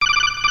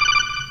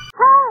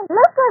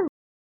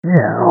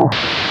Yeah.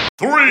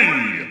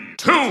 3,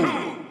 2,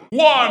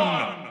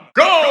 1,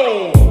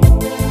 go!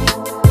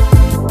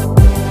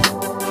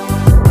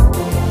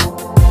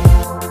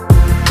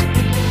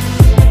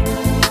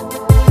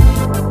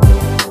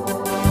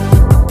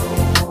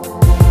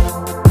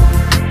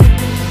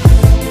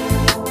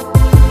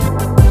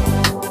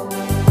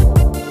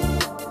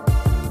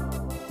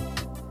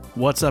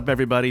 What's up,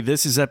 everybody?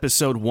 This is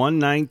episode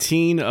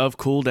 119 of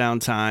Cool Down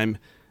Time.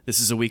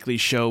 This is a weekly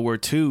show where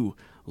two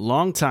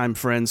longtime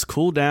friends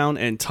cool down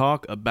and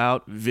talk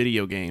about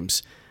video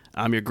games.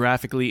 I'm your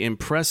graphically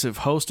impressive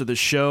host of the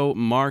show,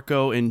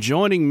 Marco, and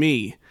joining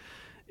me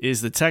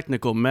is the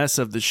technical mess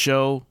of the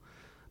show,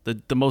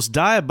 the most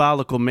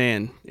diabolical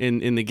man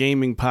in the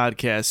gaming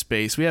podcast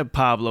space. We have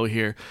Pablo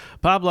here.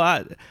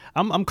 Pablo,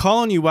 I'm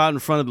calling you out in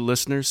front of the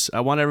listeners.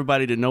 I want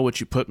everybody to know what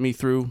you put me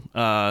through.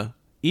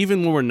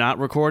 Even when we're not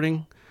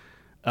recording,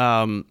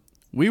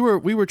 we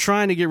were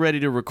trying to get ready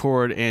to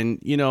record,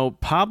 and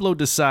Pablo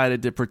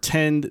decided to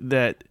pretend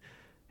that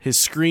his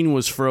screen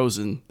was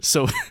frozen.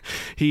 So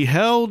he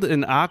held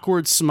an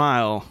awkward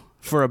smile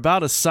for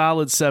about a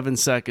solid 7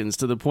 seconds,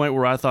 to the point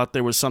where I thought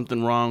there was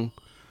something wrong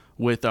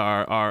with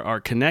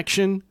our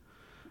connection.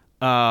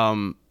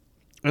 And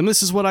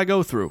this is what I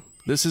go through.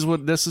 This is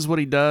what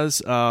he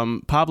does.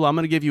 Pablo, I'm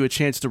going to give you a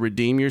chance to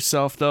redeem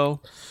yourself, though,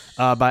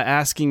 by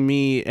asking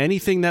me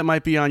anything that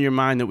might be on your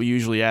mind that we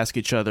usually ask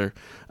each other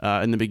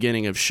in the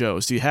beginning of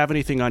shows. Do you have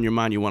anything on your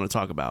mind you want to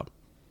talk about?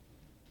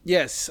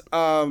 Yes.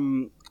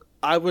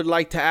 I would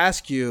like to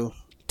ask you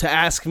to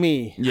ask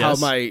me how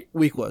my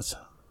week was.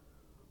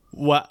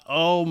 What?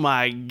 Oh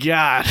my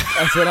God!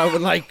 That's what I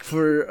would like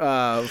for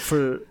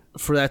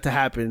that to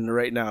happen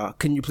right now.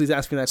 Can you please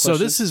ask me that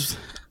question?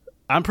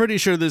 I'm pretty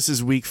sure this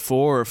is week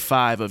 4 or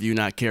 5 of you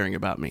not caring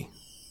about me.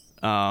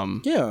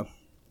 Yeah.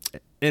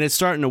 And it's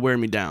starting to wear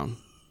me down.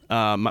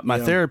 My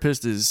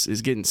therapist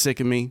is getting sick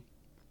of me.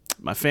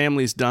 My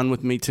family's done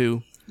with me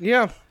too.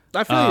 Yeah,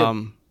 I feel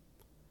you.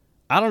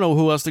 I don't know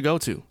who else to go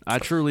to. I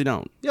truly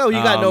don't. Yo,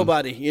 you got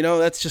nobody.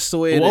 That's just the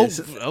way it is.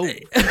 Oh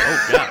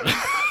God.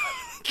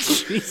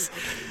 Jeez.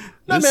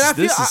 No, man,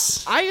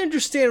 I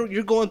understand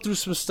you're going through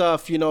some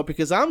stuff,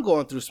 because I'm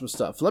going through some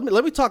stuff. Let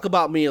me talk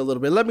about me a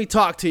little bit. Let me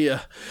talk to you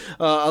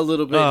a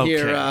little bit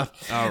here.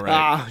 All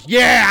right.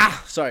 Yeah.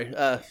 Sorry,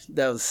 that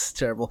was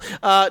terrible.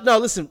 No,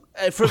 listen.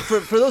 For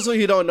those of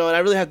you who don't know, and I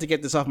really have to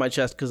get this off my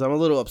chest because I'm a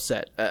little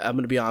upset. I'm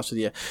going to be honest with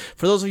you.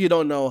 For those of you who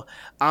don't know,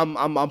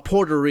 I'm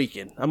Puerto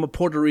Rican. I'm a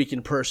Puerto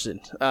Rican person.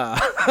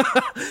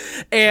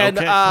 And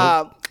okay.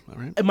 All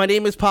right. My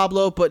name is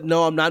Pablo, but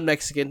no, I'm not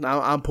Mexican.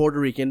 I'm Puerto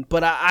Rican.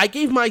 But I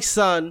gave my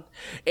son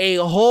a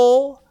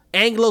whole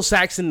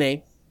Anglo-Saxon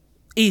name,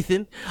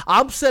 Ethan.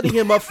 I'm setting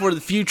him up for the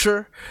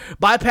future,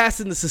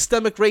 bypassing the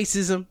systemic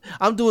racism.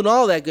 I'm doing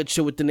all that good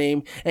shit with the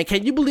name. And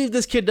can you believe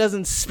this kid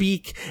doesn't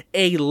speak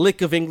a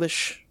lick of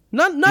English?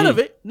 None of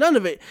it. None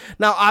of it.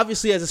 Now,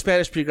 obviously, as a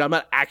Spanish speaker, I'm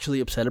not actually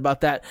upset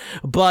about that.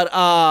 But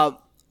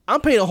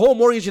I'm paying a whole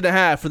mortgage and a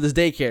half for this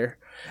daycare.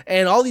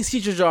 And all these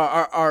teachers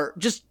are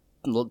just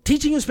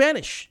teaching in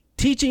Spanish.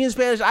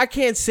 I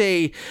can't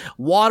say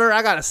water.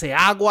 I gotta say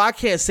agua. I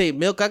can't say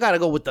milk. I gotta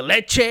go with the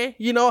leche. I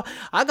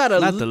gotta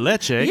not the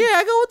leche. Yeah,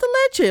 I go with the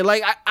leche.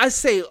 Like I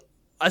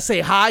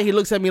say hi. He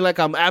looks at me like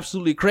I'm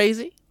absolutely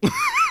crazy.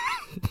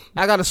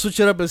 I gotta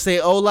switch it up and say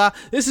hola.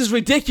 This is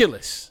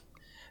ridiculous.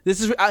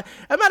 As a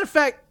matter of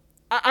fact,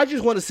 I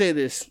just want to say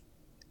this,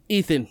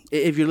 Ethan.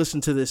 If you're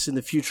listening to this in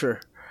the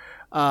future,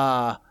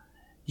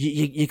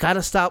 You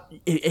gotta stop.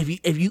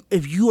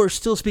 If you are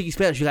still speaking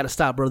Spanish, you gotta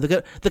stop, bro.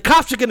 The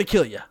cops are gonna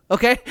kill you.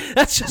 Okay,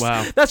 that's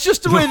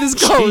just the way this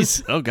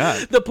goes. Oh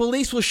God, the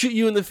police will shoot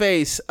you in the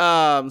face.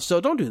 So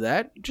don't do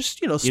that. Just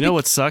speak. You know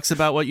what sucks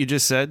about what you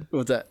just said?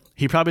 What's that?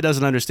 He probably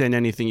doesn't understand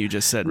anything you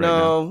just said right now.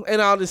 No,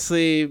 and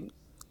honestly,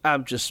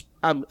 I'm because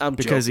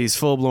joking. he's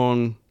full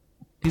blown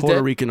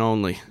Puerto Rican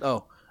only.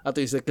 Oh, I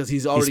thought you said because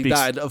he's already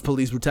died of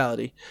police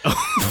brutality.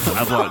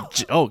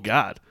 Oh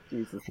God.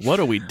 Jesus. What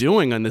are we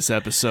doing on this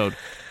episode?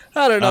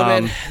 I don't know,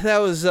 man. That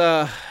was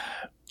I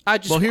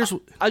just wanted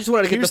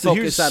to get the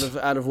focus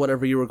out of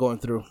whatever you were going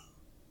through.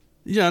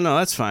 Yeah, no,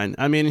 that's fine.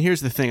 I mean,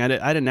 here's the thing. I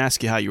didn't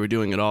ask you how you were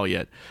doing at all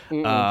yet. By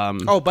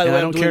the way, I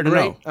don't care to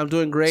know. I'm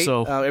doing great.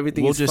 So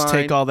everything we'll is just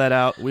fine. take all that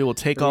out. We will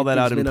take all that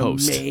out in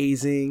post.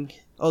 Amazing.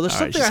 Oh, there's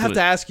something I have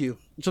to ask you.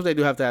 Something I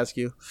do have to ask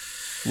you.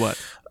 What?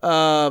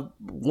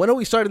 When are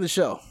we starting the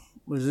show?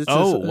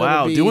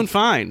 Wow, doing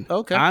fine.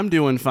 Okay, I'm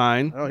doing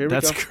fine. Oh, here we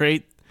go. That's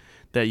great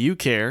that you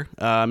care.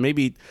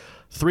 Maybe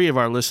 3 of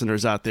our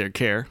listeners out there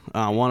care.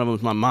 One of them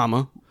is my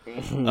mama.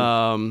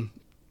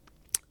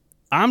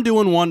 I'm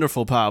doing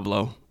wonderful,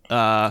 Pablo.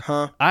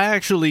 I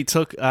actually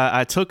took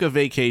a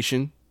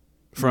vacation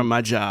from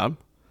my job.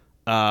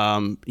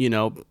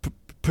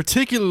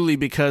 Particularly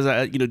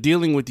because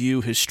dealing with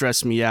you has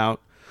stressed me out.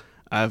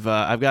 I've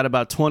got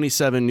about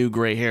 27 new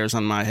gray hairs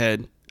on my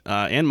head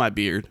and my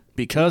beard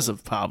because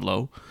of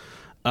Pablo.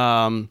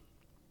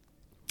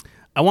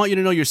 I want you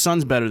to know your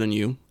son's better than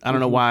you. I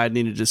don't know why I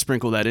needed to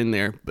sprinkle that in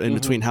there in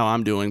between how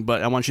I'm doing,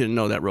 but I want you to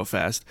know that real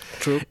fast.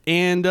 True.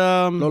 And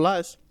no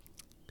lies.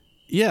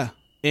 Yeah.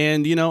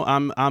 and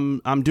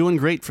I'm doing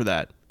great for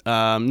that.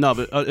 No,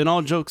 but in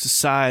all jokes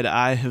aside,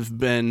 I have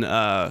been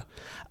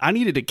I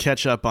needed to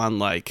catch up on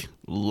like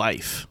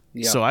life.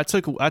 Yeah. So I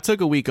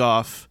took a week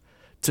off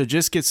to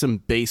just get some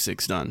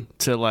basics done.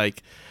 To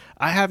like,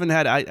 I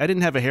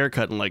didn't have a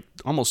haircut in like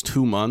almost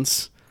 2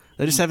 months.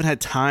 I just haven't had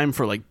time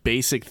for like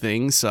basic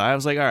things. So I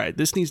was like, all right,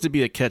 this needs to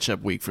be a catch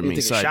up week for me.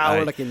 Take a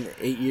shower like in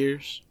 8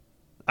 years.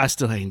 I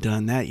still ain't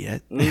done that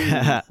yet.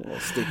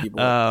 Sticky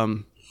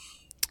boy.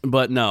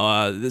 But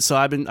no, so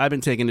I've been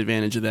taking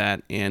advantage of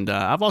that, and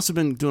I've also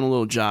been doing a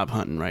little job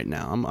hunting right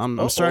now.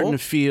 I'm starting to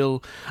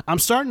feel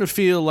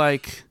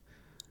like,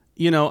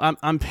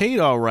 I'm paid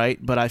all right,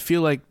 but I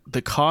feel like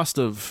the cost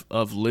of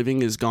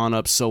living has gone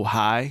up so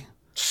high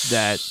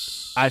that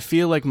I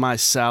feel like my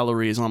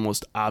salary is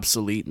almost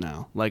obsolete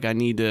now. Like I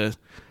need to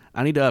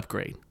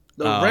upgrade.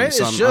 The rent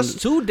is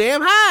just too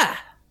damn high.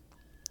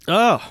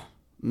 Oh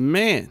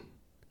man.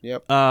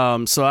 Yep.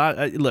 So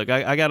I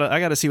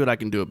gotta see what I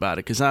can do about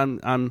it, because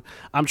I'm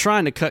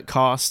trying to cut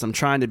costs. I'm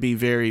trying to be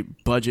very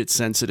budget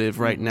sensitive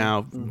right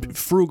now,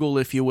 frugal,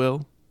 if you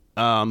will.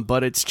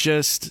 But it's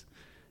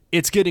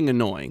getting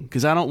annoying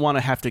because I don't want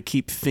to have to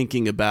keep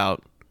thinking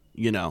about,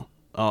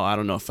 I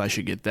don't know if I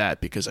should get that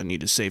because I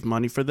need to save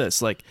money for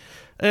this. Like,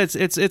 it's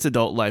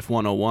adult life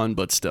 101,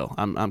 but still,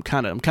 I'm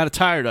kind of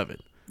tired of it.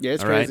 Yeah,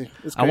 it's crazy. Right?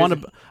 It's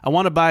crazy. I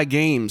want to buy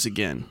games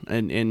again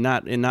and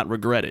not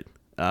regret it.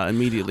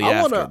 Immediately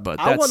after, but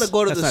I want to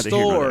go to the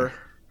store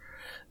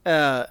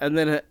and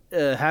then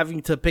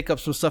having to pick up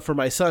some stuff for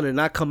my son and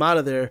not come out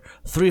of there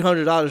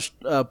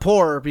 $300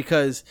 poorer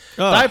because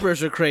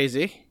diapers are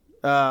crazy.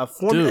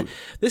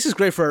 This is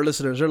great for our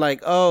listeners. They're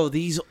like, oh,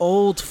 these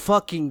old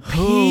fucking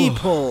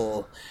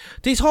people,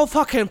 these whole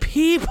fucking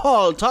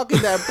people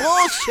talking that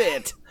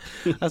bullshit.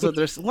 That's what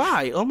they're.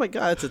 Why? Oh my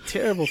god, it's a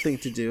terrible thing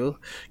to do.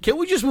 Can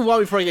we just move on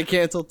before I get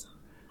canceled?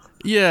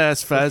 Yeah,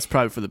 it's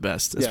probably for the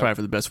best. It's probably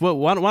for the best. Well,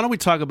 why don't we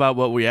talk about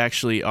what we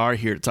actually are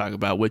here to talk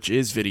about, which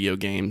is video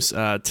games.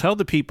 Tell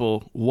the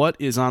people what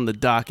is on the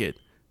docket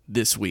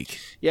this week.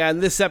 Yeah, in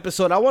this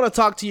episode, I want to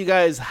talk to you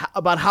guys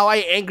about how I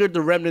angered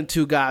the Remnant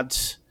 2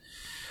 gods.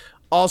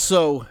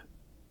 Also,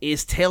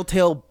 is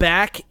Telltale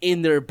back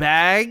in their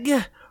bag?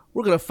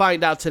 We're going to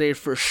find out today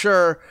for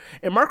sure.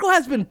 And Marco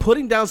has been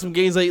putting down some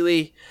games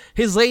lately.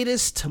 His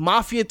latest,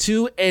 Mafia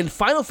 2 and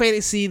Final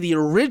Fantasy, the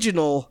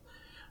original.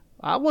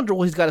 I wonder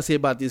what he's got to say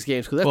about these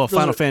games.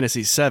 Final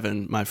Fantasy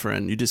VII, my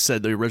friend. You just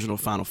said the original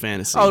Final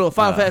Fantasy. Oh, no,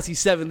 Final Fantasy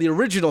VII, the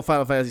original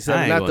Final Fantasy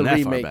VII, not the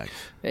remake.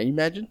 Can you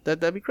imagine?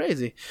 That'd be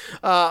crazy.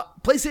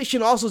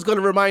 PlayStation also is going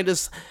to remind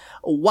us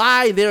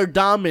why they're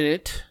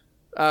dominant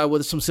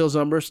with some sales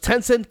numbers.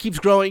 Tencent keeps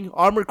growing.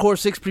 Armored Core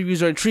 6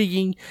 previews are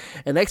intriguing.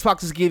 And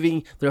Xbox is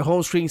giving their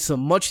home screen some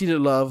much-needed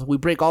love. We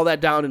break all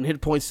that down in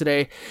hit points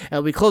today.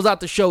 And we close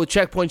out the show with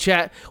Checkpoint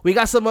Chat. We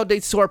got some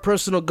updates to our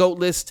personal GOAT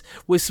list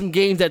with some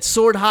games that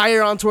soared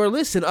higher onto our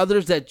list and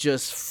others that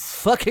just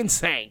fucking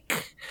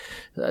sank.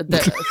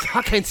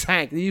 Fucking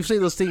sank. You've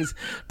seen those things.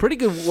 Pretty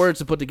good words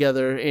to put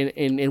together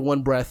in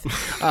one breath.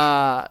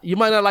 You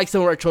might not like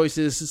some of our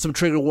choices. Some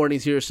trigger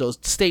warnings here, so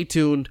stay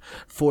tuned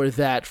for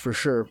that for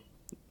sure.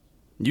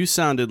 You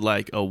sounded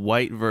like a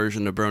white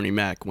version of Bernie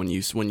Mac when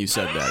you said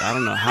that. I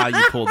don't know how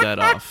you pulled that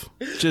off.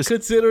 Just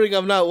considering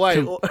I'm not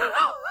white.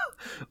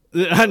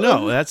 I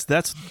know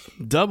that's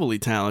doubly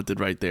talented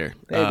right there.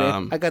 Hey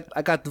man,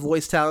 I got the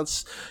voice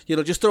talents.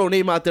 Just throw a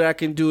name out there. I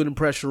can do an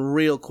impression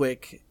real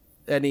quick.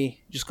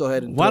 Just go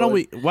ahead and why don't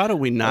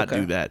we not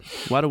do that?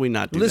 Why do we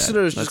not do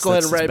Listeners, that? Just go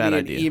ahead and write me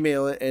an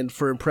email and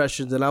for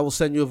impressions, and I will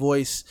send you a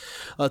voice,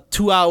 a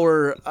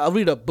 2-hour. I'll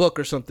read a book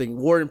or something,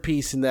 War and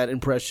Peace in that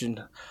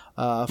impression.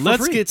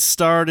 Let's get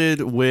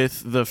started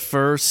with the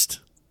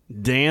first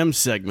damn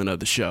segment of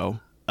the show,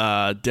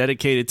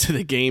 dedicated to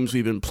the games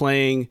we've been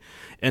playing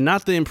and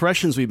not the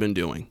impressions we've been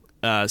doing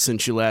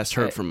since you last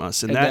heard from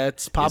us. And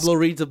that's Pablo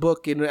reads a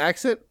book in an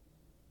accent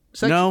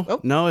section?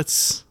 No,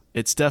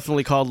 it's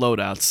definitely called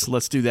Loadouts.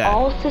 Let's do that.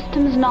 All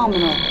systems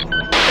nominal.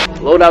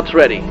 Loadouts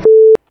ready.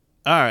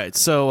 All right,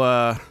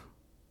 so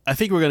I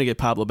think we're going to get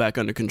Pablo back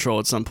under control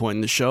at some point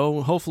in the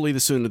show. Hopefully the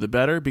sooner the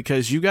better,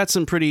 because you got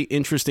some pretty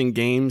interesting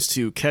games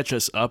to catch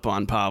us up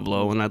on,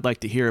 Pablo, and I'd like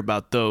to hear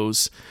about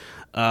those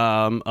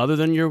other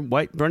than your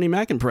white Bernie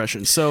Mac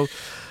impression. So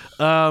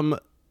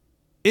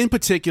in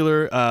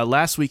particular,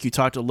 last week you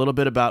talked a little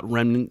bit about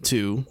Remnant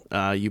 2.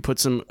 You put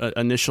some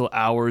initial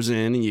hours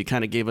in, and you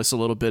kind of gave us a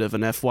little bit of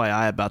an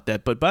FYI about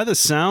that. But by the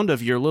sound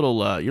of your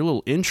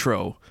little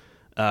intro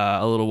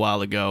a little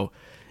while ago,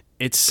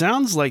 it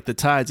sounds like the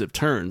tides have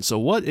turned. So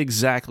what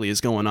exactly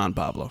is going on,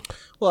 Pablo?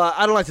 Well,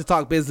 I don't like to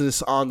talk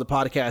business on the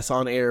podcast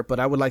on air, but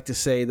I would like to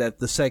say that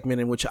the segment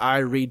in which I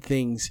read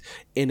things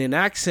in an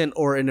accent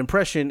or an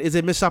impression is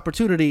a missed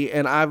opportunity,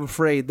 and I'm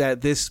afraid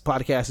that this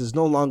podcast is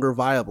no longer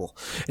viable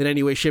in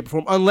any way, shape, or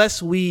form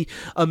unless we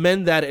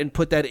amend that and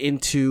put that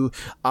into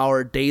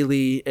our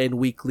daily and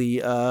weekly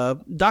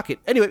docket.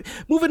 Anyway,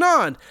 moving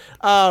on.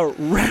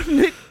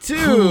 Remnant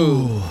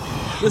 2.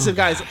 Listen,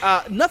 guys,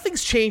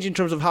 nothing's changed in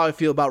terms of how I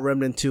feel about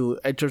Remnant 2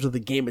 in terms of the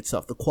game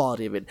itself, the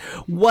quality of it.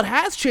 What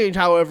has changed,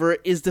 however,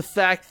 is the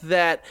fact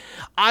that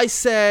I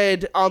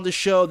said on the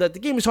show that the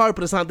game is hard,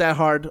 but it's not that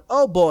hard.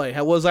 Oh boy,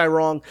 was I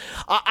wrong.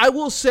 I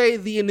will say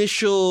the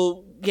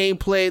initial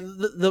gameplay,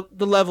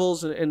 the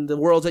levels and the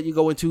worlds that you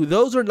go into,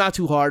 those are not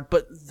too hard,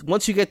 but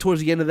once you get towards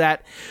the end of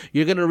that,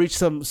 you're going to reach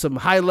some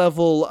high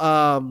level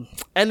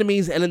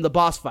enemies, and then the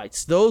boss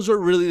fights. Those are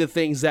really the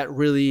things that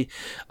really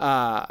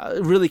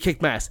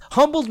kicked my ass.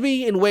 Humbled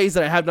me in ways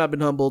that I have not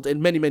been humbled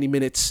in many, many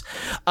minutes.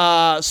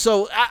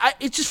 So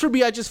it's just, for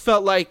me, I just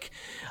felt like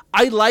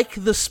I like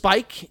the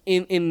spike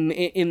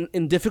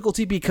in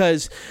difficulty,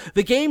 because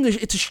the game,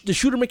 the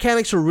shooter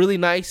mechanics are really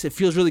nice. It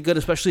feels really good,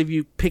 especially if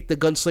you pick the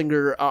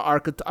gunslinger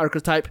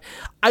archetype.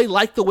 I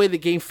like the way the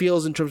game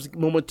feels in terms of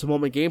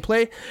moment-to-moment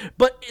gameplay,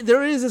 but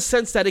there is a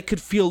sense that it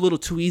could feel a little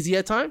too easy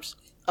at times.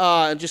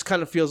 And just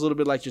kind of feels a little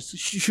bit like just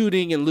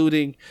shooting and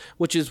looting,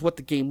 which is what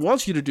the game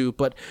wants you to do,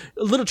 but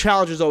a little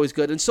challenge is always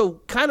good. And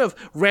so kind of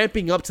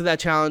ramping up to that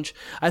challenge,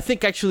 I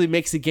think actually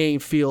makes the game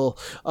feel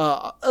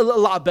a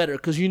lot better,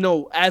 because,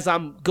 as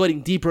I'm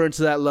going deeper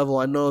into that level,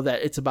 I know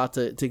that it's about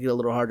to get a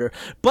little harder.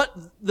 But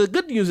the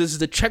good news is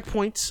the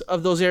checkpoints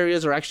of those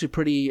areas are actually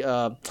pretty,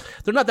 they're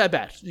not that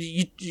bad.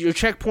 Your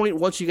checkpoint,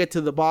 once you get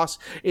to the boss,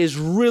 is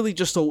really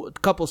just a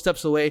couple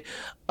steps away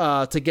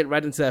to get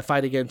right into that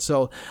fight again.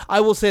 So I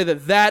will say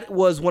that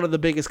was one of the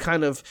biggest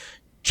kind of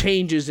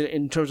changes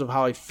in terms of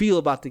how I feel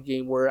about the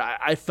game, where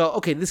I felt,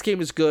 okay, this game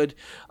is good.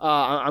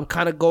 I'm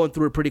kind of going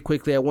through it pretty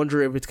quickly. I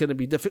wonder if it's going to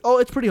be difficult. Oh,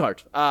 it's pretty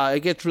hard. It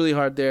gets really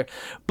hard there.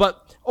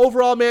 But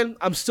overall, man,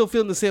 I'm still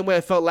feeling the same way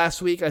I felt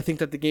last week. I think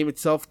that the game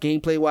itself,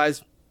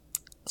 gameplay-wise,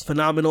 it's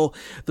phenomenal.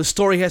 The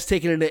story has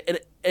taken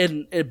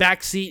a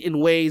backseat in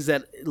ways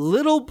that a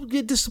little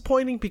bit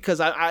disappointing, because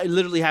I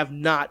literally have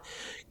not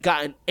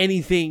gotten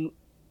anything.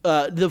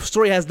 The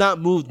story has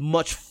not moved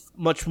much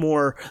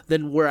more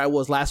than where I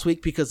was last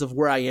week, because of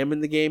where I am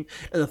in the game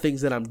and the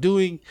things that I'm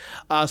doing.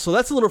 So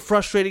that's a little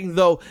frustrating,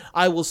 though.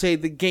 I will say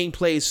the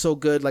gameplay is so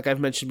good, like I've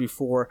mentioned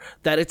before,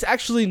 that it's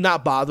actually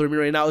not bothering me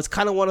right now. It's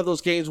kind of one of those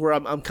games where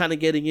I'm kind of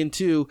getting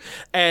into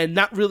and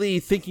not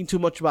really thinking too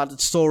much about the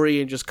story,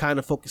 and just kind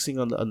of focusing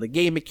on the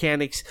game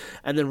mechanics,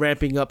 and then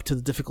ramping up to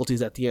the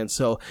difficulties at the end.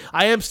 So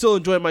I am still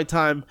enjoying my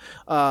time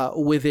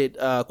with it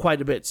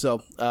quite a bit.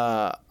 So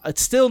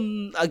it's still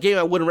a game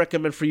I wouldn't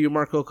recommend for you,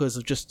 Marco, because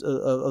of just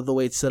of the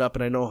way it's set up,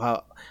 and I know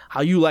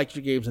how you like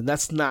your games, and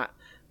this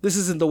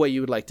isn't the way you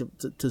would like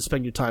to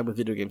spend your time with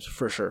video games,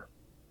 for sure.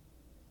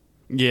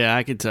 Yeah,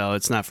 I can tell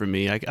it's not for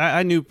me.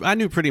 I knew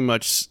pretty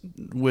much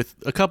with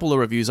a couple of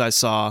reviews I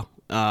saw,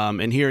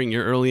 and hearing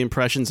your early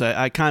impressions,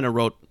 I kind of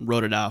wrote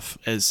it off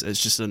as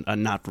just a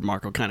not for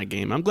Marco kind of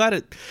game. I'm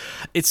glad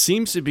it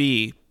seems to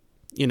be,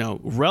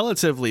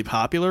 relatively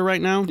popular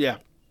right now. Yeah.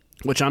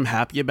 Which I'm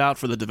happy about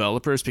for the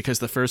developers, because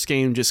the first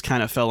game just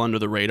kind of fell under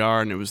the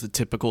radar, and it was the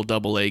typical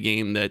AA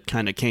game that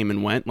kind of came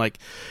and went. Like,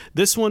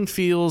 this one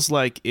feels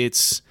like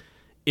it's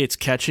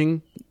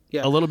catching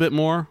a little bit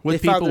more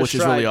with people, which is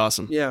really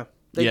awesome. Yeah.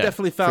 They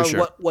definitely found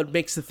what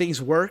makes the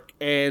things work,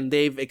 and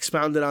they've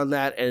expounded on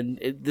that. And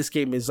this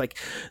game is like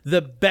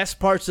the best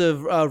parts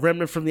of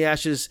Remnant from the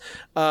Ashes,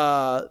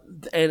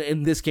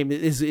 and this game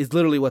is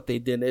literally what they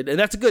did, and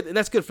that's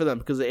good for them,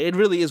 because it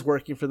really is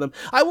working for them.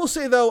 I will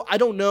say, though, I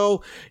don't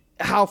know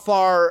how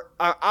far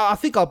I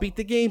think I'll beat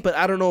the game, but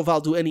I don't know if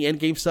I'll do any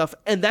end game stuff.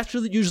 And that's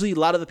really usually a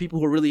lot of the people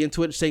who are really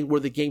into it saying where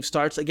the game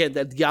starts. Again,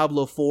 that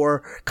Diablo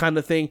 4 kind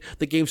of thing.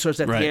 The game starts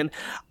at the end.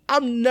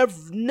 I'm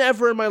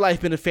never in my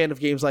life been a fan of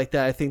games like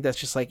that. I think that's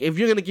just like, if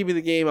you're going to give me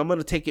the game, I'm going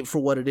to take it for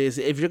what it is.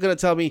 If you're going to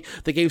tell me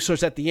the game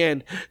starts at the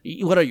end,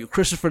 what are you,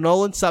 Christopher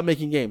Nolan? Stop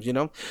making games,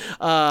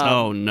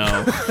 oh,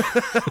 no.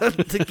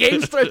 The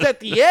game starts at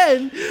the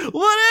end?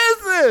 What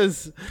is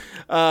this?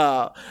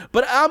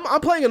 But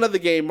I'm playing another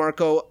game,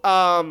 Marco.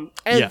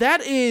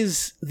 That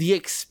is The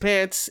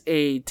Expanse,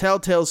 a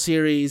Telltale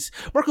series.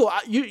 Marco,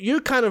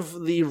 you're kind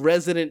of the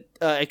resident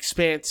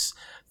Expanse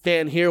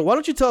fan here. Why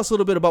don't you tell us a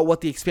little bit about what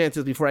The Expanse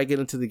is before I get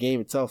into the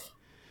game itself?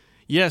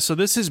 Yeah, so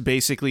this is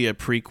basically a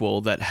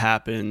prequel that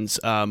happens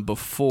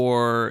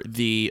before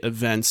the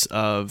events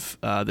of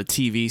the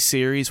TV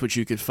series, which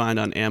you could find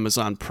on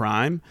Amazon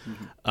Prime.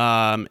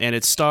 Mm-hmm. And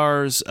it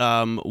stars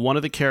one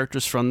of the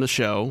characters from the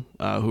show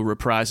who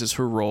reprises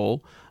her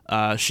role.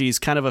 She's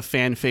kind of a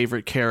fan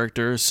favorite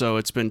character, so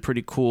it's been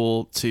pretty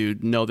cool to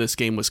know this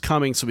game was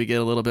coming, so we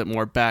get a little bit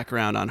more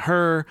background on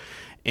her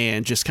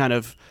and just kind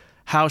of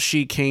how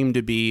she came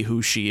to be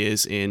who she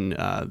is in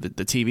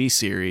the TV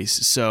series.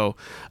 So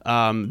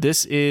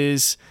this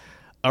is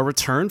a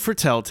return for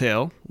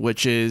Telltale,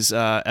 which is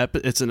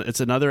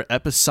it's another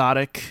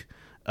episodic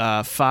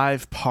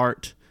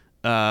 5-part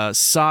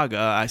saga,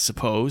 I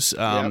suppose,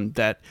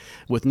 that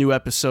with new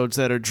episodes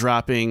that are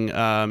dropping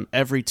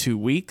every 2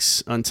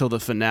 weeks until the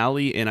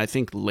finale in, I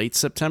think, late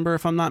September,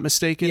 if I'm not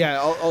mistaken. Yeah,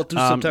 all through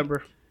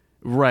September.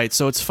 Right,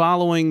 so it's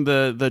following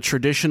the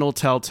traditional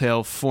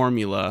Telltale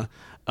formula.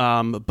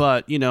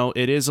 But,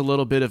 it is a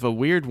little bit of a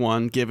weird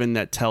one, given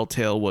that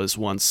Telltale was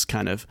once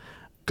kind of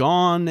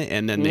gone,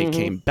 and then they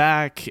came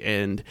back,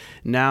 and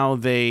now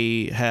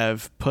they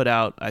have put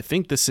out, I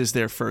think this is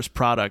their first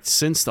product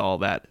since all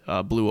that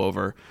blew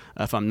over,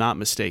 if I'm not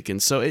mistaken.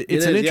 So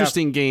it's an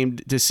interesting game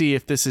to see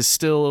if this is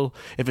still,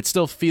 if it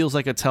still feels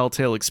like a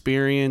Telltale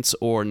experience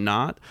or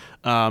not.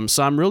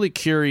 So I'm really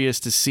curious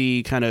to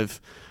see kind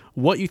of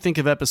what you think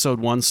of episode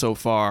 1 so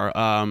far,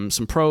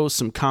 some pros,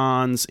 some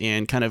cons,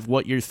 and kind of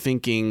what you're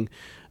thinking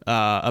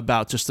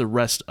about just the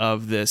rest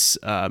of this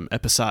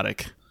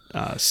episodic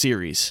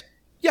series.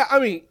 Yeah, I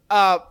mean,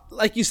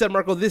 like you said,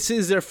 Marco, this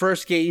is their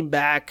first game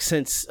back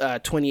since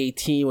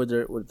 2018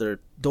 with their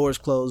doors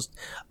closed.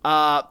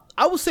 I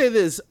will say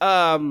this.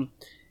 The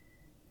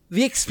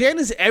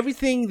Expanse is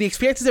everything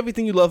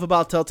you love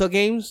about Telltale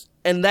games,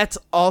 and that's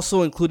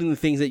also including the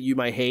things that you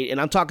might hate. And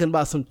I'm talking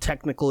about some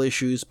technical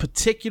issues,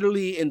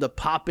 particularly in the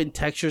pop-in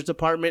textures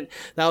department.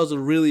 That was a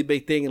really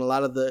big thing in a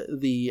lot of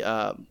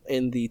the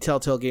in the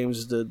Telltale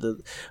games.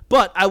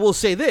 But I will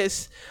say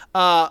this: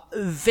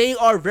 they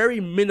are very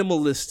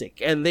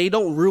minimalistic, and they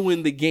don't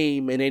ruin the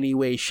game in any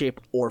way, shape,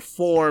 or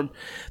form.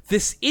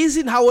 This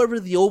isn't, however,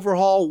 the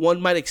overhaul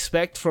one might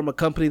expect from a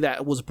company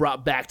that was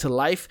brought back to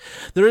life.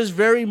 There is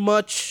very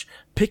much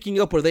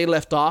picking up where they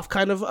left off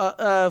kind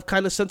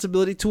of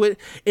sensibility to it.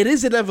 It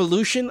is an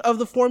evolution of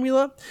the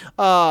formula,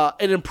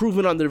 an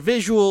improvement on their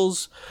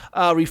visuals,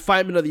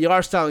 refinement of the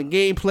art style and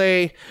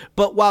gameplay.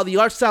 But while the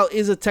art style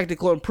is a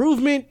technical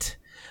improvement,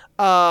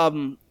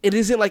 it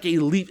isn't like a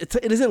leap.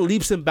 It isn't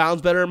leaps and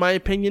bounds better, in my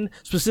opinion.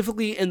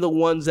 Specifically in the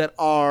ones that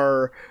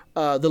are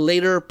their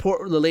later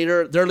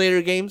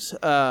games.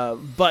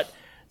 But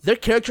their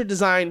character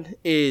design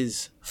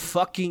is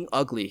fucking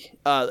ugly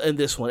in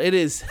this one. It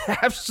is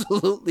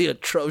absolutely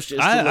atrocious.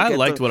 I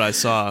liked what I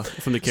saw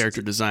from the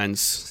character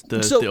designs,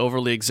 the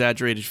overly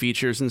exaggerated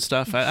features and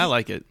stuff. I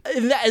like it.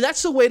 And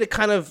that's the way to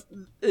kind of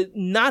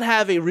not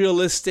have a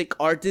realistic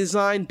art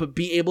design, but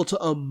be able to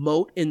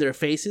emote in their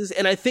faces.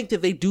 And I think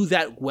that they do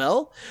that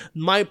well.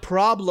 My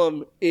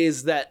problem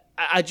is that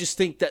I just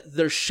think that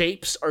their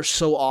shapes are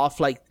so off.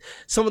 Like,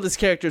 some of these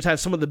characters have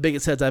some of the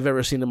biggest heads I've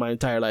ever seen in my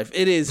entire life.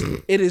 It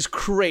is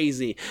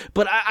crazy.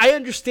 But I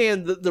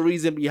understand the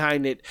reason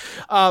behind it.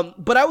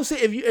 But I would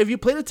say if you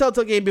played a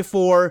Telltale game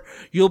before,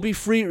 you'll be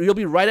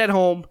right at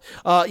home.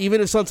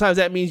 Even if sometimes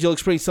that means you'll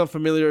experience some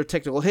familiar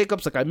technical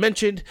hiccups, like I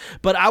mentioned.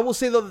 But I will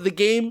say though that the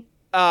game,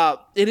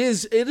 it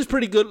is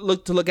pretty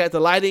good to look at. The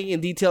lighting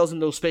and details in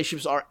those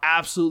spaceships are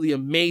absolutely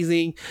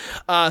amazing.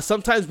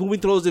 Sometimes moving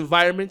through those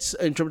environments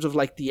in terms of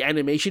like the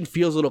animation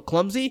feels a little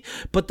clumsy,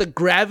 but the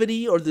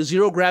gravity or the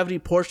zero gravity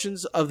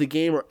portions of the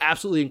game are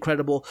absolutely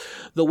incredible.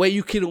 The way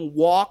you can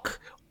walk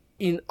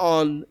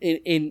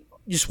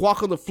just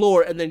walk on the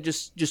floor and then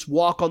just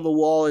walk on the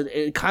wall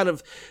and kind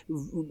of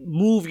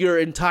move your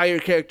entire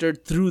character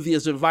through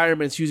these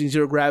environments using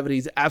zero gravity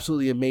is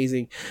absolutely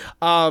amazing.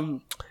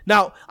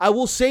 Now, I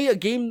will say a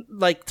game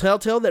like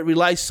Telltale that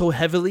relies so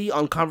heavily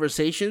on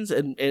conversations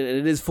and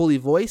it is fully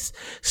voiced,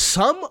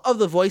 some of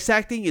the voice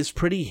acting is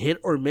pretty hit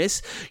or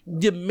miss.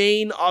 The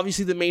main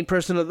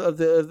person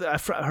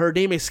her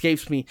name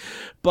escapes me,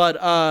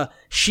 but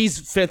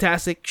she's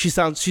fantastic. She's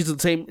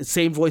the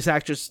same voice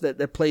actress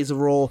that plays a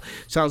role.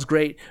 Sounds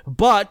great,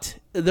 but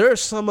there are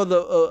some of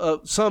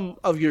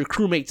your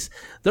crewmates,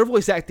 their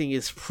voice acting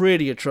is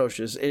pretty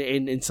atrocious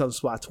in some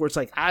spots where it's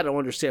like, I don't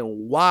understand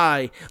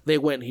why they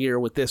went here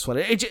with this one.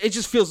 It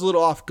just feels a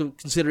little off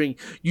considering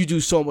you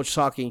do so much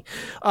talking.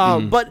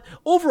 But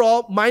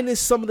overall, minus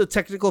some of the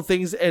technical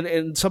things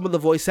and some of the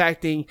voice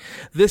acting,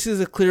 this is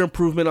a clear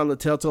improvement on the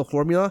Telltale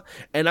formula,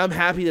 and I'm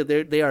happy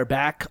that they are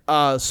back.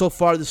 So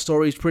far, the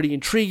story is pretty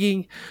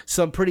intriguing.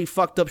 Some pretty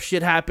fucked up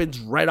shit happens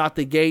right out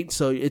the gate,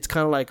 so it's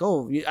kind of like,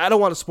 oh, I don't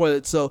want to spoil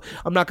it, so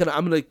I'm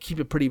gonna keep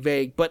it pretty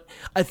vague, but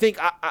I think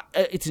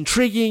it's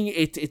intriguing.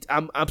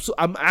 I'm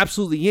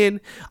absolutely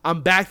in.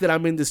 I'm back that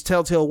I'm in this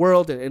Telltale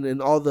world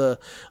and all the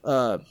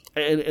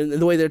and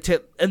the way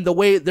the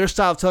way their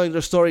style of telling their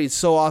story is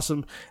so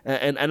awesome,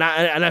 and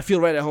I feel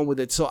right at home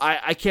with it. So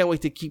I can't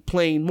wait to keep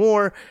playing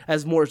more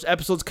as more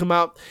episodes come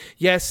out.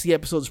 Yes, the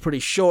episode's pretty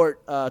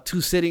short,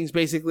 2 sittings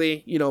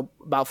basically.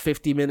 About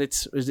 50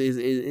 minutes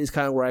is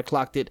kind of where I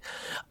clocked it,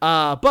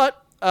 but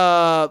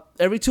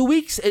every 2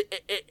 weeks,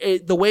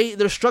 the way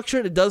they're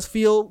structured, it does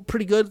feel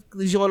pretty good.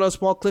 Leaves you on a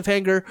small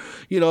cliffhanger,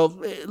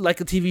 like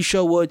a TV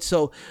show would.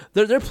 So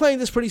they're playing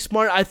this pretty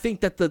smart. I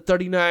think that the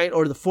 $39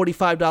 or the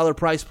 $45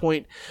 price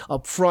point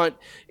up front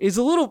is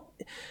a little.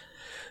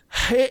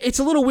 It's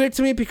a little weird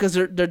to me because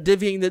they're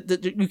divvying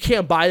that you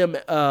can't buy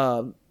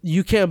them.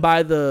 You can't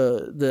buy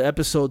the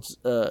episodes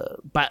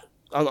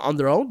on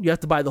their own. You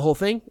have to buy the whole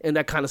thing, and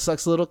that kind of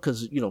sucks a little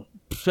because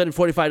spending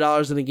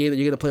 $45 in a game that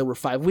you're going to play over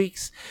 5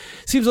 weeks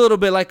seems a little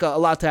bit like a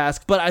lot to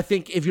ask. But I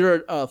think if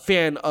you're a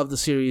fan of the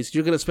series,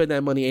 you're going to spend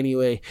that money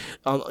anyway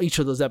on each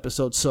of those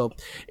episodes. So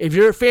if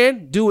you're a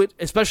fan, do it.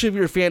 Especially if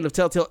you're a fan of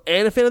Telltale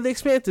and a fan of The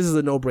Expanse, this is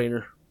a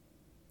no-brainer.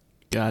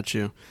 Got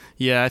you.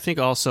 Yeah, I think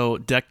also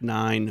Deck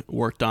 9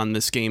 worked on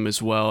this game as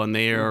well, and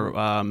they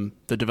are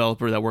the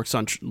developer that works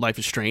on Life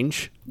is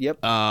Strange.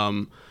 Yep.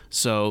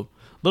 So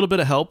little bit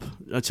of help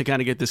to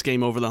kind of get this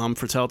game over the hump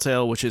for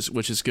Telltale, which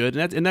is good,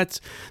 and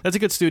that's a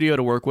good studio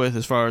to work with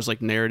as far as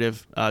like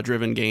narrative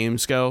driven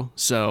games go.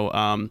 So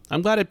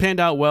I'm glad it panned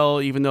out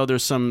well, even though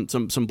there's some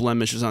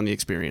blemishes on the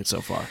experience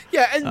so far.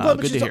 Yeah, and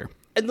good to hear.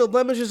 And the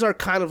blemishes are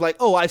kind of like,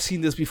 oh, I've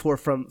seen this before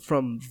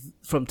from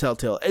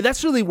Telltale, and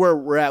that's really where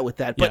we're at with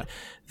that. But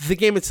the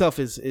game itself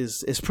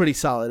is pretty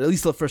solid, at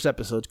least the first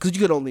episode, because you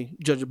could only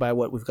judge it by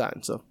what we've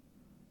gotten. So,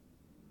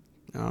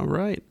 all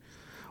right.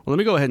 Well, let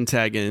me go ahead and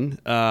tag in.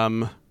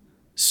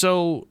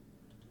 So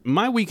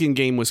my week in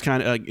gaming was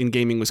kind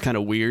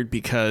of weird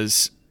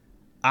because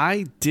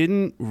I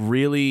didn't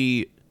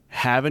really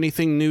have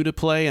anything new to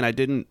play, and I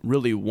didn't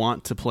really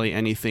want to play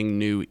anything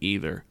new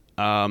either.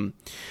 And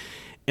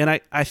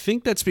I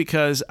think that's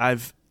because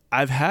I've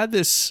had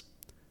this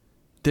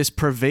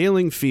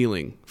prevailing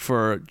feeling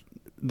for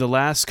the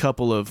last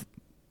couple of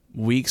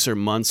weeks or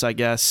months, I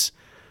guess,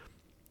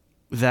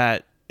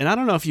 that, and I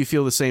don't know if you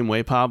feel the same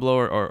way,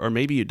 Pablo, or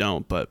maybe you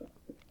don't, but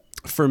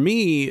for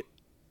me,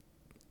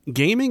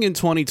 gaming in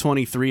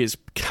 2023 has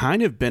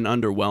kind of been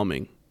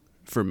underwhelming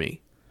for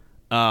me.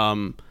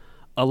 A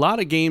lot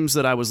of games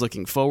that I was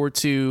looking forward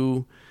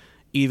to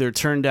either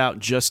turned out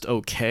just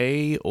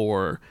okay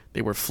or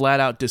they were flat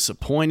out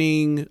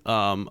disappointing.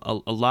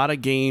 A lot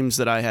of games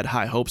that I had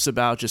high hopes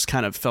about just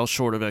kind of fell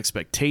short of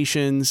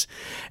expectations.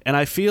 And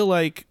I feel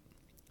like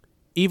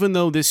even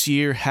though this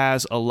year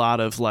has a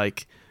lot of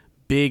like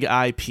big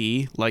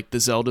IP, like the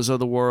Zeldas of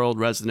the world,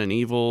 Resident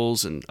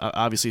Evils, and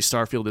obviously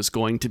Starfield is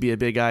going to be a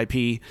big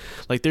IP,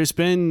 like there's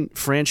been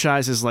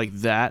franchises like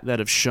that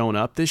have shown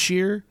up this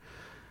year.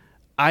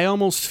 I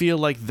almost feel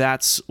like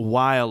that's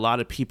why a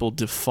lot of people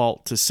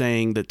default to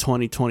saying that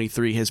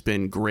 2023 has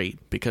been great,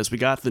 because we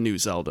got the new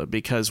Zelda,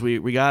 because we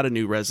got a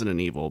new Resident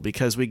Evil,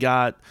 because we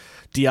got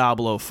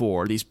Diablo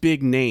 4. These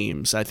big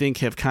names, I think,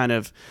 have kind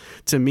of,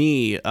 to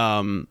me,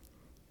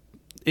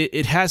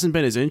 it hasn't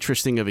been as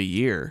interesting of a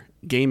year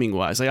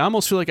gaming-wise. I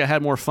almost feel like I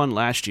had more fun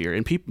last year,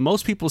 and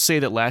most people say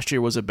that last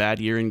year was a bad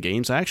year in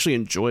games. I actually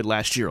enjoyed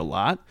last year a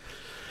lot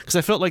because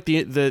I felt like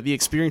the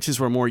experiences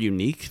were more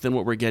unique than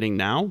what we're getting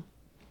now.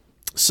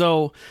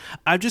 So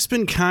I've just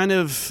been kind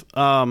of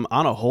on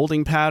a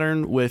holding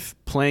pattern with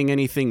playing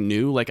anything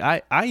new. Like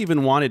I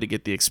even wanted to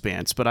get The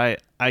Expanse, but I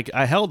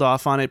held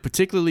off on it,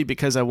 particularly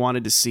because I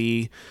wanted to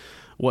see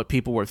what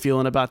people were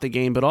feeling about the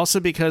game, but also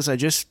because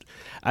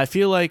I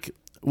feel like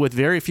with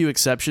very few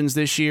exceptions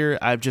this year,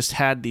 I've just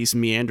had these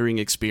meandering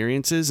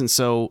experiences. And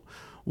so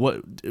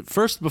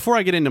first, before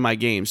I get into my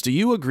games, do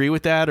you agree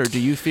with that, or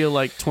do you feel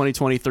like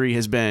 2023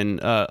 has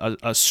been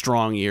a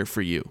strong year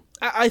for you?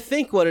 I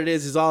think what it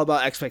is all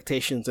about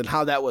expectations and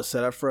how that was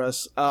set up for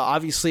us.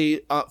 Obviously,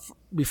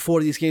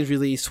 before these games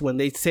release, when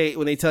they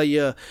tell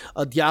you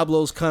a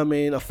Diablo's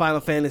coming, a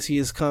Final Fantasy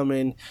is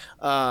coming,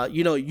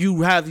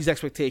 you have these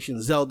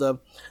expectations, Zelda,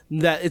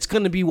 that it's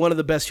going to be one of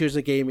the best years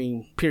of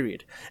gaming,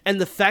 period. And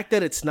the fact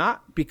that it's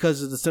not,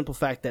 because of the simple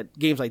fact that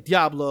games like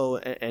Diablo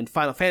and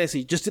Final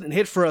Fantasy just didn't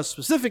hit for us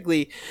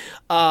specifically,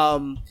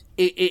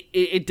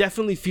 it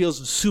definitely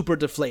feels super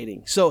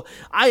deflating. So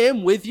I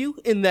am with you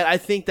in that I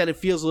think that it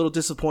feels a little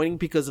disappointing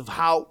because of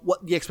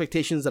what the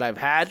expectations that I've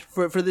had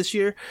for this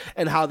year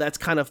and how that's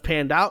kind of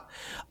panned out.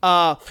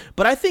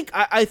 But I think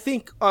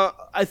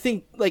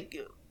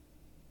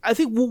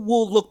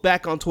we'll look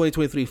back on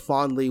 2023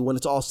 fondly when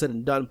it's all said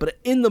and done. But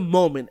in the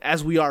moment,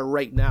 as we are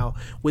right now,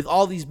 with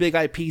all these big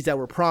IPs that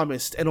were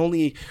promised and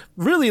only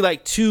really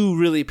like 2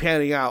 really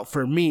panning out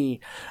for me,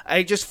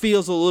 it just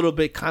feels a little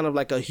bit kind of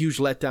like a huge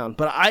letdown.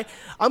 But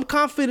I'm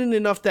confident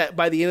enough that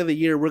by the end of the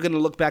year, we're going to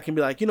look back and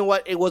be like, you know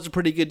what? It was a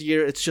pretty good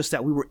year. It's just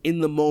that we were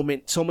in the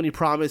moment. So many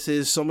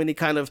promises, so many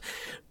kind of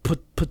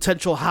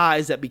potential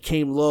highs that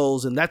became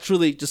lows, and that's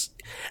really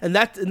just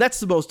that's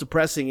the most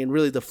depressing and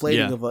really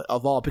deflating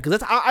of all,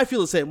 because I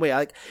feel the same way.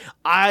 Like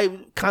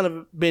I've kind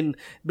of been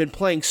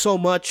playing so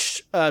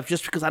much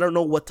just because I don't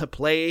know what to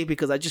play,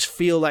 because I just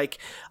feel like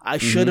I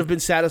should have been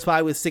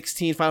satisfied with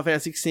Final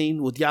Fantasy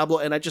 16 with Diablo,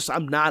 and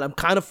I'm not. I'm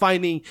kind of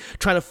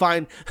trying to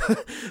find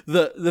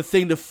the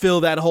thing to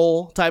fill that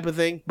hole type of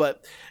thing,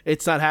 but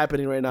it's not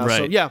happening right now.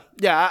 Right. So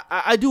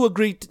I do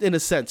agree in a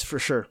sense, for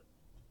sure.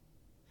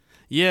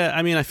 Yeah,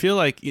 I mean, I feel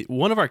like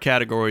one of our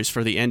categories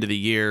for the end of the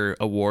year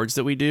awards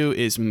that we do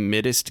is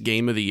Middest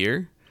Game of the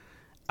Year.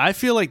 I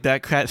feel like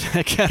that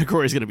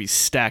category is going to be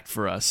stacked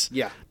for us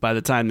by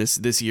the time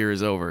this year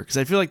is over, because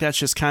I feel like that's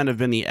just kind of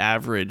been the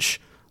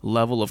average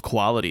level of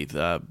quality,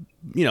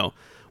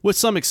 with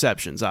some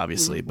exceptions,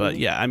 obviously. Mm-hmm. But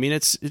yeah, I mean,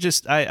 it's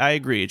just, I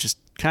agree. It just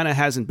kind of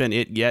hasn't been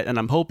it yet, and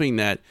I'm hoping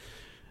that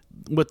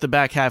with the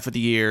back half of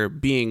the year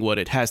being what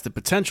it has the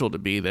potential to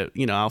be, that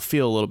I'll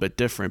feel a little bit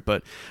different.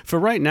 But for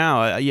right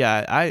now,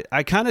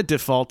 I kind of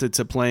defaulted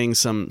to playing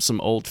some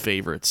old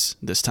favorites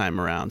this time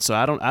around. So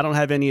I don't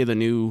have any of the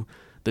new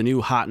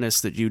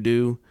hotness that you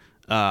do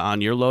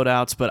on your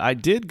loadouts, but I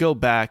did go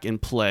back and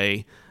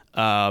play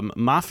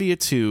Mafia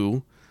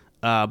 2,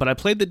 but I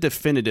played the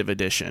definitive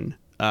edition,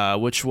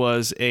 which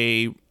was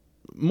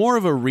more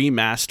of a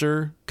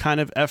remaster kind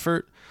of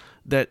effort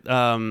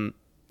that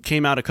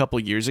came out a couple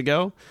years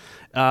ago.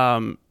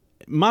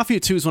 Mafia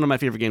 2 is one of my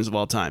favorite games of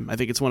all time. I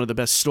think it's one of the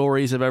best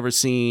stories I've ever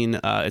seen.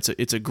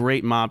 It's a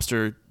great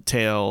mobster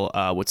tale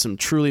with some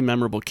truly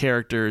memorable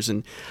characters,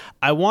 and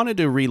I wanted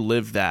to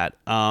relive that.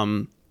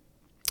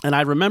 And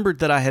I remembered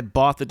that I had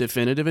bought the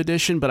definitive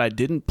edition, but I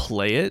didn't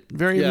play it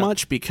very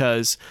much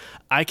because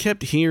I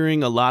kept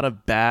hearing a lot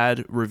of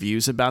bad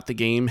reviews about the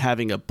game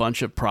having a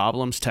bunch of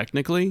problems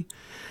technically.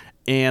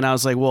 And I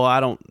was like, well,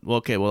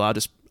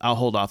 I'll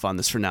hold off on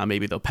this for now.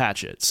 Maybe they'll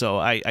patch it. So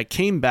I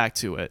came back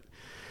to it,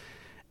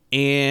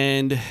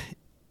 and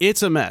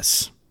it's a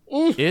mess.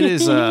 It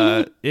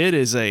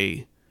is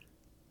a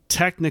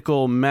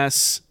technical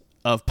mess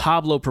of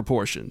Pablo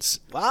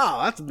proportions.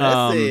 Wow, that's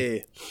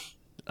messy.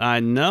 I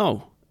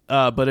know.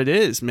 But it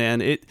is,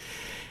 man.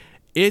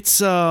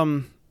 It's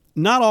not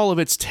all of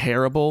it's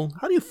terrible.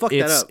 How do you fuck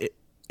that up?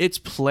 It's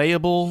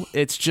playable.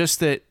 It's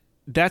just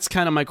that's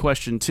kind of my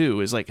question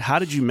too. Is like, how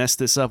did you mess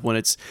this up when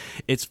it's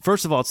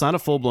first of all, it's not a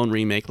full blown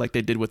remake like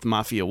they did with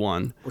Mafia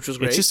 1, which was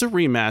great. It's just a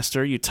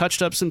remaster. You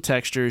touched up some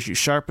textures, you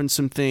sharpened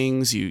some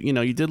things,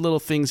 you did little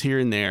things here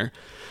and there,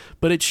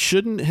 but it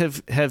shouldn't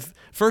have.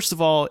 First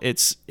of all,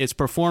 it's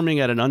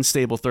performing at an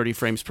unstable 30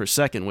 frames per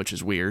second, which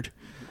is weird.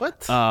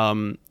 What?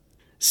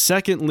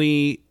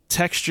 Secondly,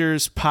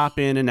 textures pop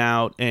in and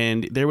out,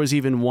 and there was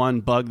even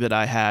one bug that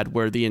I had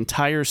where the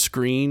entire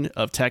screen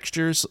of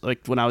textures,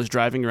 like when I was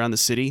driving around the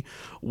city,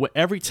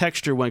 every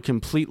texture went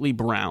completely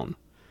brown,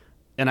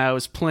 and I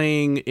was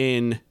playing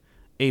in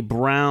a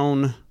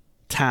brown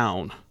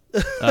town,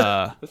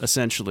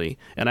 essentially,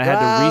 and I had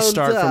to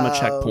restart from a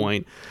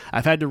checkpoint.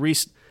 I've had to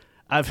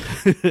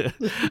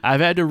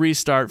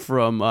restart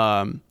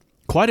from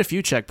quite a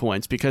few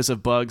checkpoints because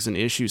of bugs and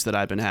issues that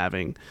I've been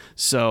having.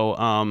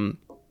 So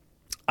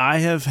I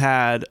have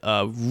had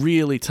a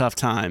really tough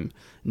time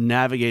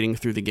navigating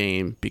through the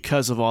game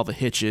because of all the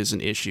hitches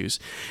and issues.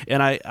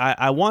 And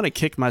I want to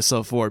kick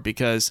myself for it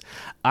because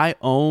I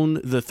own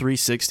the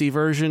 360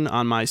 version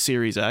on my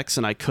Series X,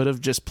 and I could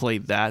have just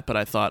played that, but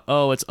I thought,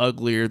 oh, it's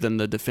uglier than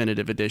the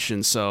definitive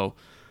edition, so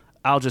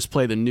I'll just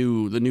play the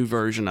new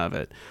version of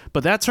it.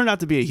 But that turned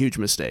out to be a huge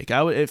mistake.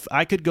 If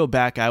I could go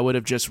back, I would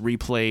have just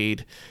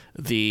replayed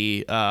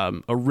the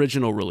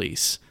original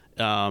release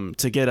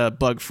to get a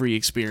bug-free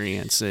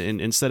experience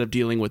instead of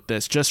dealing with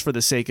this just for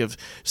the sake of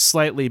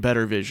slightly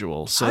better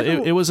visuals. So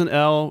it was an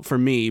L for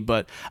me,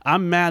 but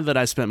I'm mad that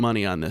I spent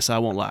money on this. I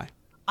won't lie.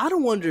 I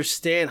don't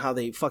understand how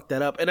they fucked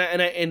that up.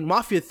 And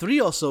Mafia 3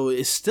 also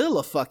is still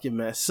a fucking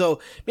mess. So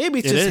maybe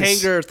it's just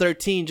Hangar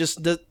 13,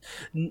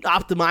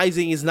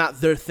 optimizing is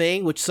not their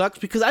thing, which sucks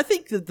because I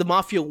think that the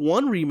Mafia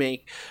 1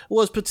 remake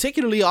was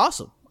particularly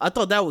awesome. I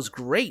thought that was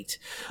great.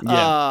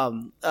 Yeah.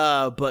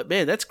 But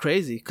man, that's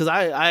crazy because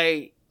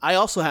I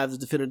also have the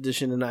definitive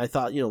edition, and I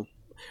thought,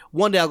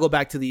 one day I'll go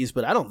back to these,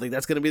 but I don't think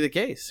that's going to be the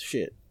case.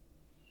 Shit.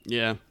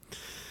 Yeah.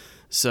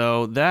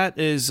 So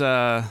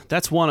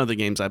that's one of the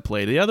games I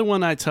played. The other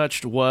one I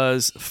touched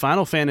was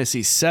Final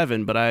Fantasy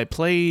VII, but I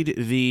played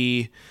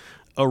the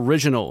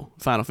original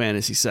Final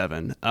Fantasy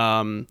VII.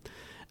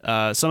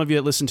 Some of you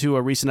that listened to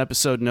a recent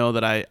episode know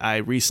that I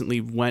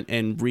recently went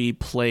and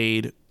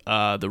replayed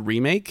the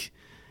remake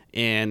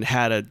and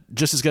had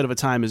just as good of a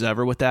time as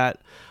ever with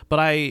that. But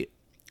I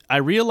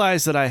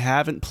realized that I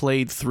haven't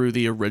played through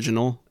the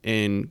original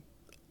in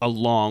a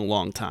long,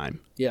 long time.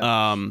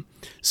 Yeah.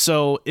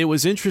 So it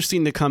was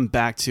interesting to come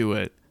back to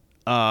it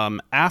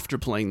after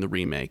playing the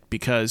remake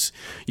because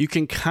you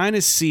can kind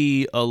of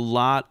see a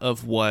lot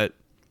of what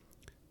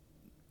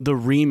the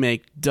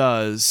remake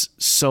does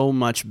so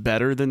much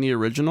better than the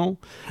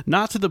original.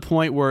 Not to the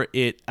point where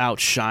it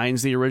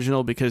outshines the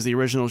original because the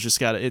original's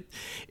just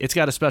it's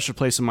got a special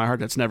place in my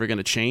heart that's never going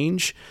to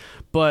change.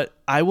 But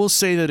I will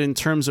say that in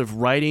terms of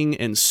writing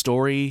and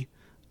story,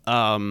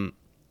 playing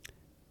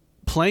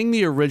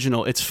the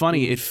original, it's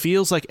funny. It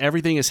feels like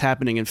everything is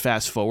happening in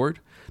fast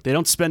forward. They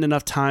don't spend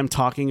enough time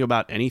talking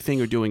about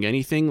anything or doing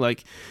anything.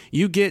 Like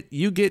you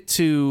get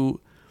to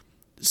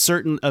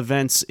certain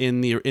events in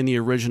the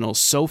original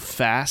so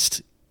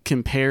fast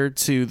compared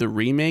to the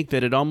remake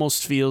that it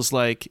almost feels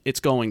like it's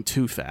going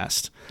too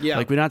fast. Yeah.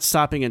 Like we're not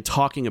stopping and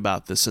talking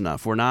about this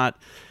enough. We're not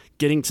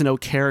getting to know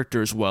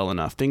characters well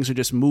enough. Things are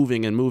just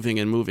moving and moving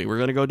and moving. We're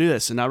going to go do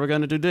this, and now we're going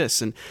to do this.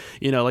 And,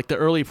 like the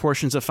early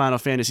portions of Final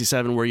Fantasy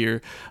VII where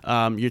you're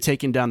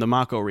taking down the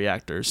Mako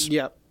reactors.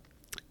 Yep.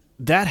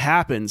 That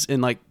happens in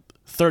like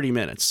 30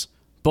 minutes.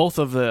 Both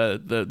of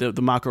the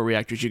Mako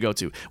reactors you go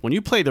to. When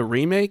you play the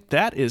remake,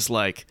 that is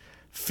like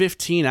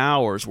 15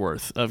 hours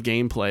worth of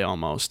gameplay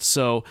almost.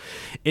 So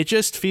it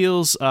just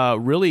feels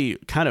really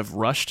kind of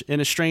rushed in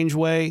a strange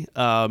way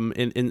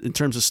in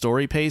terms of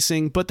story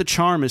pacing, but the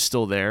charm is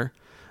still there.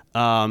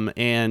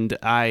 And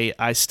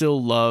I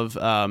still love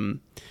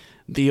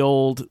the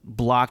old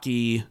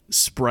blocky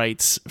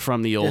sprites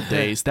from the old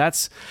days.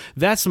 That's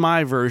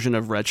my version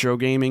of retro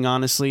gaming,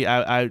 honestly.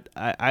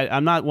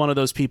 I'm not one of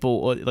those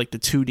people like the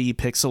 2D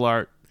pixel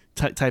art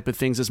type of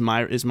things is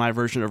my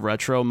version of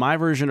retro. My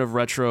version of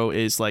retro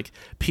is like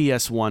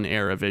PS1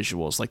 era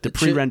visuals, like the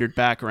pre-rendered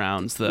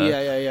backgrounds,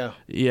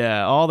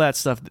 yeah, all that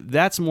stuff.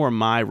 That's more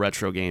my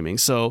retro gaming.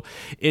 So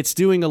it's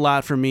doing a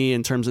lot for me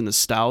in terms of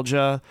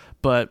nostalgia,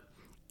 but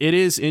it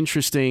is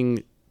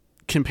interesting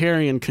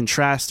comparing and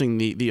contrasting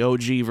the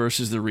OG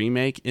versus the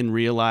remake and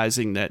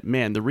realizing that,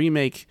 man, the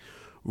remake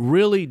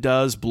really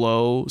does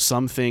blow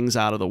some things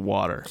out of the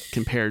water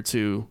compared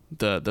to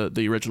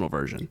the original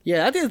version.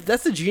 Yeah, I think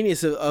that's the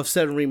genius of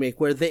 7 Remake,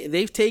 where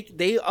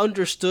they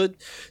understood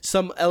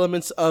some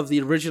elements of the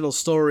original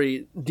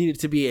story needed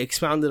to be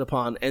expounded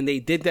upon, and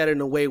they did that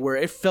in a way where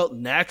it felt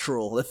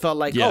natural. It felt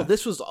like, oh,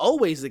 this was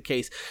always the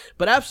case,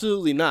 but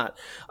absolutely not.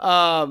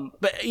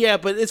 But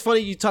it's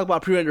funny you talk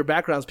about pre-rendered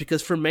backgrounds,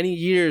 because for many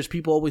years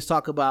people always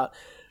talk about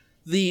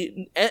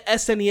the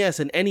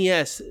SNES and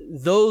NES,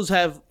 those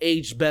have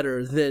aged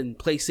better than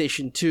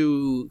PlayStation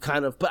 2,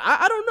 kind of. But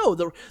I don't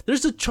know.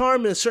 There's a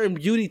charm and a certain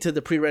beauty to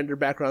the pre-rendered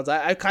backgrounds.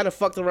 I kind of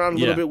fucked around a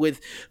little bit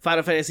with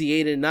Final Fantasy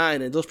 8 and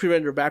 9, and those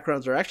pre-rendered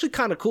backgrounds are actually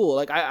kind of cool.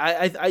 Like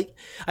I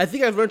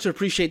think I've learned to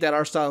appreciate that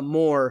art style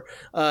more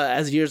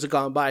as years have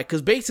gone by,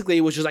 because basically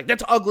it was just like,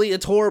 that's ugly,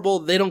 it's horrible,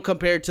 they don't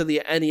compare to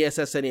the NES,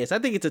 SNES. I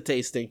think it's a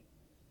taste thing.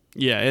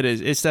 Yeah, it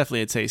is. It's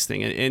definitely a taste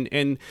thing.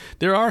 And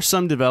there are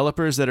some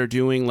developers that are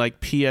doing like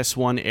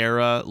PS1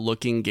 era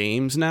looking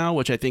games now,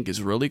 which I think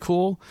is really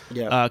cool.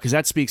 Yeah. Because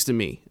that speaks to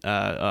me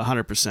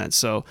 100%.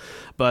 So,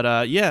 but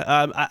I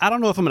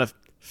don't know if I'm going to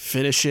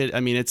finish it. I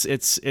mean,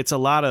 it's a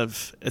lot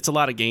of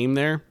game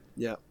there.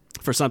 Yeah.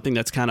 For something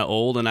that's kind of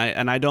old, and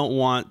I don't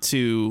want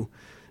to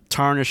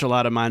tarnish a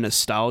lot of my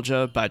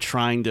nostalgia by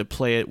trying to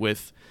play it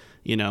with,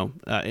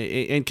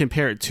 and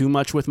compare it too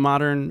much with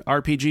modern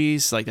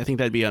RPGs. Like, I think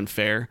that'd be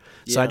unfair.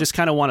 So I just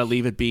kind of want to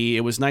leave it be.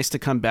 It was nice to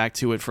come back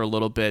to it for a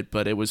little bit,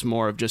 but it was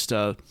more of just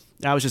I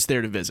was just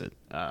there to visit,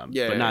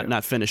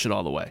 not finish it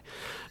all the way.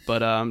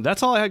 But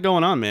that's all I had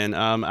going on, man.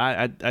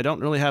 I don't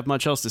really have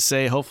much else to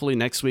say. Hopefully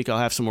next week I'll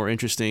have some more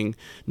interesting,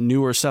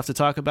 newer stuff to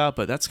talk about,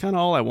 but that's kind of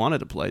all I wanted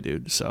to play,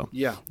 dude. So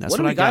that's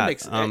what I got.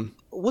 Next?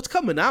 What's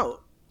coming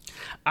out?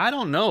 I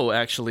don't know,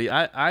 actually.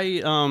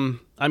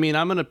 I mean,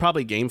 I'm gonna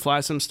probably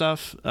GameFly some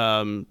stuff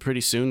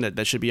pretty soon.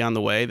 That should be on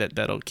the way.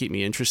 That'll keep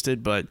me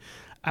interested. But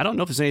I don't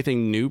know if there's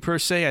anything new per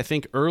se. I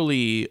think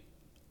early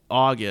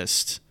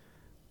August,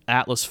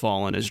 Atlas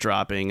Fallen is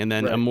dropping, and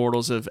then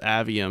Immortals of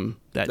Avium,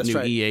 that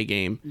new EA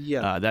game.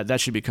 Yeah, that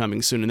should be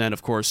coming soon. And then,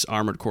 of course,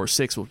 Armored Core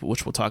 6,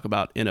 which we'll talk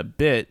about in a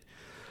bit.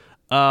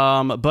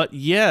 But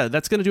yeah,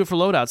 that's going to do it for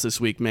Loadouts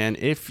this week, man.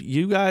 If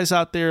you guys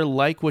out there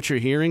like what you're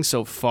hearing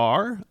so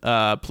far,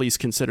 please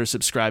consider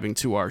subscribing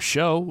to our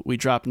show. We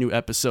drop new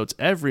episodes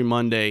every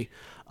Monday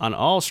on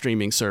all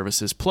streaming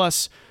services.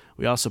 Plus,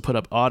 we also put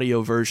up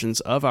audio versions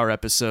of our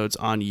episodes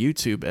on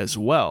YouTube as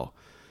well.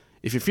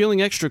 If you're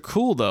feeling extra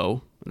cool,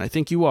 though, and I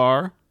think you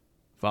are,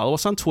 follow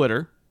us on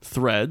Twitter,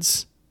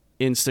 Threads,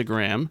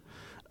 Instagram,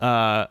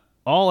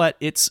 all at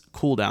It's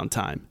Cooldown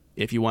Time,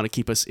 if you want to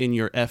keep us in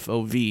your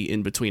FOV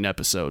in between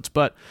episodes.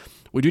 But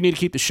we do need to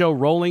keep the show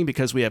rolling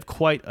because we have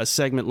quite a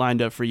segment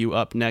lined up for you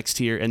up next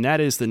here, and that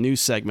is the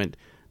news segment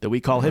that we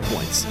call Hit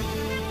Points.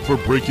 For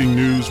breaking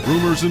news,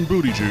 rumors, and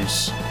booty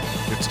juice,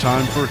 it's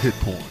time for Hit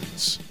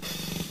Points.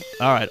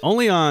 All right,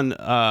 only on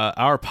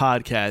our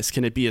podcast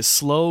can it be a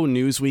slow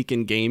news week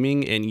in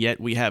gaming, and yet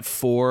we have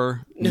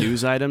 4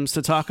 news items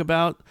to talk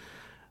about.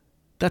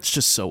 That's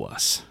just so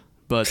us.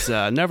 But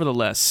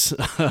nevertheless,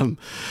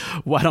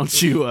 why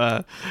don't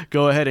you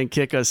go ahead and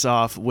kick us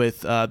off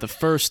with the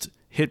first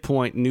Hit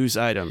Point news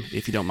item,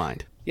 if you don't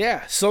mind.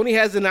 Yeah, Sony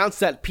has announced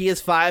that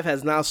PS5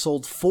 has now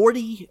sold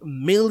 40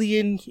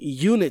 million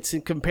units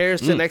in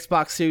comparison to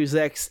Xbox Series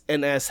X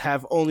and S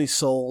have only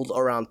sold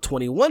around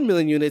 21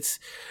 million units,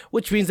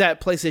 which means that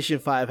PlayStation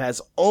 5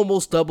 has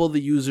almost double the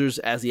users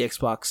as the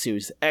Xbox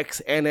Series X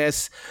and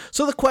S.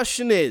 So the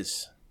question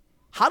is,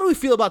 how do we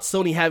feel about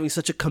Sony having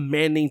such a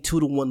commanding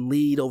 2-1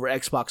 lead over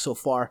Xbox so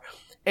far?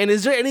 And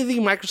is there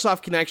anything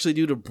Microsoft can actually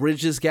do to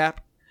bridge this gap?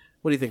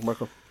 What do you think,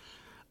 Marco?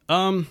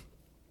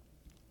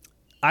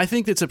 I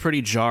think that's a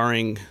pretty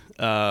jarring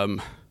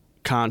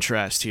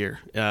contrast here.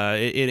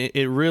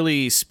 It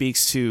really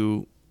speaks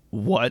to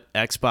what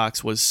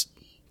Xbox was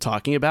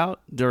talking about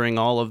during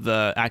all of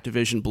the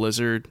Activision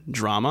Blizzard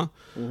drama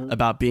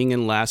about being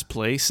in last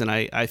place. And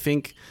I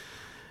think,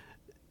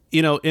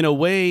 in a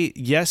way,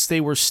 yes, they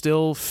were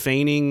still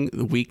feigning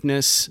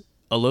weakness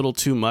a little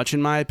too much,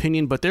 in my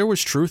opinion, but there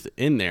was truth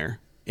in there.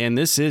 And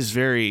this is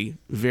very,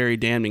 very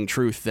damning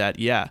truth that,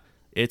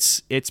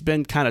 it's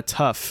been kind of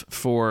tough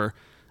for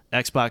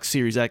Xbox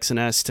Series X and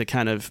S to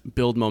kind of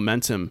build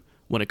momentum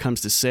when it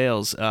comes to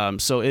sales.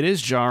 So it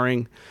is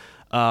jarring.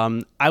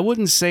 I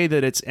wouldn't say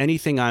that it's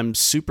anything I'm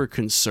super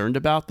concerned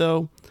about,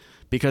 though,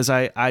 because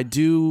I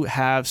do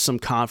have some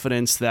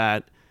confidence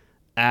that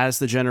as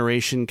the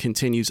generation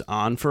continues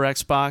on for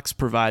Xbox,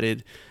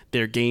 provided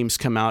their games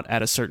come out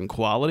at a certain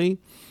quality,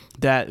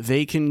 that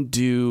they can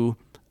do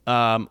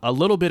a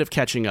little bit of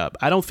catching up.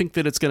 I don't think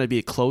that it's going to be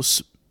a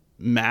close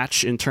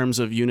match in terms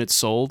of units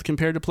sold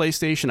compared to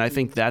PlayStation. I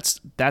think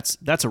that's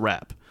a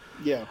wrap.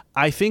 Yeah.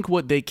 I think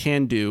what they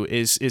can do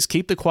is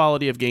keep the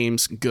quality of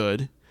games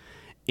good,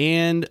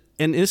 and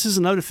this is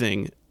another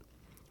thing.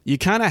 You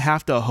kind of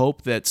have to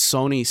hope that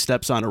Sony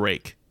steps on a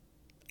rake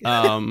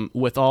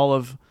with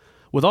all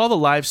the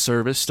live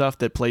service stuff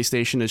that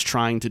PlayStation is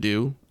trying to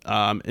do,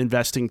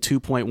 investing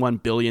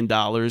 $2.1 billion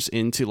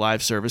into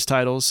live service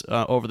titles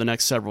over the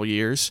next several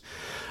years.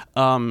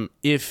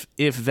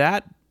 If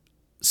that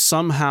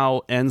somehow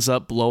ends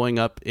up blowing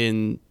up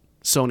in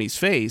Sony's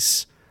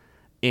face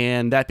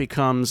and that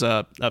becomes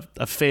a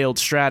failed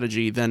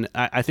strategy, then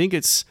I think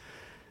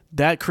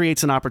that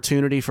creates an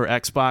opportunity for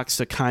Xbox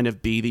to kind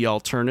of be the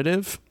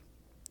alternative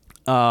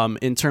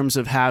in terms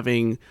of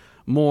having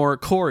more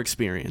core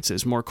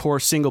experiences, more core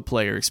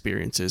single-player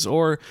experiences,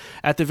 or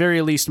at the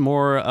very least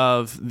more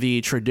of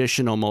the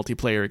traditional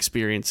multiplayer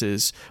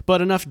experiences,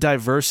 but enough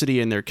diversity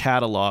in their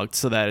catalog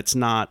so that it's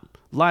not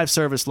live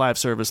service, live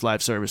service,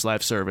 live service,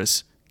 live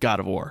service, God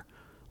of War.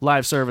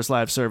 Live service,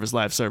 live service,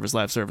 live service,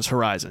 live service,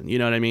 Horizon. You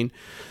know what I mean?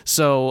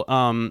 So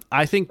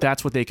I think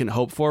that's what they can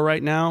hope for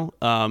right now.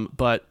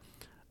 But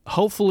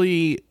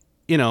hopefully,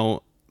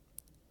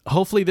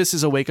 hopefully this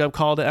is a wake-up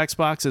call to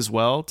Xbox as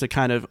well, to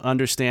kind of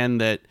understand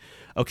that,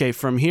 okay,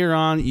 from here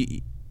on,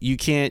 you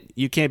can't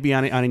be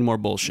on any more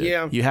bullshit.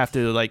 Yeah. You have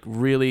to like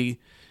really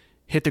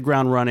hit the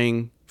ground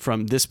running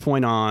from this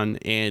point on,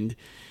 and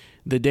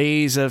the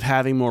days of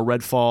having more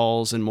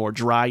Redfalls and more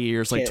dry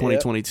years like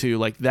 2022,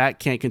 like that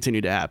can't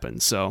continue to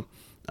happen. So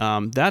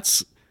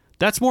that's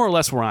more or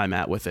less where I'm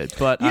at with it.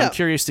 But I'm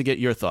curious to get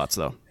your thoughts,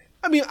 though.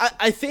 I mean,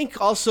 I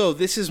think also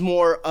this is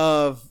more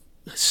of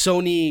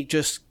Sony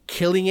just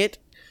killing it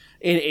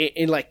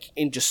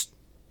in just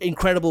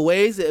incredible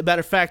ways. As a matter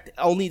of fact,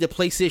 only the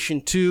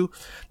PlayStation 2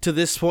 to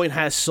this point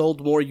has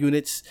sold more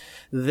units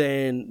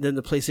than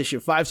the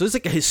PlayStation 5. So it's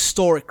like a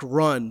historic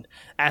run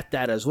at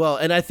that as well.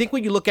 And I think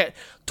when you look at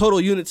total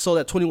units sold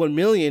at 21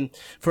 million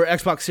for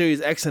Xbox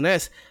Series X and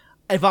S,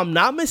 if I'm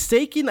not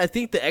mistaken, I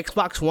think the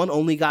Xbox One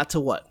only got to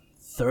what?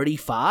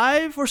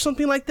 35 or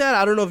something like that.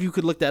 I don't know if you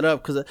could look that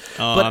up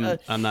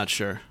I'm not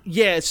sure.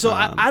 Yeah, so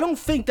I don't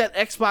think that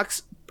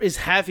Xbox is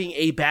having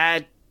a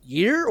bad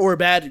year or a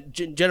bad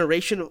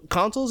generation of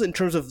consoles in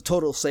terms of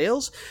total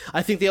sales.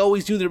 I think they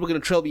always knew they were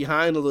going to trail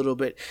behind a little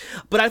bit,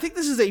 but I think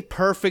this is a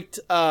perfect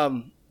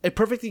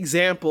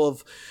example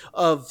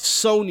of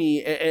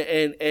Sony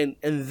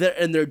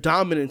and their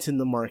dominance in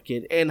the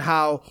market, and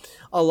how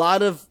a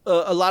lot of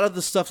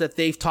the stuff that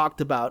they've talked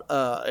about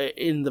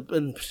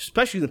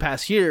especially in the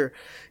past year,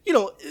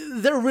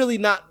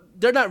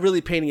 they're not really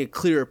painting a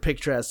clearer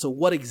picture as to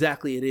what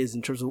exactly it is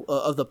in terms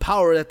of the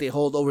power that they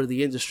hold over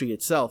the industry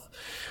itself.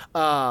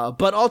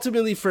 But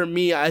ultimately, for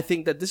me, I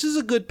think that this is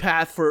a good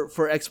path for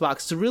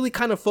Xbox to really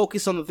kind of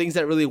focus on the things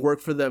that really work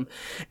for them.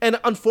 And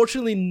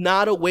unfortunately,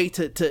 not a way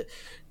to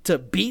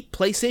beat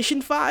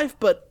PlayStation 5,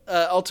 but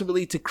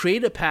ultimately to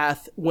create a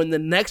path when the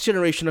next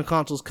generation of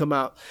consoles come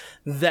out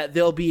that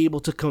they'll be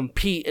able to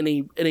compete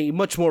in a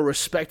much more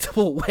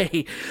respectable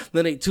way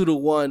than a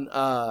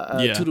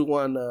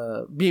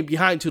 2-1 being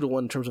behind 2-1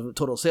 in terms of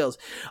total sales.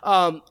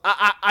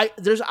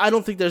 I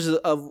don't think there's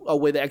a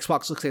way that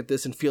Xbox looks at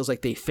this and feels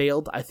like they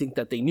failed. I think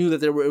that they knew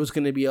that it was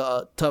going to be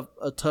a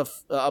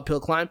tough uphill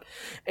climb,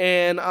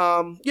 and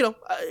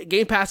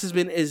Game Pass has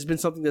been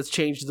something that's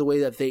changed the way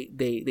that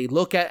they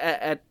look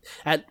at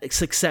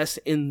success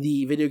in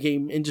the video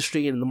game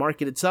industry and in the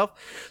market itself.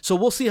 So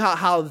we'll see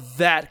how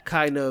that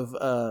kind of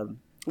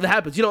that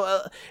happens.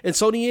 And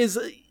Sony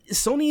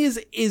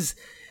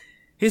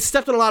is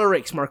stepped on a lot of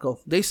rakes, Marco.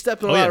 They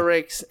stepped on a lot of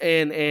rakes,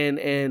 and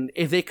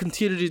if they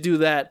continue to do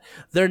that,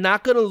 they're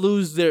not going to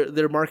lose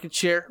their market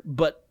share,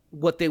 but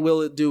what they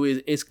will do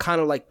is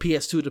kind of like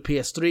PS2 to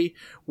PS3,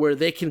 where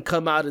they can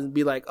come out and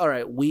be like, all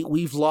right,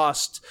 we've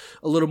lost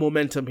a little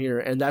momentum here,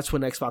 and that's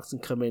when Xbox can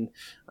come in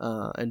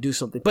and do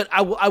something. But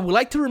I would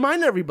like to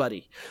remind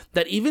everybody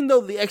that even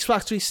though the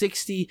Xbox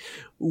 360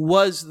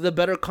 was the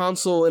better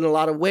console in a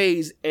lot of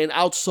ways and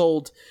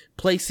outsold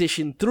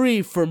PlayStation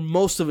 3 for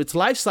most of its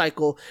life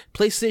cycle,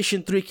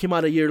 PlayStation 3 came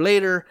out a year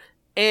later,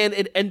 and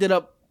it ended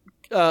up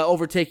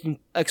overtaking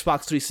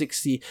Xbox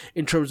 360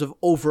 in terms of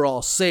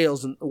overall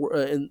sales and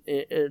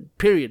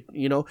period.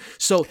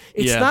 So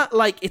it's not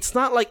like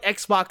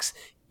Xbox,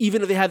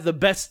 even if they had the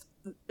best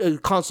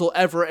console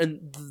ever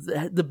and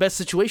the best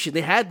situation,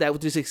 they had that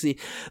with 360,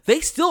 they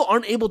still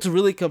aren't able to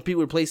really compete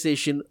with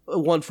PlayStation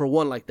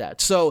 1-for-1 like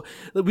that. So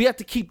we have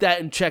to keep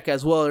that in check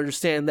as well, and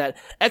understand that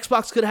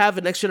Xbox could have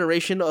a next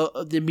generation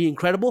and be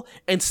incredible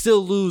and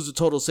still lose the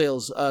total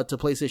sales to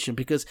PlayStation,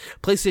 because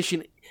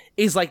PlayStation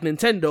is like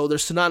Nintendo. They're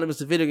synonymous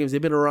to video games.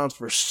 They've been around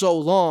for so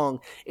long,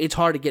 it's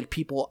hard to get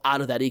people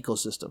out of that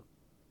ecosystem.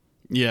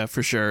 Yeah,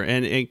 for sure.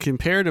 And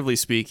comparatively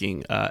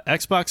speaking,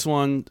 Xbox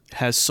One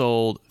has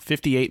sold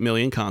 58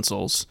 million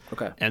consoles.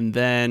 Okay. And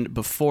then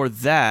before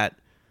that,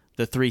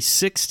 the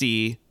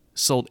 360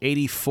 sold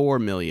 84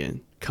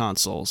 million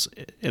consoles.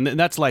 And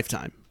that's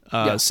lifetime.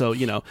 So,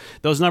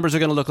 those numbers are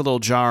going to look a little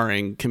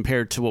jarring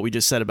compared to what we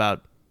just said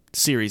about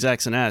Series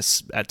X and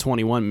S at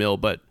 21 mil.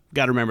 But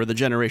got to remember the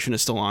generation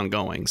is still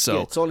ongoing.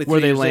 So it's only 3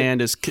 where they years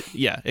land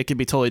it could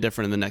be totally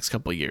different in the next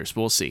couple of years.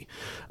 We'll see.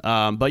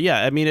 But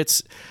yeah, I mean,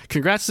 it's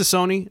congrats to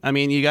Sony. I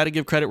mean, you got to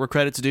give credit where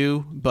credit's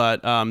due,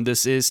 but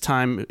this is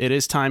time. It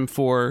is time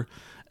for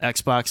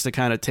Xbox to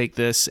kind of take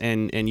this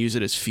and use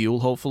it as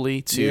fuel,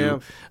 hopefully, to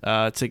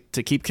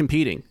keep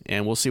competing,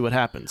 and we'll see what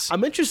happens.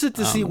 I'm interested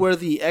to see where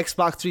the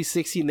Xbox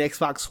 360 and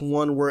Xbox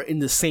One were in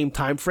the same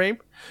time frame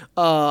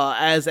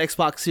as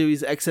Xbox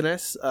Series X and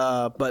S,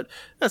 but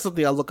that's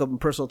something I'll look up in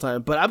personal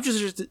time. But I'm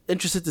just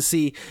interested to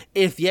see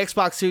if the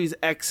Xbox Series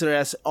X and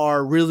S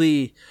are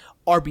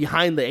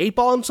behind the 8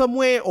 ball in some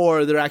way,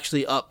 or they're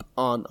actually up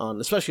on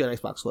especially on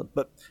Xbox One.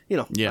 But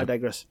I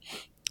digress.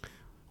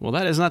 Well,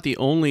 that is not the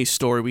only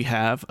story we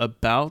have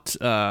about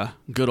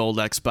good old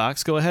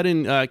Xbox. Go ahead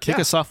and kick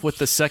us off with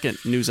the second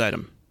news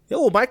item. Yeah,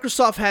 well,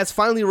 Microsoft has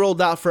finally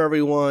rolled out for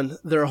everyone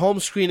their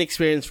home screen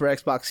experience for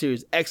Xbox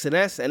Series X and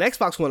S and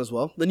Xbox One as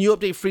well. The new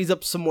update frees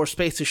up some more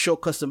space to show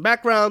custom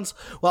backgrounds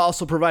while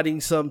also providing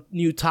some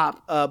new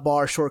top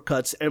bar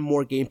shortcuts and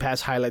more Game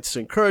Pass highlights to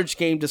encourage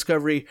game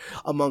discovery,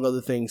 among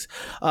other things.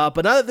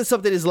 But now that this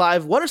update is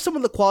live, what are some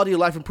of the quality of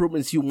life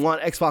improvements you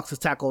want Xbox to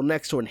tackle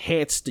next to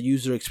enhance the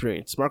user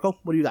experience? Marco,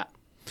 what do you got?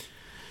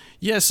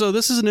 Yeah, so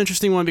this is an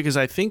interesting one because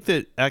I think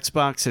that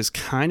Xbox has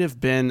kind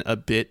of been a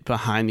bit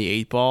behind the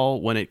 8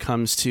 ball when it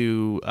comes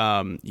to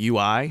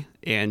UI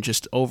and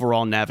just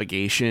overall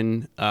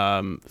navigation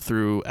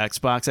through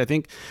Xbox. I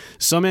think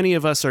so many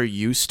of us are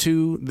used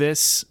to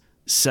this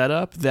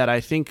setup that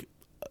I think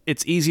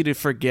it's easy to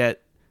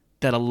forget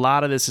that a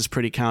lot of this is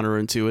pretty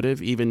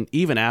counterintuitive,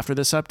 even after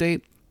this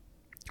update,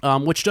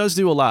 which does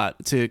do a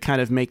lot to kind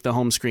of make the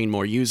home screen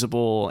more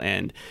usable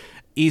and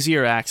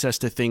easier access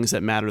to things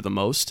that matter the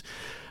most.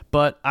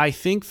 But I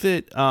think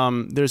that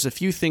there's a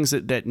few things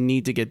that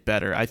need to get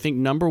better. I think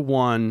number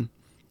one,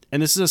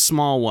 and this is a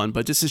small one,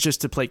 but this is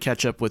just to play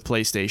catch up with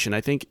PlayStation.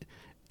 I think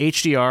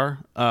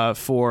HDR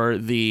for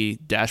the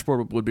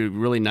dashboard would be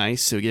really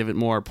nice to give it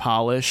more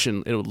polish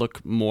and it would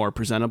look more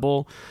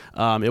presentable.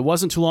 It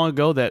wasn't too long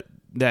ago that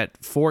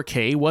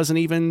 4K wasn't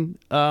even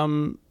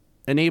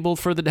enabled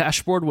for the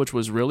dashboard, which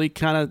was really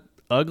kind of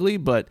ugly,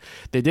 but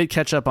they did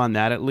catch up on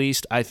that at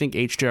least. I think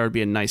HDR would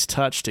be a nice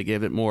touch to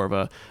give it more of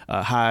a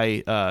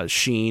high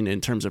sheen in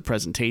terms of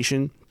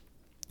presentation.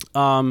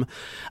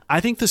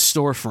 I think the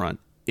storefront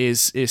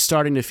is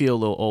starting to feel a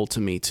little old to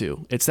me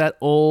too. It's that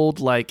old,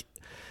 like,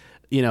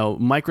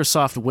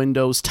 Microsoft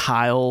Windows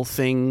tile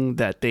thing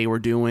that they were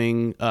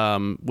doing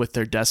with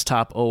their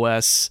desktop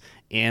OS,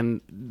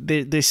 and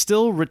they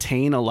still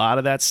retain a lot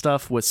of that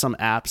stuff with some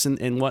apps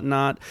and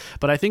whatnot.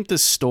 But I think the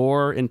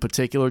store in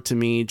particular, to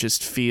me,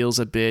 just feels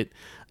a bit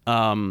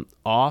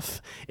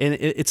off. And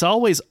it's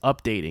always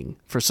updating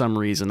for some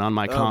reason on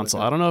my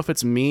console. I don't know if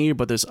it's me,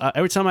 but there's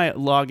every time I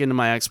log into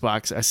my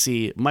Xbox, I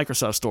see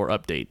Microsoft Store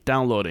update,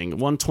 downloading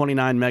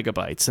 129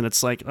 megabytes. And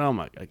it's like, oh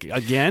my,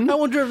 again? I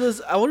wonder if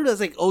there's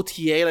like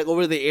OTA, like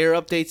over the air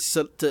updates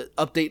to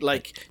update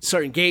like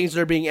certain games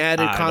that are being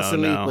added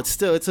constantly. But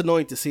still, it's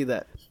annoying to see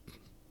that.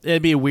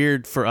 It'd be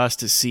weird for us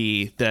to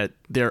see that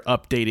they're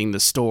updating the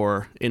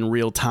store in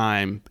real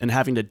time and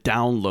having to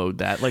download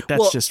that. Like,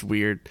 that's just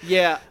weird.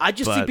 Yeah, I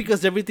just think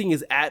because everything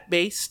is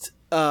app-based,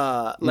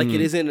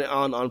 it isn't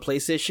on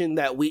PlayStation,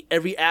 that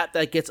every app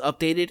that gets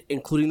updated,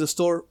 including the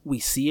store, we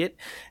see it.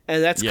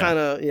 And that's kind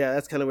of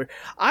weird.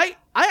 I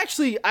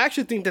actually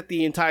think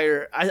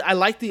that I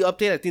like the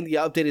update. I think the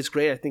update is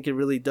great. I think it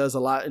really does a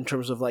lot in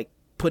terms of, like,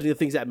 putting the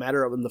things that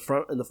matter up in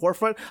the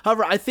forefront.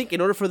 However, I think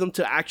in order for them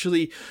to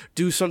actually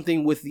do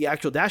something with the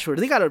actual dashboard,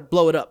 they got to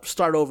blow it up,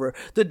 start over.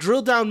 The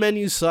drill down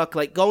menus suck,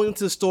 like going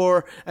into the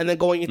store and then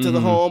going into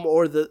the home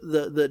or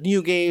the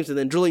new games and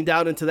then drilling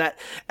down into that.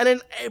 And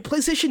then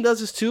PlayStation does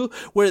this too,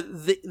 where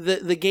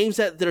the games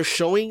that they're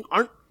showing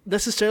aren't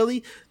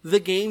necessarily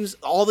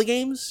all the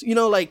games,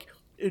 like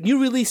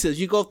new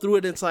releases. You go through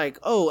it and it's like,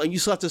 and you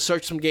still have to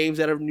search some games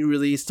that are new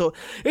released. So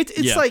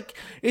it's like,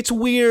 it's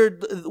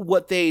weird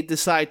what they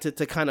decide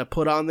to kind of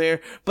put on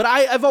there. But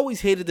I've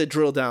always hated the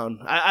drill down.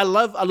 I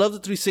love the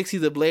 360,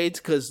 the blades,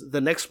 because the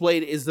next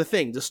blade is the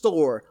thing, the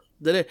store.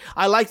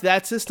 I like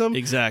that system.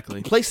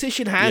 Exactly.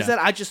 PlayStation has that.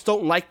 I just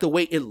don't like the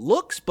way it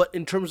looks. But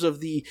in terms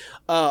of the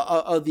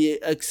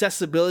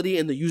accessibility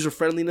and the user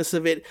friendliness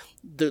of it,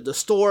 the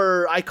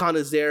store icon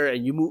is there,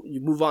 and you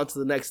move on to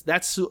the next.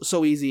 That's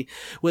so easy.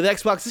 With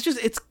Xbox,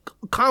 it's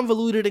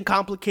convoluted and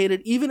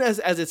complicated, even as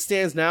it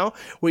stands now,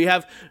 where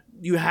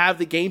you have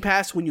the Game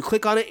Pass. When you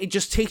click on it, it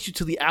just takes you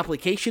to the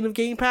application of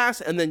Game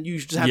Pass, and then you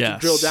just have to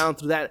drill down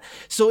through that.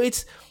 So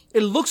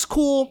it looks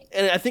cool,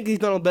 and I think he's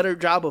done a better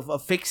job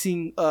of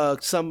fixing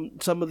some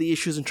of the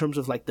issues in terms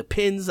of, like, the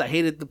pins. I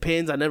hated the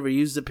pins. I never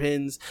used the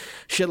pins,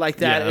 shit like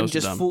that, and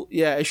just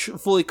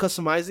fully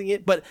customizing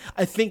it. But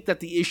I think that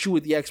the issue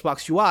with the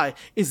Xbox UI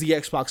is the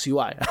Xbox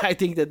UI. I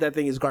think that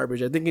thing is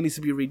garbage. I think it needs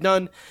to be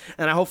redone,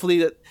 and hopefully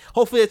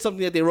it's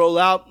something that they roll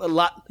out a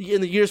lot.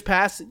 In the years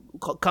past,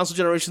 console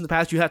generations in the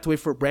past, you have to wait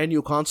for a brand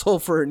new console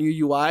for a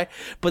new UI,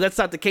 but that's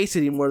not the case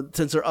anymore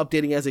since they're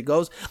updating as it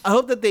goes. I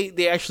hope that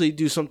they actually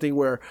do something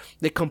where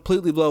they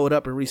completely blow it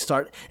up and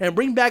restart and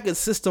bring back a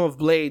system of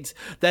blades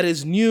that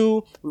is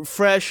new,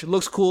 fresh,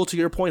 looks cool. To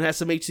your point, has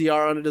some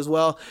HDR on it as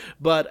well.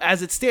 But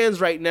as it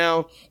stands right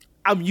now,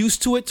 I'm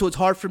used to it, so it's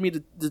hard for me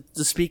to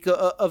speak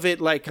of it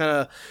like kind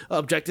of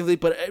objectively.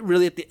 But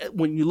really,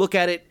 when you look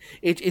at it,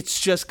 it's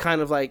just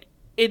kind of like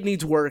it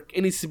needs work.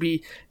 It needs to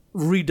be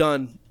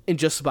redone in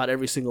just about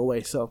every single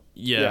way. So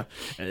yeah.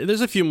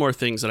 There's a few more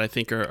things that I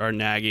think are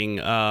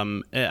nagging.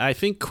 I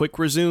think quick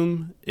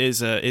resume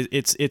is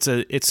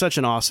it's such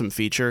an awesome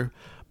feature,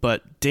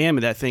 but damn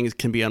it, that thing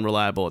can be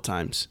unreliable at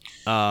times.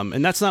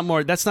 And that's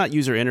not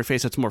user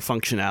interface, that's more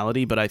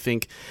functionality. But I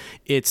think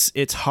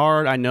it's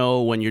hard. I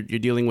know when you're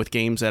dealing with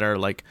games that are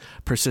like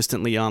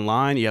persistently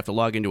online, you have to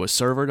log into a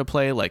server to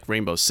play, like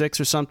Rainbow Six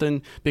or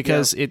something,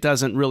 because it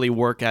doesn't really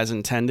work as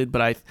intended.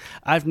 But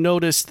I've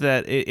noticed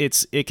that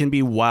it can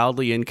be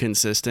wildly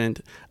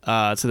inconsistent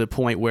to the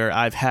point where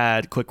I've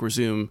had quick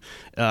resume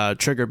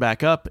trigger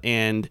back up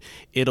and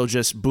it'll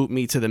just boot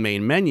me to the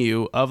main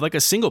menu of like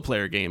a single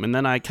player game, and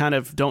then I kind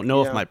of don't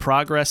know if my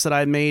progress that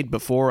I made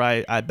before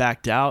I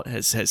backed out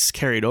has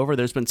carried over.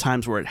 There's been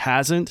times where it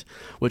hasn't,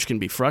 which can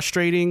be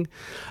frustrating.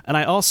 And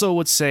I also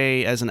would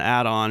say, as an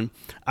add-on,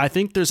 I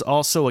think there's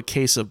also a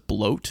case of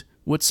bloat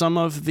with some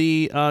of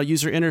the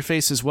user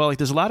interface as well. Like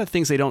there's a lot of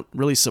things they don't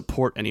really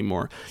support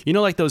anymore. You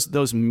know, like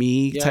those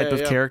me type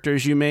of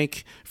characters you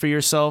make for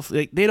yourself,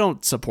 they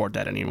don't support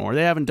that anymore.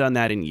 They haven't done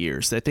that in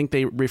years. I think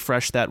they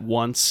refreshed that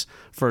once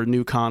for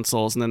new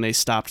consoles and then they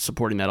stopped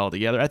supporting that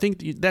altogether. I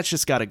think that's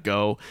just got to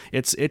go.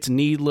 It's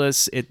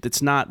needless.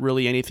 It's not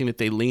really anything that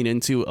they lean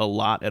into a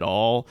lot at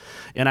all.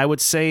 And I would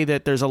say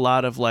that there's a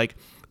lot of like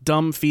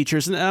dumb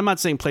features, and I'm not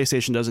saying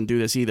PlayStation doesn't do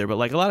this either, but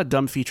like a lot of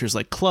dumb features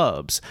like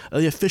clubs,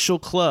 the official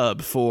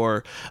club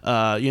for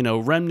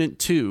Remnant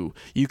 2,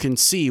 you can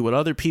see what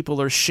other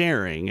people are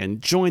sharing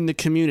and join the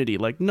community.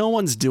 Like no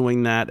one's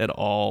doing that at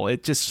all.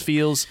 It just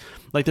feels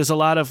like there's a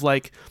lot of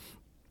like,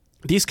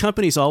 these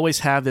companies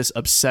always have this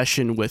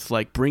obsession with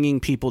like bringing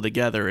people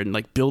together and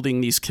like building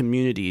these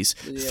communities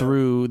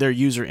through their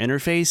user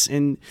interface,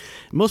 and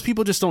most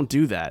people just don't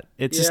do that.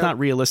 It's just not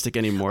realistic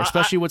anymore,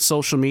 especially with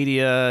social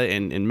media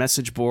and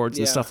message boards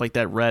and stuff like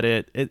that,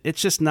 Reddit.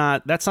 It's just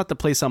not, that's not the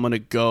place I'm going to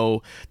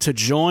go to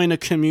join a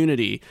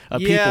community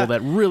of people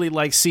that really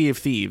like Sea of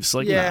Thieves.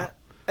 Like, no.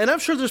 And I'm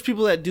sure there's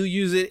people that do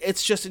use it.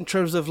 It's just in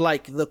terms of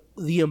like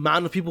the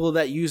amount of people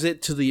that use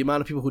it to the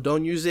amount of people who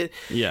don't use it.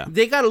 Yeah.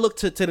 They got to look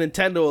to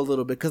Nintendo a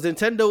little bit, because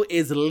Nintendo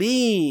is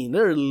lean.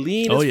 They're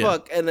lean as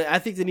fuck. And I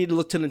think they need to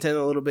look to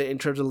Nintendo a little bit in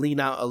terms of lean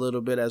out a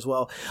little bit as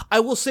well. I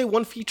will say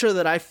one feature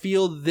that I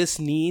feel this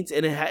needs,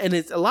 and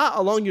it's a lot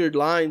along your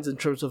lines in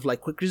terms of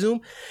like quick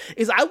resume,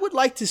 is I would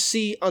like to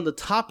see on the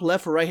top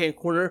left or right hand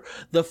corner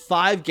the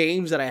 5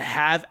 games that I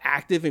have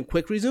active in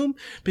quick resume,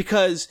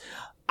 because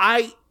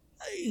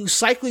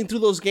cycling through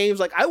those games,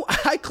 like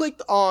I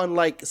clicked on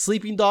like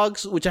Sleeping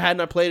Dogs, which I had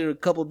not played in a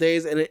couple of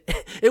days, and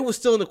it was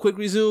still in the quick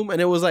resume,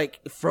 and it was like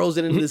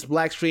frozen into this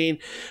black screen.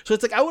 So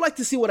it's like I would like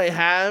to see what I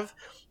have,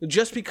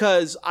 just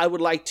because I would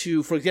like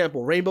to, for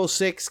example, Rainbow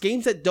Six,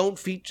 games that don't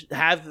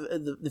have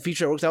the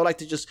feature that works, I would like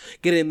to just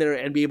get in there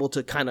and be able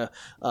to kind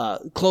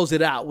of close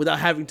it out without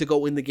having to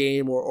go in the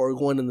game or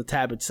going in the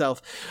tab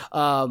itself.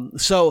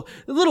 So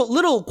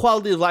little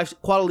quality of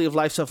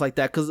life stuff like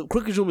that, because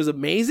Quick Resume is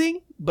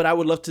amazing, but I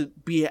would love to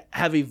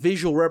have a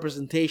visual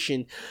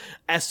representation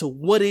as to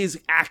what is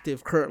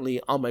active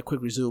currently on my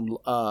Quick Resume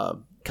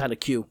kind of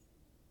queue.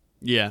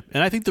 Yeah,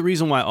 and I think the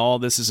reason why all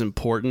this is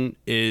important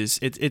is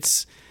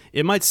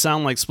it might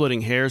sound like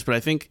splitting hairs, but I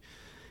think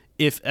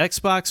if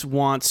Xbox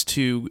wants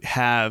to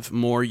have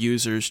more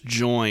users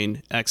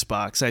join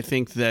Xbox, I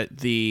think that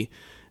the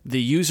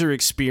user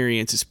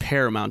experience is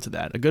paramount to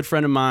that. A good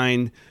friend of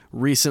mine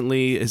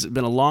recently has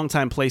been a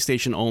longtime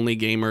PlayStation-only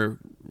gamer,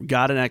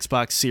 got an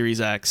Xbox Series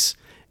X,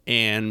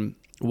 and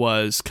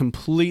was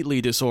completely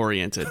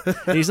disoriented.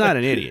 He's not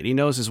an idiot. He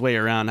knows his way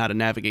around how to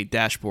navigate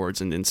dashboards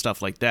and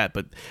stuff like that,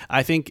 but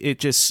I think it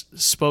just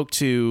spoke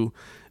to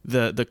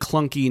the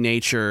clunky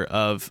nature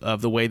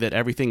of the way that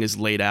everything is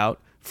laid out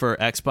for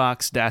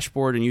Xbox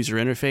dashboard and user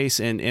interface,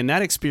 and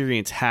that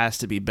experience has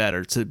to be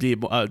better to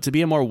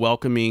be a more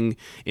welcoming,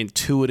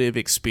 intuitive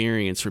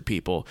experience for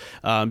people.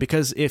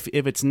 Because if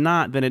it's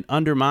not, then it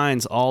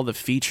undermines all the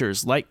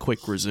features like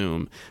Quick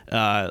Resume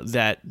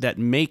that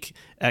make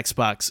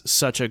Xbox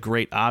such a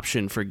great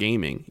option for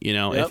gaming. You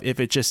know, if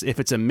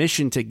it's a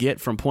mission to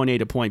get from point A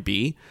to point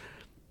B,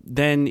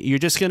 then you're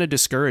just going to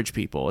discourage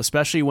people,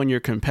 especially when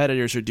your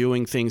competitors are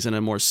doing things in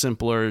a more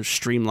simpler,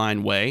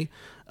 streamlined way.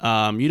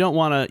 You don't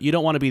want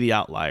to be the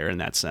outlier in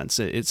that sense.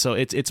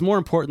 It's more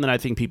important than I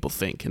think people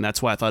think, and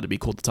that's why I thought it'd be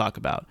cool to talk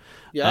about.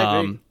 Yeah, I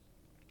agree.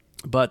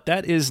 But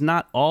that is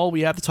not all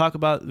we have to talk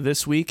about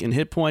this week in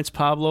Hit Points,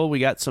 Pablo. We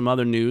got some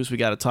other news we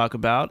got to talk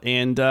about,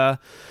 and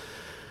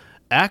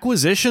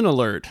acquisition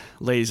alert,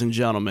 ladies and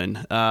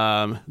gentlemen.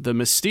 The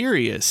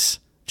mysterious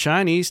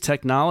Chinese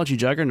technology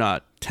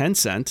juggernaut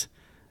Tencent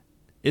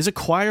is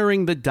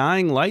acquiring the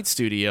Dying Light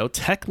studio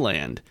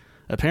Techland.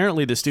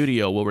 Apparently, the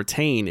studio will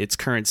retain its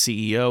current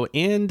CEO,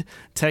 and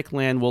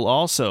Techland will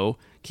also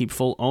keep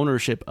full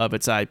ownership of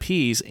its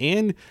IPs,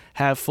 and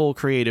have full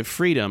creative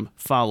freedom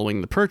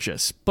following the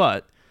purchase.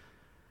 But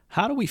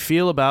how do we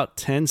feel about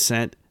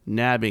Tencent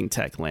nabbing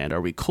Techland?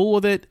 Are we cool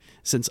with it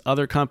since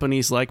other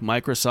companies like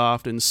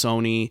Microsoft and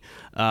Sony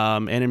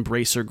and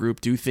Embracer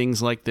Group do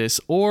things like this?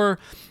 Or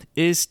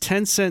is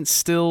Tencent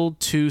still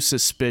too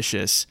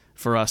suspicious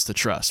for us to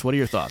trust? What are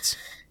your thoughts?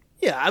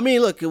 Yeah, I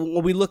mean, look,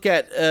 when we look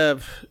at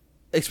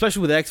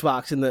especially with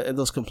Xbox and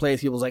those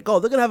complaints, people's like, oh,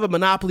 they're gonna have a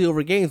monopoly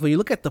over games. When you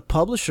look at the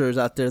publishers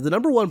out there, the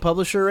number one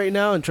publisher right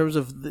now in terms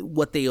of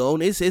what they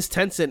own is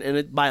Tencent, and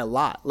it by a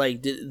lot.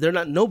 Like they're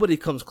not, nobody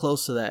comes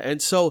close to that.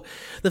 And so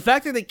the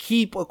fact that they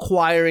keep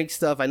acquiring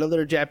stuff, I know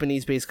they're a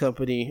Japanese-based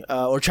company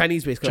or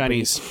Chinese-based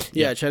company.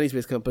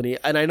 Chinese-based company,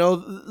 and I know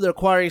they're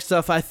acquiring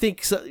stuff. I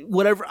think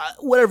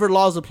whatever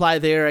laws apply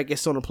there, I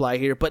guess don't apply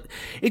here. But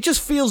it just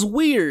feels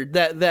weird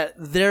that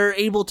they're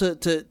able to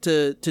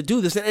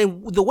do this,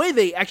 and the way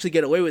they actually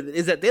get away with it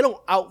is that they don't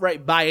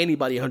outright buy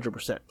anybody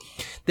 100%.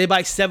 They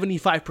buy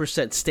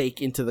 75% stake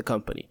into the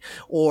company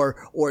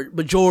or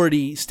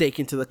majority stake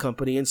into the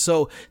company. And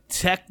so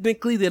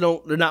technically they're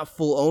not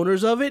full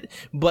owners of it,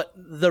 but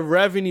the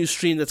revenue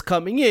stream that's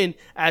coming in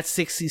at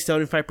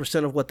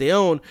 60-75% of what they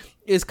own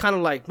is kind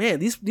of like, man,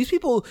 these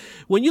people,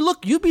 when you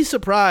look, you'd be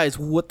surprised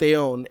what they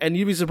own, and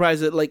you'd be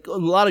surprised that like a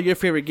lot of your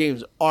favorite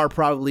games are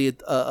probably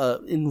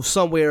in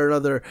some way or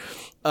another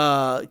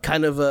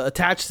kind of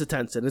attached to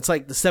Tencent. It's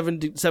like the seven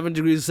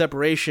degrees of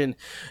separation.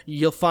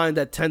 You'll find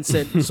that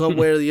Tencent some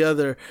way or the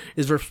other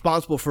is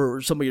responsible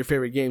for some of your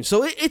favorite games.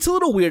 So it's a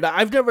little weird.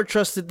 I've never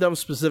trusted them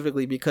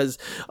specifically because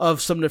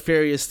of some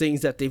nefarious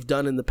things that they've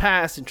done in the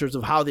past in terms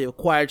of how they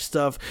acquired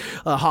stuff,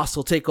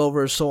 hostile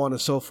takeovers, so on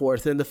and so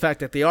forth, and the fact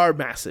that they are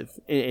massive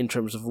in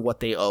terms of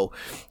what they owe.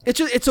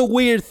 It's a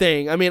weird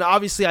thing. I mean,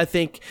 obviously, I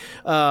think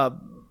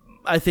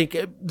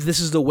this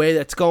is the way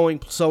that's going.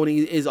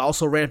 Sony is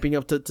also ramping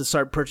up to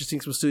start purchasing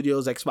some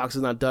studios. Xbox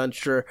is not done,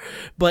 sure,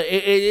 but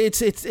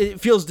it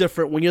feels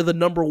different when you're the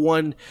number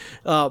one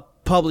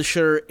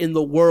publisher in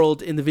the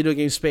world in the video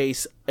game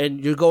space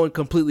and you're going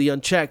completely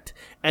unchecked,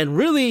 and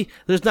really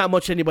there's not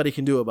much anybody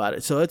can do about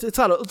it. So it's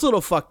a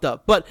little fucked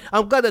up, but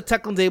I'm glad that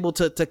Techland's able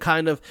to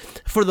kind of,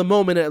 for the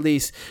moment at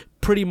least,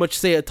 pretty much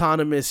stay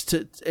autonomous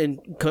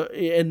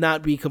and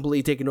not be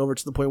completely taken over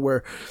to the point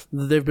where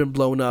they've been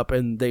blown up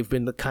and they've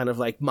been kind of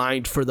like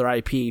mined for their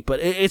IP. But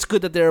it's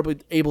good that they're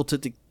able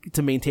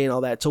to maintain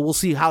all that. So we'll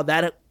see how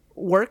that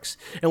works,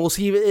 and we'll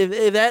see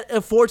if that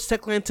affords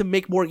Techland to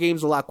make more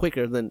games a lot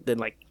quicker than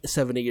like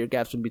 7-8 year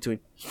gaps in between.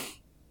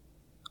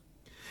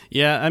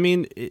 Yeah, I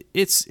mean,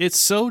 it's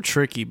so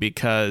tricky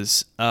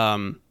because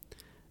I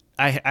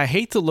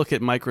hate to look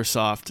at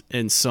Microsoft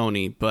and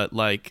Sony, but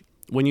like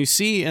when you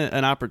see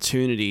an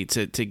opportunity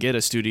to get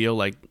a studio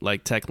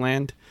like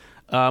Techland,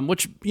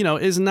 which, you know,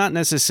 is not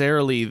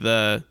necessarily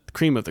the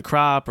cream of the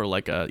crop or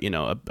like a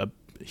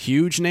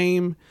huge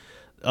name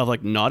of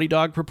like Naughty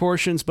Dog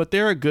proportions, but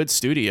they're a good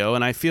studio,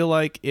 and I feel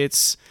like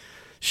it's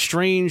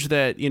strange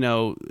that, you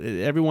know,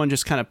 everyone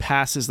just kind of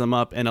passes them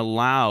up and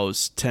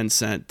allows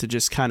Tencent to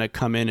just kind of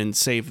come in and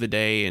save the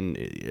day,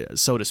 and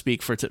so to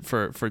speak, for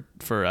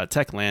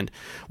Techland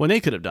when they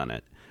could have done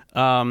it.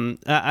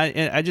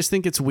 I just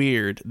think it's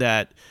weird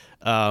that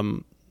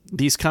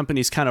these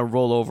companies kind of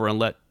roll over and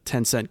let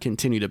Tencent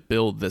continue to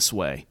build this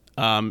way.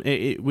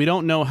 We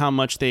don't know how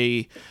much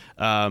they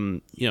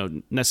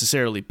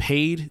necessarily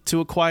paid to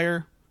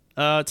acquire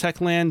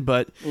Techland,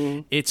 but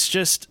it's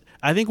just,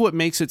 I think what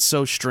makes it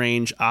so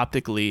strange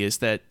optically is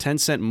that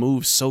Tencent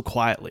moves so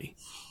quietly.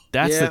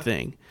 That's the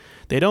thing.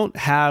 They don't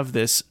have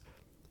this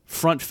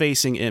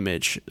front-facing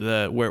image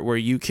where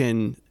you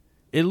can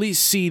at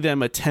least see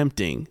them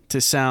attempting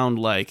to sound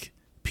like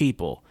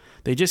people.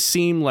 They just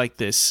seem like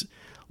this,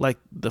 like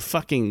the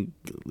fucking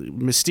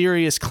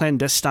mysterious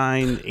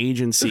clandestine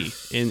agency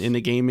in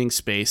the gaming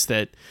space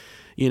that,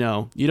 you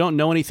know, you don't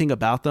know anything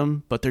about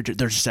them, but they're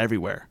just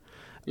everywhere.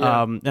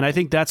 Yeah. And I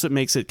think that's what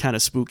makes it kind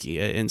of spooky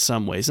in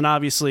some ways. And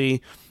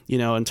obviously, you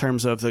know, in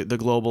terms of the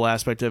global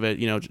aspect of it,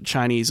 you know,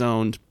 Chinese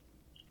owned,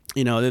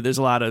 you know, there's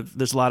a lot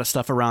of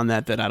stuff around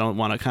that I don't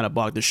want to kind of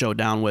bog the show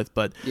down with,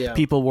 but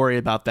people worry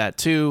about that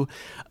too.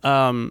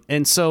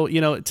 And so, you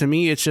know, to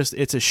me, it's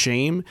a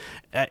shame.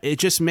 It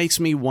just makes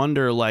me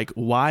wonder, like,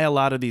 why a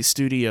lot of these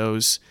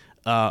studios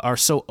are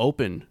so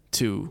open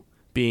to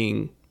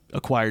being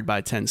acquired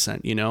by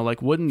Tencent, you know,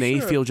 like, wouldn't they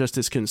feel just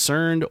as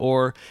concerned,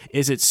 or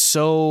is it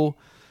so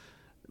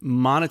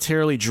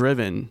monetarily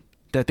driven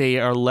that they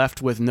are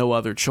left with no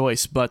other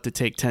choice but to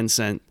take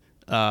Tencent's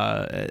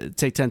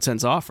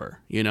offer,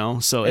 you know?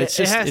 So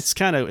it's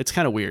kind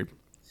of weird.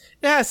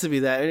 It has to be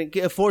that, and it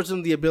affords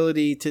them the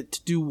ability to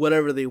do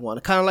whatever they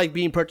want. Kind of like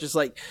being purchased,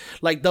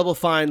 like Double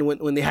Fine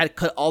when they had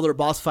cut all their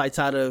boss fights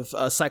out of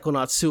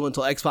Psychonauts 2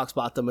 until Xbox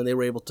bought them, and they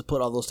were able to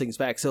put all those things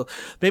back. So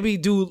maybe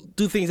do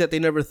things that they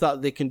never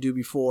thought they can do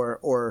before,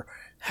 or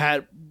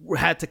had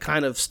to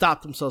kind of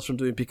stop themselves from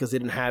doing because they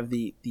didn't have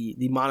the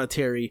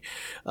monetary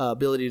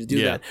ability to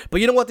do that.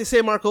 But you know what they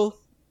say, Marco?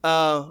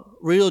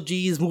 real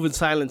G's move in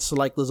silence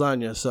like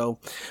lasagna. So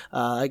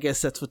I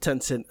guess that's what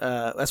Tencent.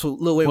 That's what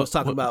Lil Wayne was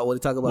talking about when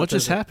he talked about. What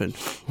just happened?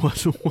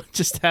 What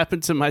just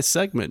happened to my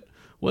segment?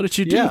 What did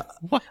you do? Yeah.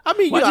 What? I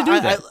mean, Why'd you do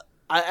that?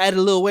 I added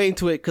Lil Wayne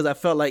to it because I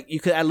felt like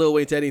you could add Lil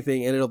Wayne to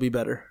anything and it'll be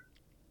better.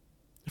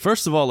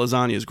 First of all,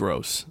 lasagna is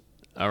gross.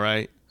 All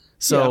right.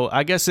 So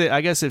I guess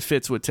it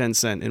fits with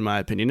Tencent in my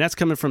opinion. That's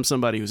coming from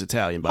somebody who's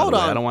Italian, by the way.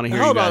 I don't want to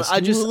hear you guys.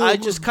 Hold on. I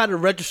just kind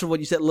of registered what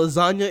you said.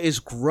 Lasagna is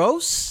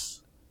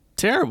gross.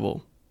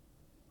 Terrible.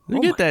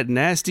 You get that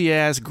nasty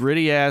ass,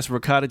 gritty ass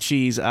ricotta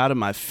cheese out of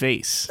my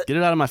face. Get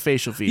it out of my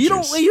facial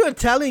features. You're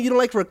Italian. You don't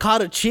like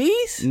ricotta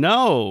cheese?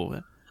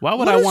 No. Why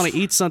would I want to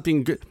eat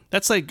something?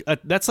 That's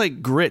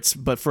like grits,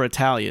 but for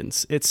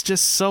Italians. It's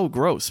just so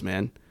gross,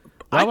 man.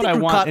 Why would I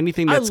want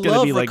anything that's going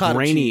to be like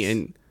grainy cheese.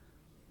 And?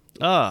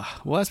 Well,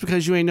 that's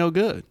because you ain't no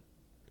good.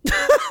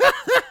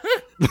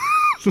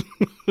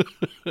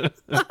 All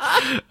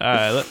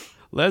right,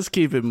 let's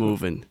keep it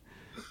moving.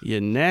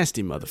 You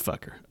nasty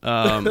motherfucker.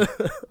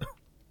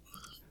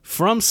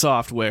 From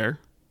Software,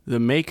 the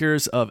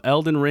makers of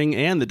Elden Ring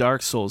and the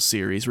Dark Souls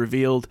series,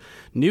 revealed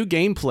new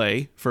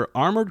gameplay for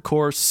Armored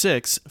Core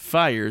 6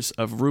 Fires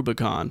of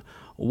Rubicon,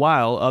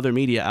 while other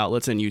media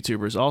outlets and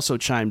YouTubers also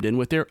chimed in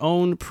with their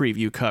own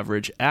preview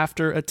coverage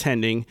after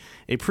attending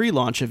a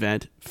pre-launch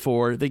event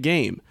for the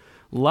game.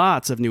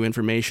 Lots of new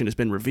information has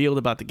been revealed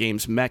about the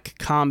game's mech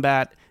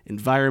combat,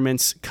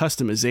 environments,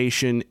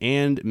 customization,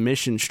 and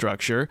mission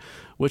structure,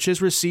 which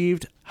has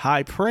received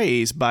high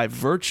praise by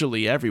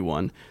virtually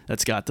everyone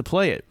that's got to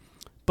play it.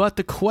 But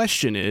the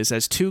question is,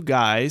 as two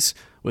guys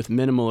with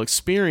minimal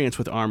experience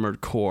with Armored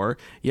Core,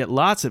 yet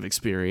lots of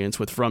experience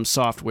with From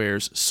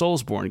Software's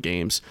Soulsborne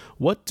games,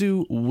 what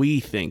do we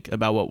think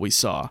about what we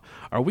saw?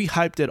 Are we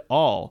hyped at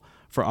all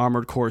for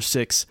Armored Core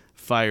 6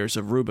 Fires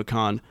of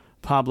Rubicon?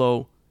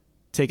 Pablo,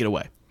 take it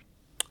away.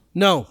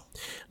 No.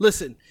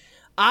 Listen,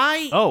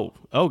 Oh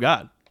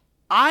God.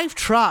 I've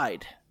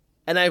tried,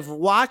 and I've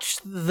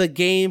watched the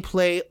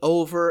gameplay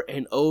over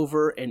and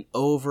over and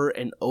over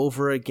and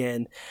over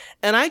again,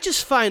 and I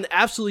just find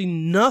absolutely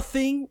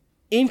nothing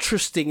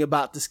interesting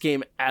about this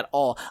game at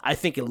all. I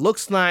think it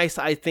looks nice.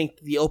 I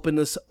think the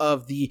openness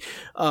of the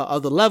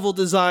level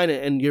design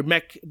and your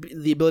mech,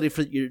 the ability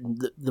for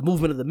the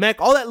movement of the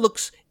mech, all that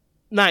looks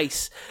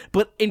nice.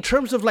 But in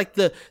terms of like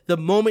the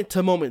moment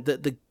to moment,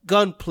 the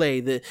gunplay,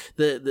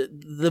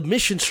 the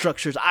mission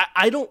structures,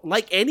 I don't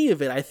like any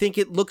of it. I think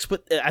it looks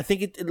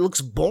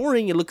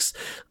boring. It looks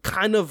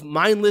kind of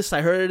mindless.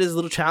 I heard it is a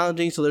little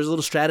challenging, so there's a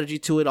little strategy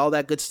to it, all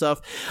that good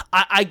stuff.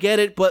 I get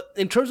it, but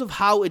in terms of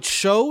how it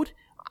showed,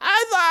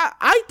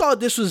 I thought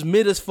this was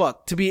mid as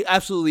fuck, to be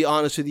absolutely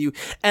honest with you.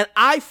 And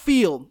I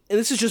feel, and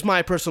this is just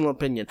my personal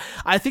opinion,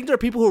 I think there are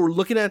people who are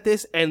looking at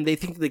this and they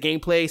think the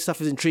gameplay stuff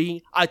is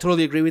intriguing. I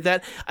totally agree with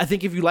that. I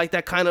think if you like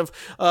that kind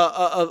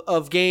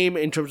of game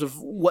in terms of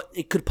what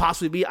it could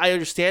possibly be, I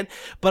understand.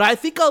 But I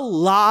think a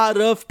lot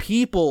of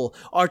people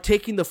are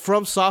taking the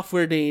From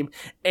Software name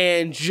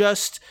and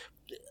just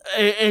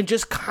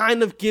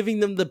kind of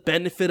giving them the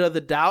benefit of the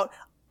doubt.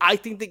 I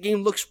think the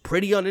game looks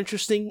pretty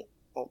uninteresting,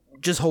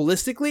 just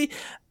holistically,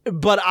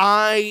 but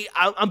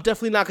I'm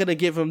definitely not going to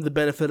give him the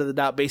benefit of the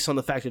doubt based on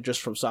the fact that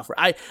just From Software.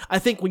 I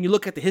think when you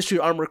look at the history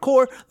of Armored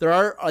Core, there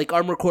are like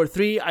Armored Core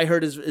 3, I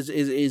heard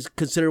is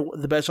considered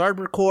the best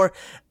Armored Core.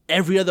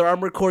 Every other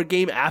Armored Core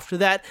game after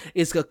that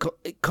is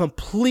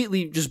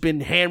completely just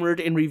been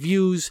hammered in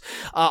reviews.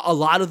 A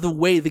lot of the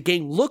way the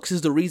game looks is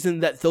the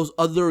reason that those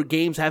other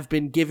games have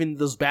been given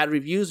those bad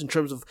reviews in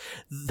terms of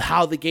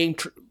how the game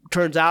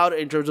turns out,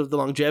 in terms of the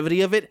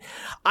longevity of it.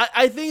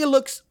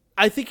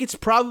 I think it's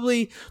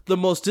probably the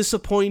most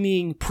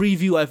disappointing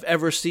preview I've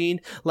ever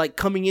seen, like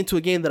coming into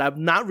a game that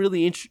I'm not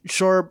really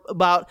sure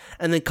about,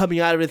 and then coming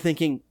out of it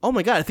thinking, oh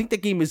my God, I think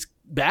that game is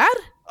bad?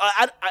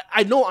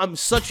 I know I'm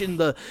such in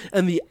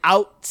the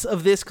outs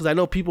of this because I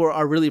know people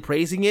are really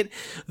praising it,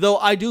 though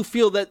I do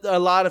feel that a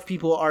lot of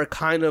people are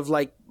kind of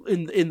like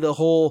in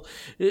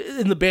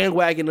the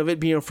bandwagon of it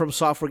being a From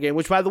Software game,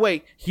 which, by the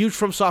way, huge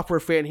From Software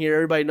fan here.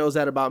 Everybody knows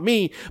that about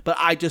me, but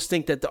I just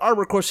think that the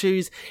Armored Core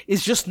series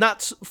is just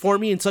not for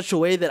me in such a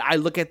way that I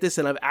look at this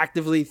and I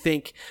actively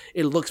think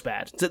it looks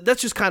bad. So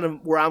that's just kind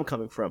of where I'm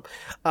coming from.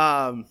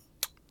 What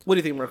do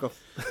you think, Marco?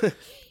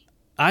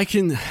 I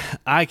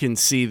can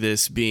see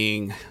this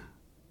being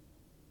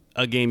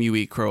a game you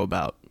eat crow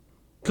about.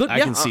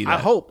 I can see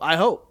that. I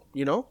hope,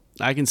 you know?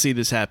 I can see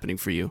this happening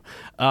for you.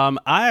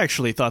 I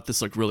actually thought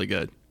this looked really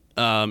good.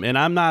 And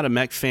I'm not a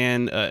mech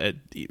fan,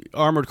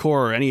 Armored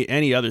Core or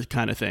any other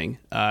kind of thing.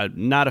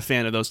 Not a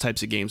fan of those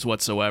types of games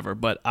whatsoever.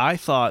 But I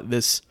thought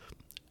this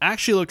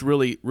actually looked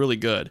really, really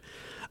good.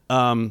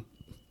 I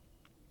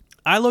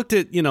looked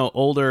at,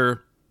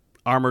 older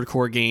Armored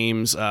Core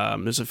games.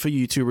 There's a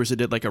few YouTubers that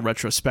did like a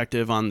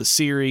retrospective on the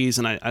series.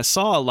 And I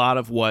saw a lot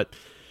of what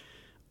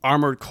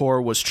Armored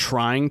Core was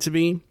trying to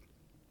be.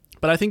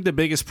 But I think the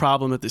biggest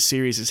problem that the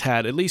series has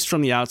had, at least from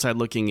the outside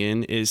looking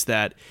in, is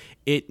that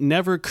it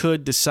never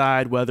could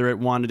decide whether it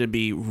wanted to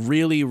be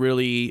really,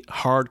 really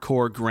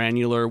hardcore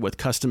granular with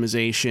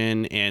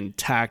customization and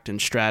tact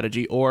and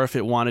strategy, or if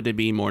it wanted to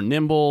be more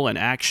nimble and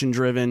action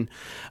driven.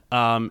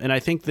 And I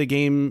think the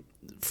game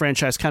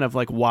franchise kind of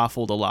like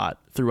waffled a lot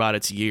throughout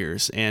its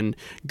years, and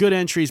good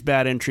entries,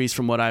 bad entries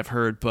from what I've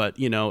heard, but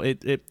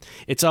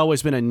it's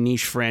always been a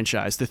niche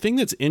franchise. The thing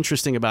that's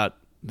interesting about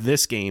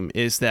this game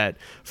is that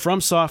From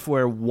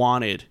Software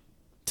wanted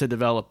to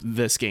develop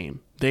this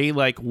game. They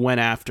went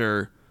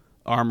after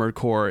Armored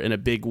Core in a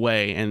big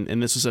way,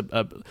 and this was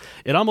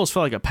it almost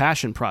felt like a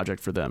passion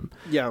project for them.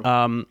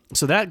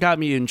 So that got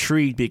me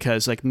intrigued,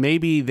 because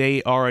maybe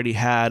they already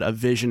had a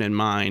vision in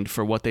mind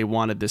for what they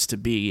wanted this to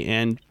be.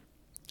 And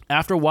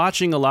after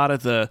watching a lot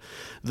of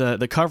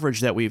the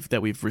coverage that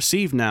we've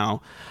received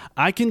now,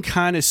 I can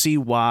kind of see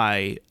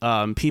why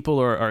people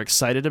are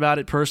excited about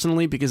it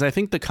personally, because I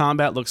think the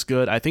combat looks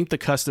good. I think the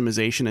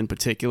customization in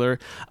particular,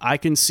 I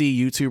can see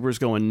YouTubers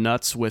going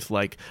nuts with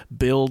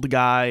build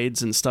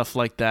guides and stuff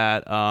like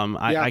that.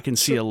 I can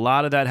see a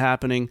lot of that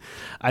happening.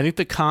 I think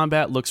the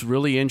combat looks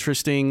really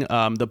interesting.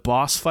 The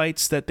boss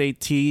fights that they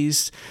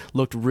teased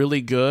looked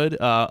really good.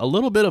 A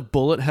little bit of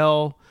bullet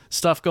hell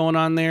stuff going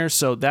on there,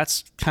 so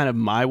that's kind of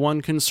my one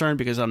concern,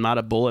 because I'm not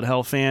a bullet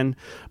hell fan,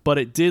 but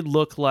it did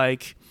look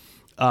like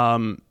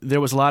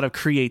there was a lot of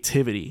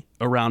creativity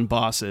around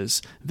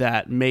bosses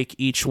that make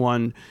each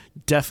one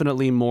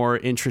definitely more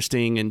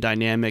interesting and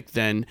dynamic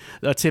than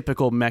a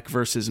typical mech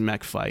versus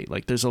mech fight.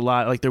 There's a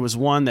lot, there was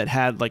one that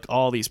had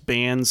all these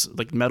bands,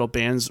 metal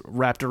bands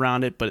wrapped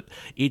around it, but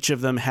each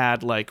of them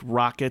had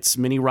rockets,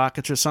 mini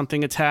rockets or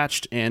something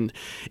attached, and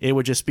it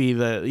would just be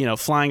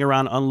flying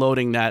around,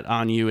 unloading that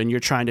on you, and you're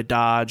trying to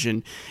dodge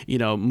and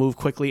move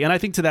quickly. And I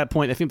think to that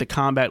point, I think the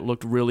combat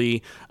looked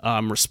really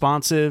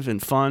responsive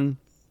and fun.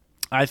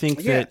 I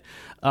think that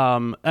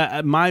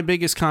my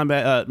biggest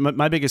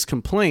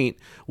complaint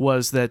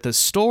was that the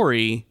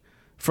story,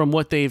 from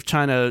what they've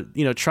tried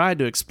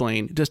to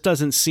explain, just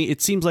doesn't seem.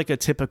 It seems like a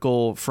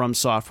typical From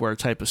Software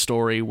type of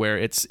story where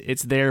it's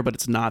there but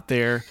it's not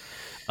there.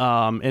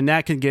 And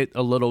that can get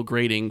a little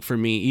grating for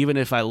me, even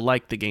if I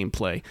like the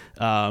gameplay.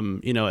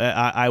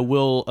 I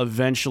will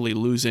eventually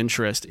lose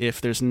interest if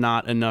there's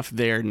not enough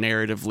there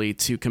narratively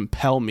to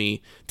compel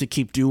me to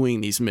keep doing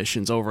these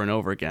missions over and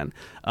over again.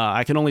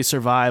 I can only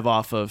survive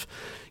off of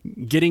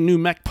getting new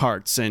mech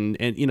parts, and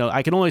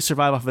I can only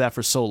survive off of that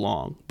for so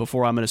long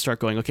before I'm going to start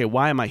going, okay,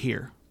 why am I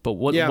here? But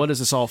what is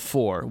this all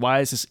for? Why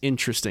is this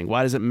interesting?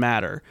 Why does it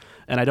matter?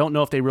 And I don't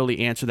know if they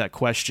really answer that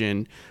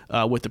question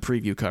with the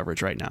preview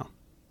coverage right now.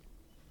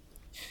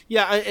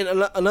 Yeah,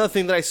 and another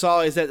thing that I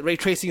saw is that ray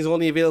tracing is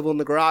only available in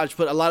the garage,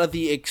 but a lot of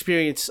the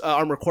experienced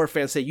Armored Core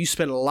fans say you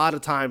spend a lot of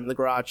time in the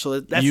garage,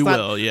 so that's you not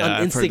will, yeah, an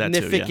I've heard that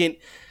too,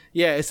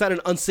 yeah, it's not an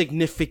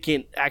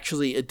insignificant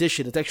actually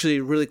addition. It's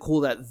actually really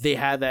cool that they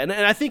have that, and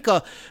I think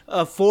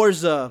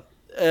Forza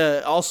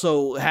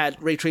also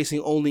had ray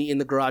tracing only in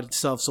the garage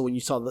itself, so when you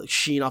saw the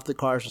sheen off the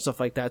cars and stuff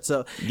like that,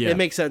 so it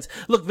makes sense.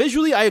 Look,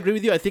 visually I agree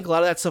with you. I think a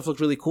lot of that stuff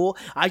looks really cool.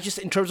 I just,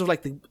 in terms of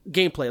the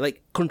gameplay,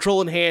 control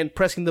in hand,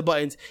 pressing the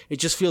buttons, it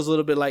just feels a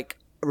little bit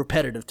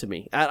repetitive to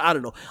me. I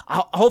don't know.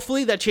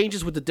 Hopefully that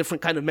changes with the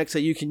different kind of mechs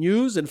that you can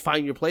use and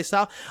find your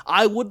playstyle.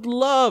 I would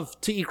love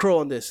to eat crow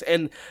on this,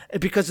 and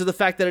because of the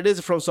fact that it is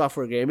a From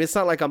Software game, it's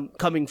not like I'm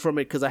coming from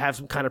it because I have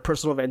some kind of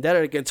personal vendetta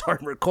against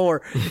Armored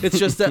Core. It's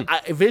just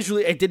that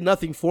visually it did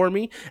nothing for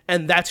me,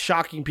 and that's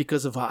shocking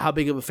because of how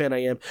big of a fan I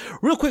am.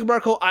 Real quick,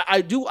 Marco,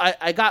 I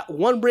got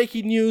one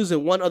breaking news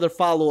and one other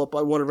follow-up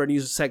on one of our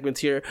news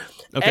segments here.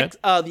 Okay.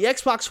 The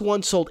Xbox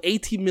One sold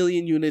 18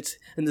 million units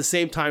in the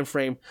same time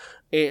frame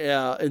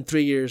in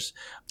 3 years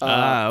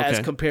as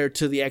compared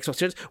to the Xbox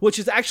Series, which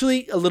is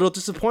actually a little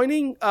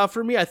disappointing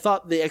for me. I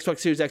thought the Xbox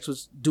Series X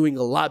was doing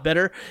a lot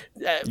better.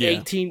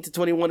 18 to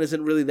 21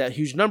 isn't really that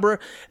huge number.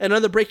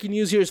 Another breaking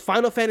news here is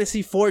Final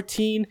Fantasy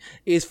 14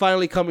 is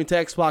finally coming to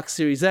Xbox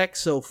Series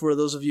X. So for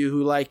those of you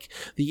who like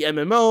the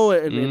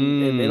MMO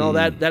and all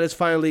that, that is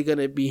finally going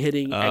to be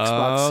hitting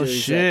Xbox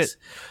Series X.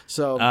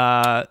 So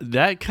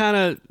that kind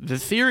of the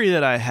theory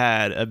that I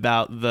had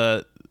about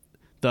the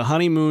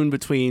honeymoon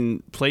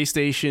between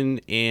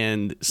PlayStation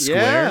and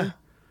Square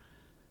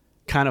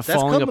kind of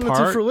falling apart. That's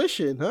coming to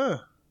fruition, huh?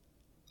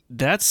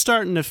 That's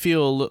starting to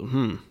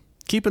feel.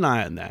 Keep an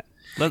eye on that.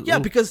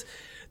 Because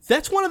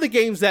that's one of the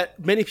games that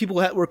many people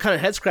were kind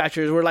of head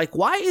scratchers. Were like,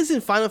 why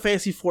isn't Final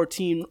Fantasy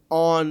 14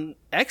 on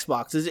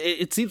Xbox?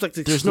 It seems like it's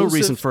there's exclusive. No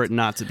reason for it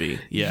not to be.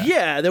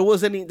 Yeah. There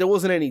wasn't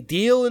any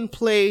deal in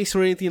place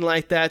or anything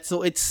like that.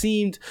 So it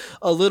seemed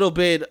a little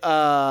bit Is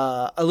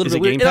it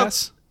weird. Game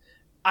Pass?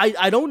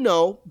 I don't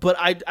know, but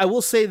I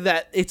will say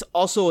that it's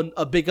also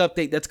a big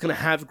update that's going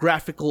to have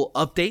graphical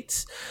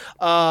updates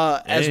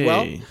as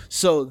well.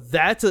 So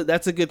that's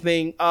a good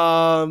thing.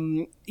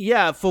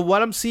 For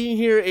what I'm seeing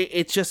here,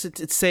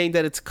 it's saying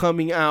that it's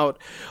coming out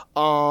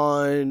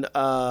on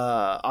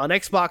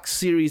Xbox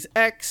Series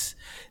X,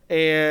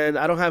 and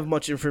I don't have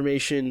much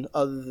information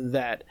other than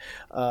that.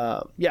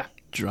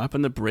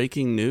 Dropping the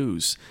breaking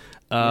news.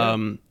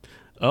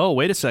 Oh,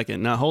 wait a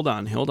second. Now hold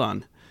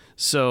on.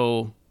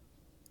 So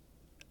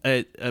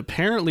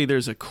apparently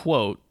there's a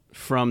quote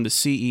from the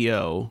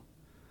CEO.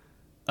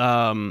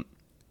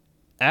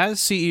 As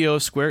CEO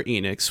of Square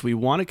Enix, we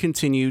want to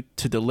continue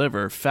to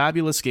deliver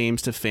fabulous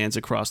games to fans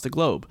across the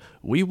globe.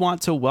 We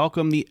want to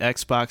welcome the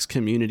Xbox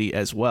community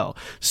as well.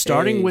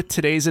 Starting with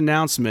today's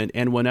announcement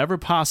and whenever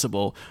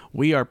possible,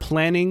 we are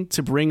planning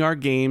to bring our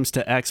games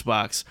to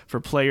Xbox for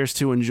players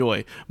to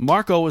enjoy.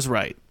 Marco was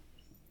right.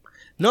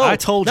 No, I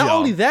told you. Not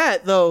only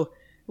that, though.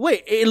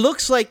 Wait, it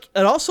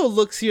also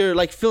looks here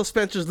like Phil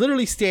Spencer's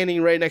literally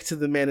standing right next to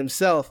the man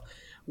himself.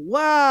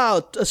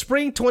 Wow, a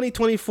spring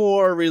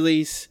 2024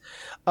 release.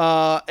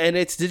 And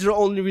it's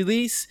digital-only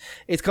release.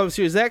 It comes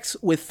Series X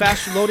with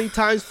faster loading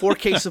times,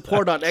 4K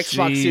support on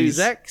Xbox Series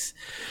X.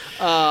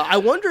 I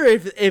wonder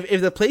if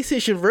the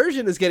PlayStation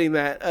version is getting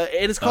that.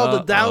 It is called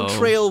the Down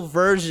Trail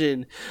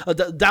version.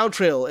 Down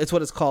Trail is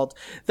what it's called.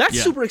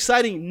 That's super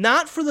exciting,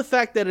 not for the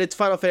fact that it's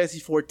Final Fantasy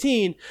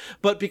 14,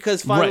 but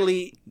because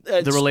finally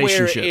the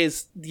relationship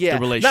is the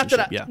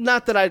relationship.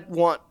 Not that I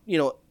want,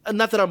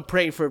 not that I'm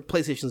praying for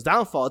PlayStation's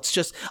downfall. It's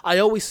just I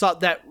always thought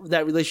that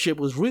relationship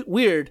was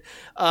weird,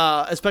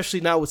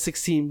 especially now with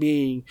 16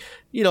 being,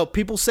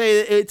 people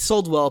say it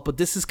sold well, but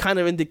this is kind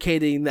of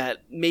indicating that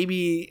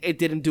maybe it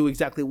didn't do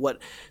exactly what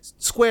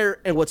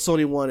Square and what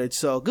Sony wanted.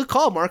 So good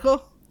call,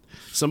 Marco.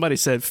 Somebody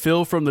said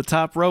Phil from the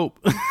top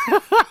rope.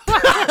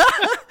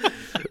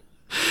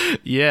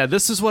 Yeah,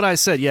 this is what I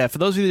said. Yeah, for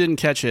those of you who didn't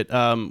catch it,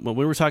 when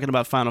we were talking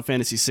about Final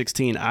Fantasy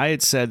 16, I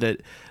had said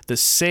that the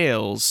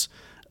sales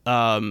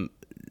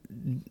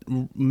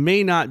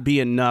may not be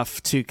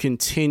enough to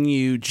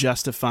continue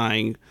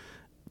justifying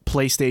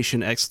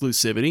PlayStation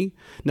exclusivity.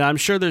 Now, I'm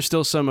sure there's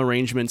still some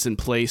arrangements in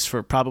place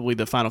for probably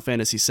the Final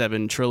Fantasy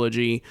VII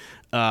trilogy,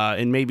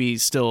 and maybe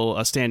still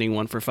a standing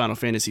one for Final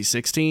Fantasy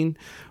 16.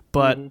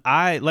 But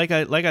like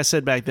I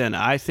said back then,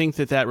 I think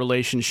that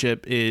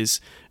relationship is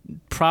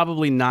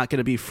probably not going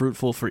to be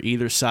fruitful for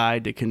either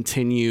side to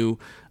continue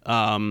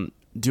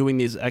doing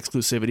these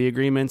exclusivity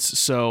agreements.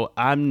 So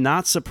I'm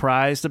not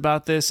surprised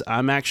about this.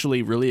 I'm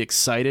actually really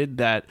excited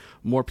that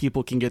more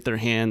people can get their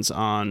hands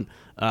on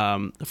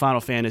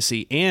Final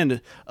Fantasy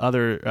and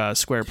other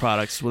Square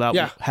products without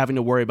having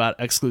to worry about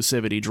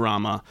exclusivity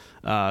drama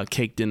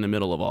caked in the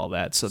middle of all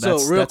that. So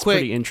that's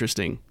pretty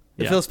interesting.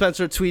 Yeah. Phil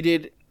Spencer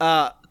tweeted,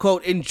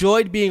 quote,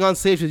 enjoyed being on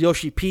stage with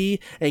Yoshi P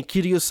and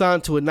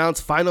Kiryu-san to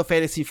announce Final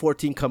Fantasy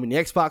XIV coming to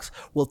Xbox.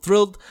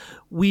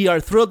 We are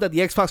thrilled that the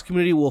Xbox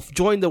community will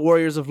join the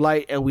Warriors of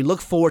Light, and we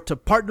look forward to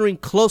partnering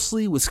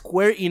closely with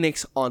Square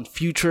Enix on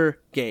future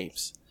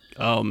games.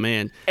 Oh,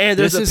 man. And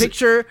there's a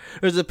picture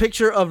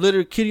of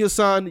literally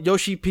Kiryu-san,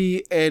 Yoshi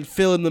P, and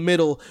Phil in the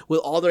middle with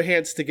all their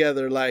hands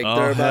together like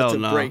they're about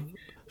to break.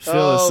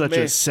 Phil is such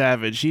a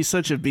savage. He's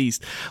such a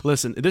beast.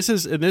 Listen, this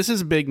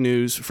is big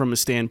news from a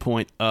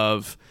standpoint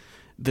of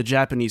the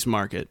Japanese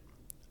market.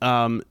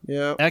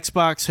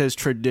 Xbox has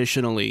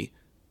traditionally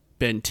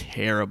been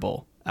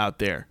terrible out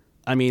there.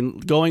 I mean,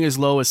 going as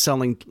low as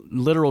selling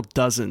literal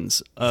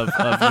dozens of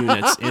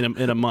units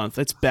in a month.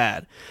 It's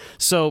bad.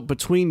 So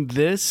between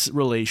this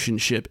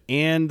relationship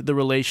and the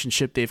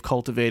relationship they've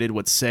cultivated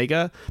with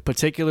Sega,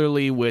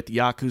 particularly with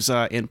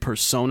Yakuza and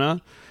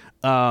Persona,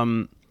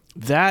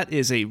 that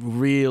is a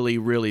really,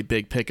 really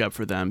big pickup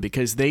for them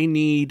because they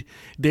need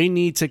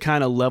to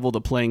kind of level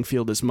the playing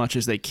field as much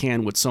as they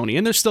can with Sony.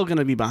 And they're still going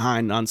to be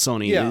behind on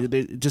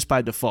Sony just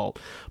by default.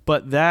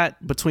 But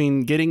that,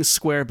 between getting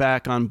Square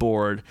back on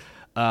board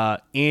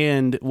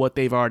and what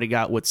they've already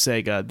got with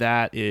Sega,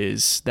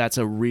 that's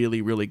a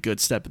really, really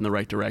good step in the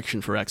right direction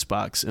for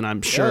Xbox. And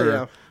I'm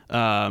sure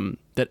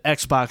that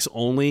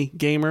Xbox-only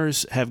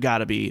gamers have got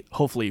to be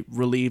hopefully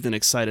relieved and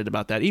excited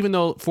about that. Even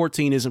though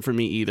 14 isn't for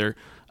me either,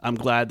 I'm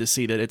glad to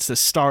see that it's the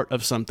start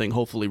of something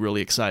hopefully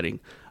really exciting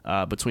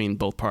between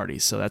both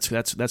parties. So that's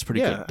pretty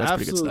good. That's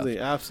pretty good stuff.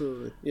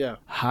 Absolutely. Yeah.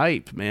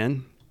 Hype,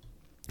 man.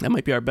 That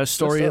might be our best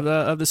story of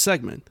the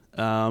segment.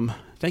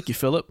 Thank you,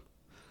 Philip.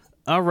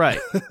 All right.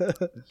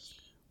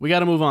 We got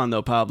to move on,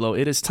 though, Pablo.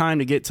 It is time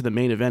to get to the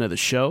main event of the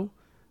show,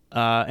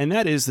 and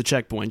that is the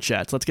Checkpoint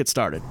Chats. Let's get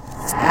started.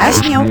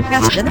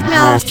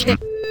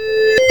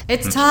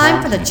 It's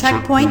time for the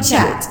Checkpoint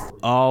Chat.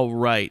 All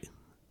right.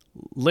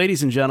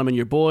 Ladies and gentlemen,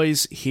 your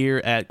boys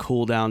here at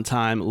Cooldown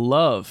Time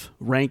love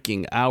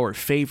ranking our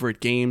favorite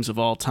games of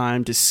all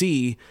time to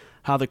see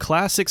how the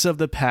classics of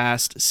the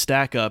past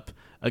stack up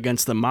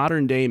against the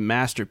modern-day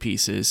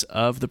masterpieces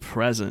of the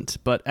present.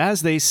 But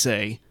as they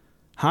say,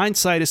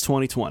 hindsight is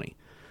 20/20.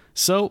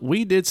 So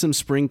we did some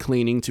spring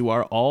cleaning to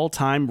our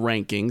all-time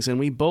rankings, and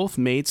we both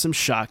made some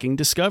shocking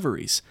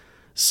discoveries.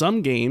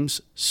 Some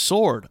games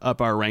soared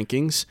up our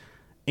rankings,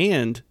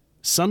 and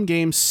some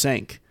games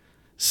sank.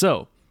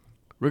 So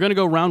we're going to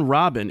go round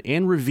robin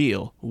and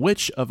reveal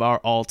which of our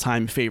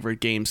all-time favorite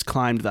games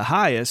climbed the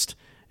highest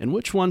and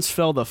which ones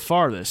fell the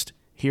farthest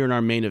here in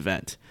our main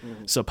event.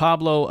 So,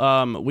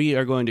 Pablo, we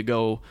are going to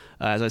go,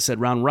 as I said,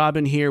 round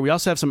robin here. We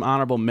also have some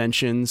honorable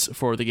mentions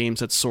for the games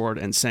that soared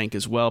and sank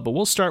as well, but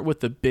we'll start with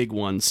the big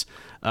ones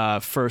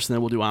first, and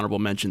then we'll do honorable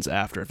mentions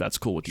after, if that's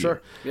cool with you.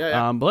 Sure.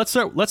 Yeah. But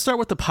let's start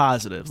with the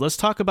positives. Let's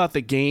talk about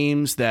the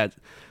games that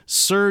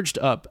surged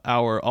up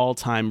our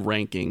all-time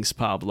rankings,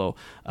 Pablo.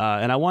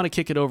 And I want to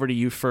kick it over to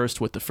you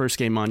first with the first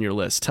game on your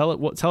list. Tell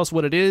us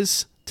what it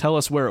is, tell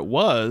us where it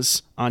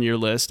was on your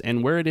list,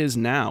 and where it is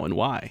now and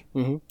why.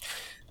 Mm-hmm.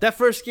 That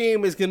first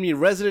game is going to be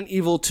Resident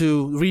Evil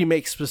 2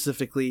 Remake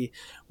specifically,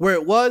 where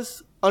it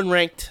was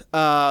unranked.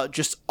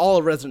 Just all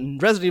of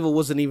Resident Evil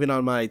wasn't even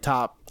on my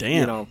top,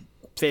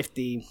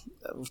 50,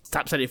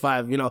 top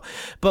 75,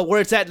 but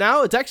where it's at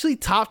now, it's actually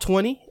top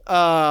 20.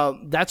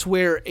 That's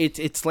where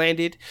it's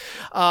landed.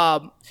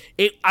 I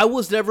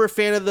was never a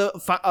fan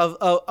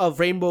of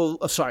Rainbow.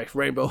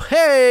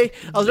 Hey,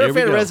 I was never a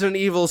fan of Resident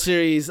Evil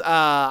series.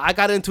 I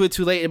got into it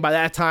too late, and by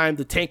that time,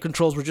 the tank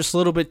controls were just a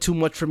little bit too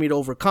much for me to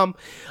overcome.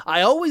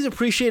 I always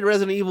appreciated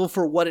Resident Evil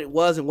for what it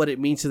was and what it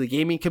means to the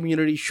gaming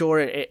community, sure,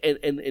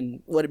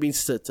 and what it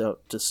means to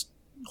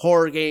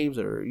horror games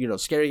or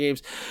scary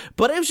games,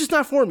 but it was just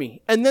not for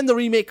me. And then the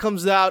remake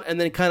comes out and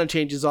then it kind of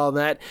changes all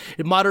that.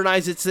 It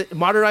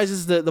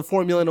modernizes the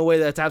formula in a way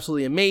that's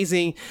absolutely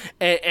amazing,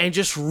 and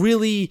just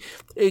really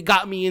it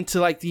got me into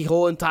like the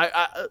whole entire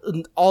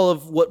all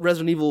of what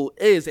Resident Evil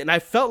is. And I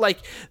felt like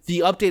the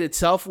update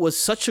itself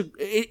was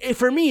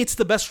for me it's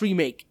the best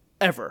remake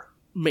ever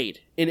made,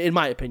 in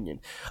my opinion.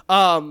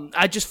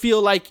 I just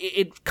feel like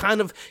it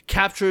kind of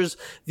captures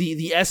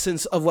the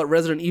essence of what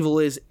Resident Evil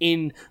is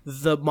in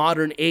the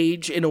modern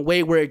age in a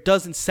way where it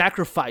doesn't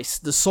sacrifice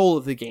the soul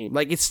of the game.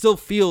 Like, it still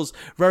feels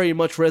very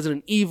much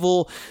Resident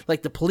Evil.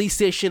 Like the police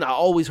station, I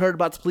always heard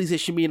about the police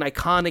station being an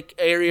iconic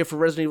area for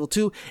Resident Evil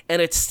 2, and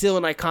it's still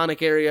an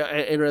iconic area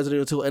in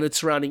Resident Evil 2 and its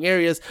surrounding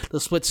areas. The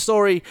split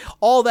story,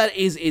 all that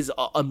is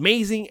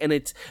amazing,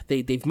 and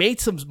they've made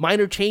some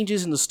minor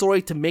changes in the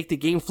story to make the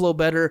game flow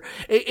better.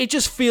 It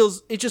just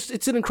feels,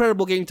 it's an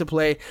incredible game to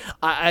play.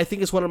 I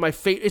think it's one of my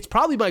favorite. It's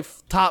probably my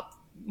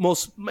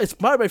it's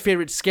probably my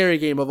favorite scary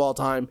game of all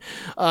time,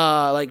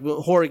 like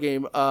horror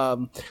game.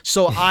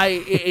 So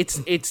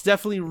it's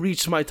definitely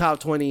reached my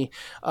top 20.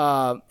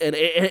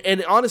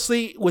 And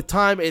honestly, with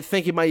time, I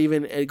think it might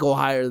even go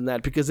higher than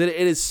that, because it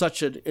is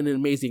such an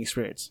amazing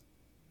experience.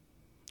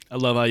 I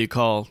love how you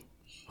call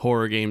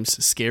horror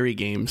games scary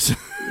games.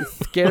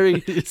 Scary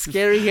Get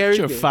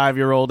your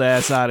 5-year-old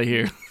ass out of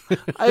here.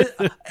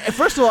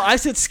 First of all, I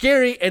said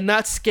scary and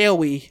not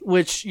scary,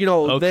 which,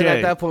 okay. Then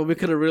at that point we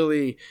could have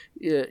really,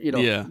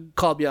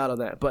 called me out on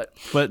that. But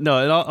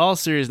no, in all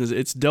seriousness,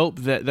 it's dope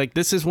that, like,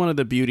 this is one of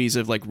the beauties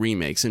of like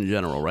remakes in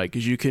general, right?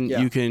 Because you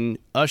can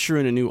usher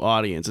in a new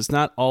audience. It's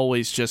not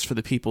always just for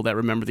the people that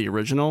remember the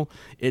original.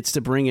 It's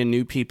to bring in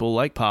new people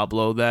like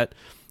Pablo that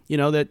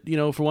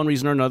for one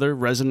reason or another,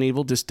 Resident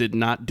Evil just did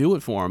not do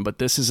it for him. But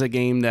this is a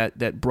game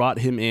that brought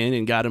him in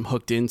and got him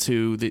hooked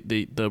into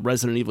the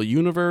Resident Evil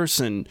universe,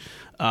 and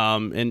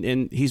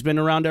he's been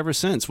around ever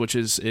since, which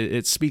is,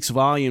 it speaks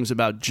volumes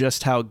about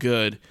just how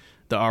good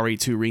the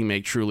RE2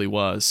 remake truly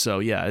was. So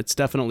yeah, it's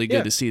definitely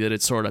good to see that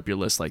it soared up your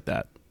list like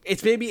that.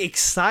 It's made me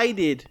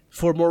excited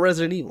for more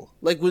Resident Evil.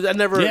 Like, I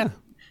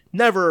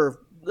never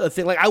a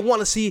thing. Like, I want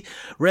to see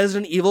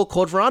Resident Evil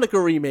Code Veronica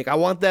remake. I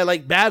want that,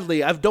 like,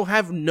 badly. I don't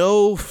have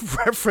no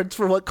reference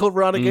for what Code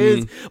Veronica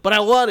is, but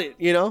I want it,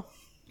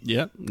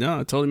 Yeah,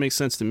 no, it totally makes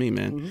sense to me,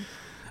 man.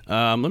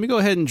 Let me go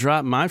ahead and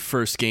drop my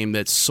first game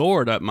that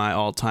soared up my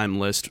all-time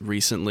list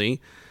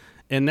recently,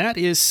 and that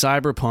is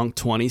Cyberpunk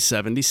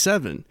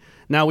 2077.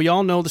 Now, we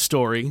all know the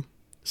story.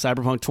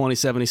 Cyberpunk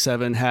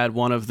 2077 had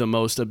one of the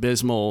most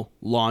abysmal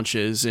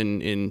launches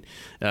in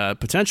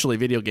potentially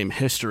video game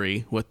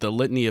history, with the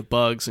litany of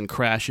bugs and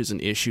crashes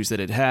and issues that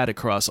it had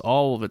across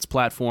all of its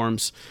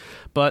platforms.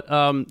 But,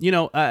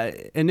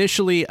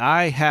 initially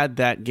I had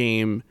that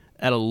game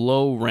at a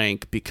low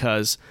rank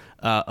because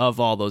of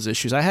all those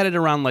issues. I had it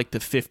around like the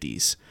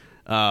 50s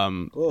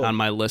on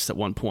my list at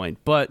one point.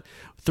 But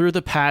through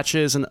the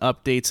patches and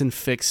updates and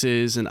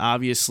fixes, and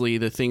obviously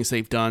the things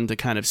they've done to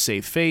kind of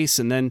save face,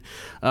 and then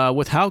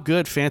with how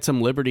good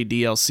Phantom Liberty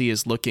DLC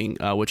is looking,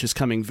 which is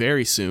coming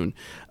very soon,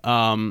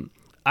 I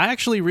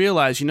actually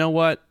realized, you know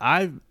what,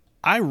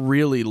 I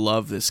really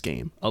love this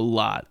game a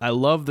lot. I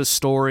love the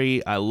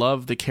story. I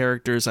love the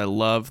characters. I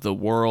love the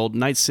world.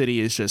 Night City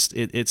is just,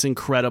 it's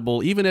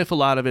incredible. Even if a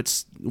lot of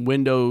it's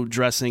window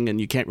dressing and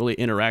you can't really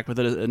interact with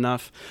it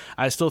enough,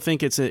 I still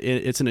think it's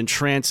an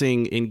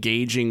entrancing,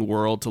 engaging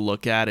world to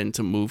look at and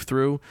to move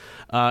through.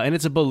 And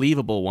it's a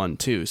believable one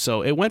too.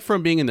 So it went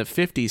from being in the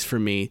 50s for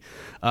me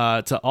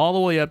to all the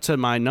way up to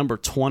my number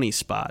 20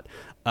 spot.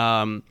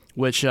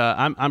 Which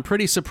I'm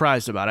pretty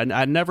surprised about.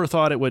 I never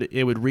thought it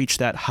would reach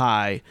that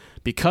high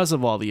because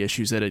of all the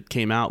issues that it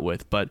came out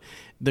with. But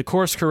the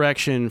course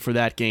correction for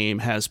that game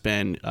has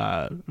been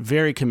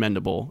very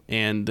commendable,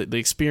 and the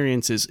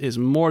experience is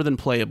more than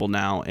playable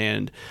now,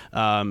 and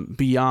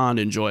beyond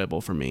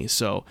enjoyable for me.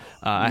 So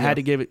I had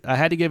to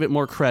give it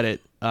more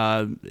credit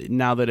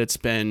now that it's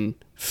been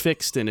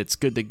fixed and it's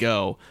good to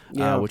go,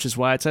 which is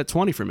why it's at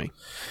 20 for me.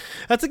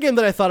 That's a game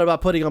that I thought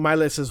about putting on my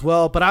list as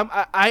well, but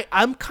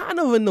I'm kind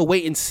of in the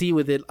wait and see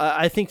with it.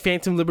 I think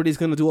Phantom Liberty is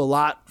going to do a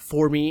lot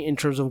for me in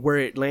terms of where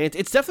it lands.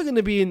 It's definitely going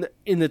to be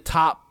in the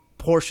top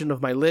portion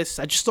of my list.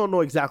 I just don't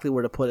know exactly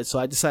where to put it, so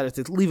I decided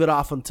to leave it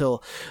off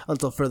until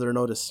further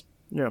notice.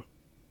 Yeah.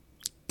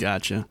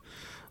 Gotcha.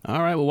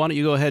 All right, well, why don't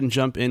you go ahead and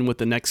jump in with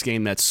the next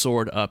game that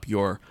soared up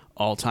your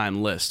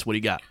all-time list. What do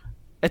you got?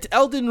 It's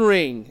Elden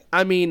Ring.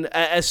 I mean,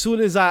 as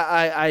soon as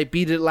I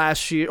beat it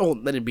last year, I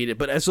didn't beat it,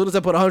 but as soon as I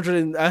put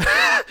 120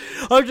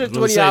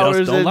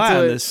 hours don't lie on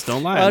into this.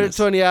 Don't lie on this.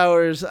 120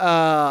 hours,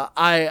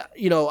 I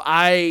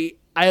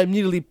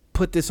immediately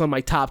put this on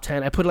my top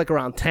 10. I put it like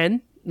around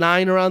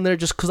 9 around there,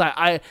 just because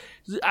I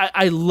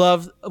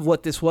love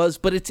what this was.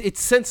 But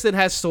it's since then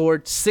has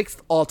soared 6th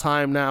all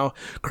time now,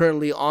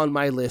 currently on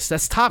my list.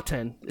 That's top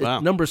 10, wow.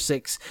 Number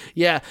 6.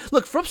 Yeah,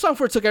 look, From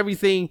Software took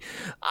everything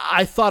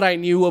I thought I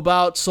knew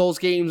about Souls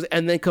games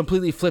and then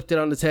completely flipped it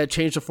on its head,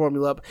 changed the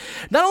formula up.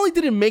 Not only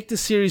did it make the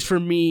series for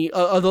me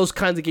of those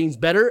kinds of games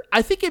better,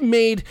 I think it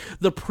made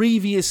the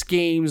previous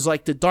games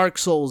like the Dark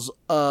Souls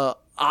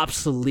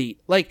obsolete.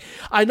 Like,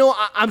 I know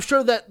I'm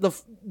sure that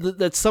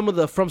that some of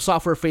the From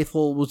Software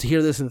faithful will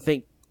hear this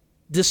and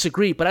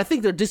disagree, but I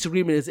think their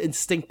disagreement is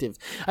instinctive.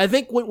 I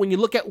think when you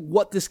look at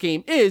what this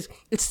game is,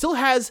 it still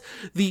has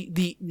the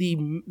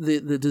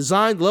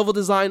design, the level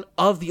design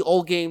of the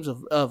old games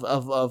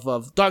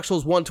of Dark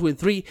Souls 1, 2, and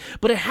 3,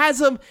 but it has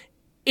them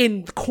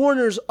in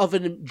corners of a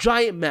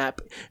giant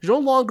map. You're no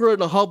longer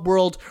in a hub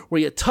world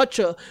where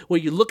where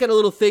you look at a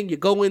little thing, you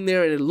go in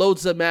there and it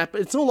loads the map.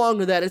 It's no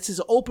longer that. It's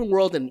this open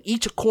world, and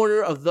each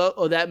corner of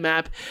that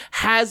map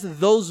has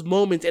those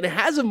moments, and it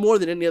has them more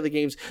than any other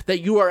games that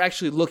you are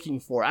actually looking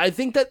for. I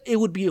think that it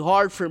would be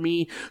hard for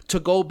me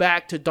to go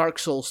back to Dark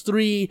Souls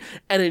 3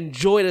 and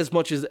enjoy it as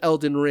much as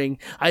Elden Ring.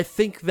 I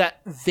think that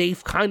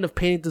they've kind of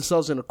painted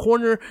themselves in a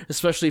corner,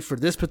 especially for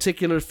this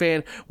particular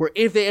fan, where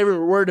if they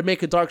ever were to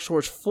make a Dark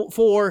Souls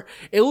 4,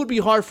 it would be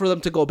hard for them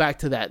to go back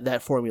to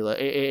that formula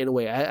in a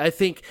way. I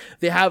think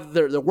they have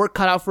their work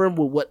cut out for them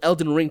with what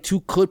Elden Ring 2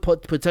 could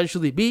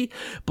potentially be,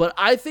 but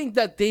I think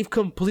that they've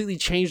completely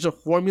changed the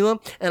formula,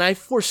 and I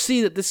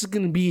foresee that this is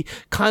going to be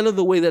kind of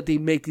the way that they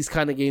make these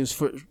kind of games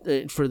for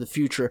the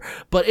future.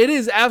 But it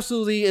is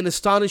absolutely an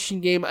astonishing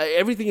game.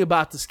 Everything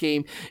about this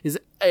game is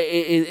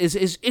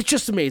it's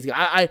just amazing.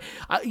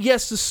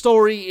 Yes, the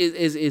story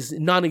is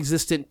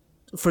non-existent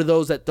for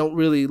those that don't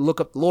really look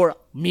up the lore,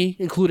 me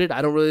included.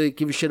 I don't really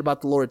give a shit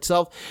about the lore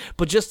itself,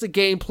 but just the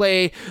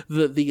gameplay,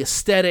 the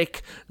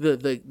aesthetic,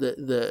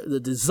 the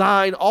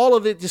design, all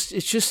of it,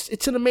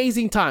 it's an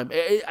amazing time.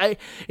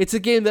 It's a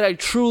game that I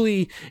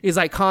truly is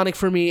iconic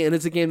for me, and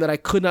it's a game that I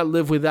could not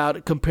live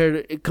without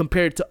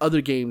compared to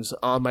other games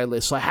on my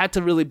list. So I had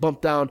to really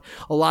bump down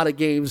a lot of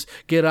games,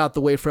 get out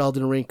the way for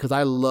Elden Ring, because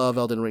I love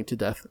Elden Ring to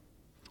death.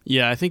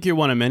 Yeah, I think you're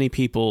one of many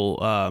people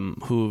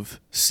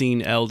who've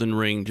seen Elden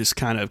Ring just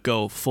kind of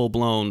go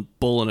full-blown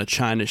bull in a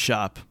china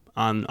shop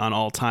on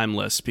all-time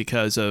lists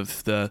because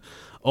of the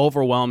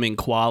overwhelming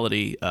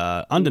quality,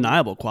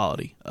 undeniable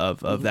quality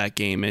of that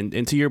game.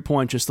 And to your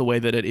point, just the way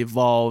that it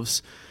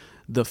evolves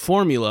the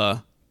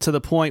formula to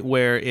the point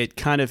where it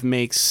kind of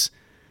makes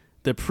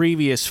the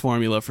previous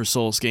formula for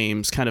Souls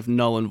games kind of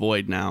null and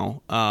void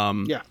now.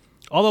 Yeah.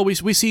 Although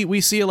we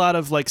see a lot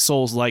of like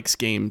Souls-likes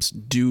games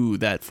do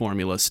that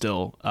formula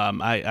still.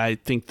 I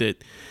think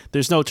that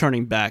there's no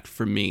turning back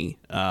for me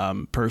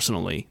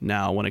personally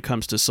now when it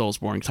comes to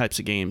Soulsborne types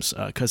of games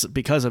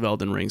because of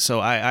Elden Ring. So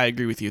I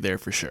agree with you there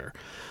for sure.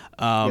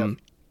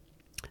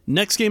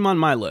 Next game on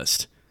my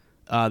list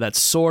that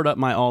soared up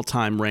my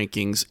all-time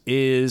rankings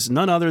is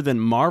none other than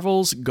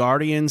Marvel's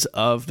Guardians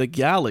of the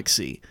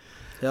Galaxy.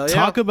 Hell yeah.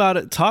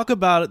 Talk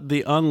about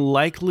the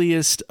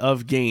unlikeliest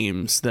of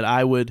games that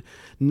I would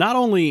not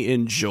only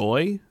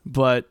enjoy,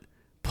 but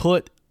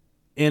put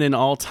in an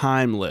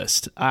all-time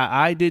list.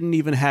 I didn't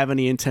even have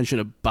any intention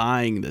of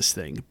buying this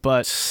thing,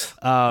 but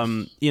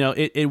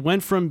it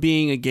went from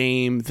being a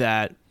game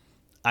that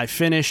I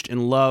finished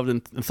and loved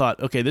and thought,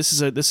 okay, this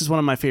is one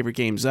of my favorite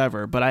games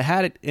ever. But I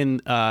had it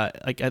in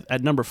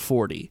at number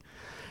 40.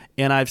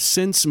 And I've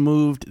since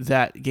moved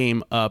that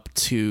game up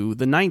to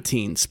the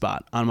 19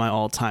 spot on my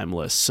all-time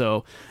list.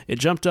 So it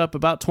jumped up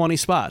about 20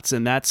 spots,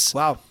 and that's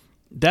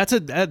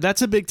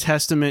a big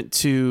testament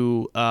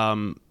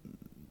to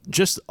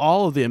just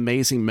all of the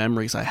amazing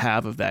memories I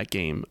have of that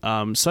game.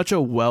 Such a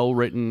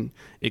well-written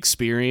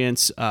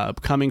experience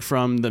coming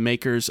from the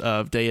makers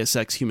of Deus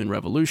Ex Human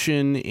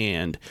Revolution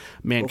and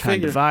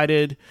Mankind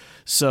Divided.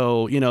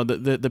 So,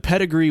 the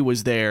pedigree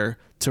was there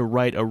to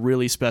write a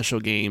really special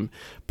game.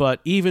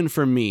 But even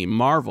for me,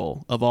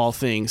 Marvel, of all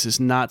things, is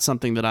not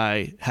something that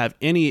I have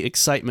any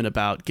excitement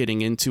about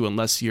getting into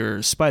unless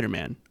you're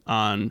Spider-Man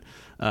on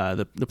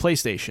the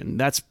PlayStation.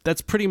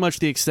 That's pretty much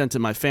the extent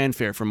of my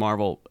fanfare for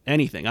Marvel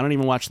anything. I don't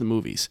even watch the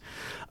movies.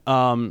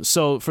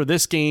 So for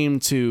this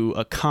game to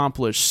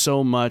accomplish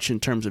so much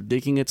in terms of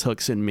digging its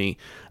hooks in me,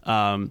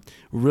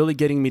 really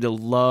getting me to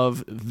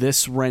love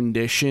this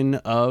rendition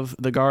of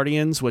the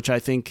Guardians, which I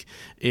think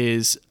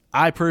is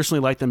I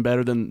personally like them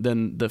better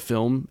than the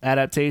film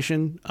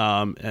adaptation.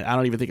 I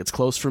don't even think it's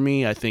close for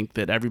me. I think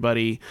that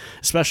everybody,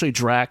 especially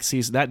Drax,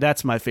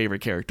 that's my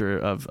favorite character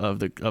of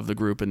the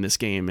group in this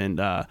game. And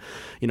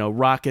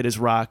Rocket is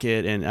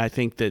Rocket, and I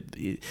think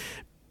that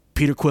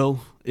Peter Quill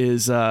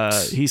is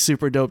he's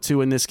super dope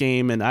too in this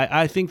game. And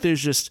I think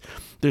there's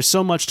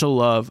so much to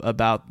love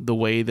about the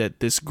way that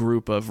this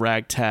group of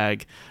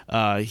ragtag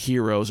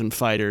heroes and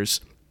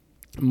fighters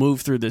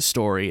move through this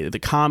story. The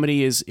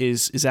comedy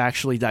is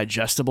actually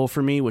digestible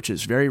for me, which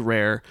is very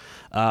rare.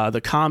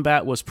 The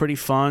combat was pretty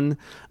fun.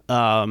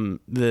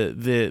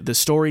 The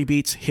story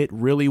beats hit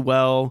really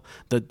well.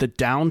 The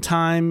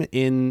downtime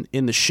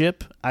in the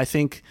ship, I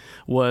think,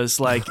 was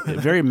like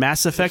very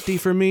Mass Effect-y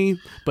for me,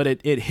 but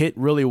it hit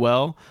really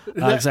well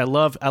because I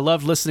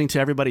love listening to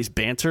everybody's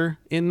banter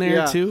in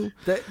there too.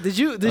 Did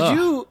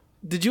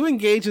you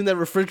engage in that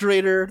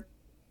refrigerator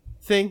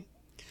thing?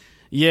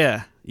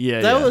 Yeah.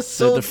 That was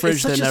so the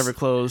fridge that never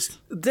closed.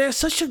 There's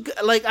such a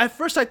at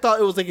first I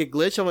thought it was like a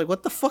glitch. I'm like,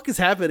 what the fuck is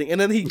happening? And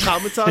then he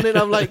comments on it.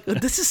 I'm like,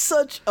 this is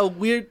such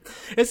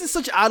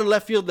out of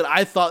left field that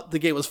I thought the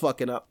game was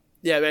fucking up.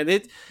 Yeah, man.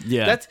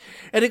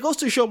 And it goes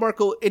to show,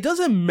 Marco, it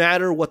doesn't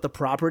matter what the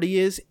property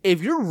is.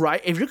 If you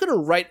write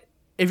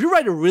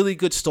a really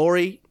good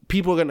story,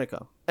 people are gonna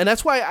come. And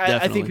that's why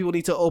I think people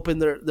need to open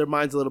their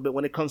minds a little bit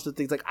when it comes to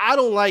things like, I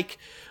don't like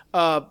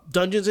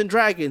Dungeons and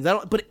Dragons.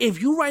 But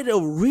if you write a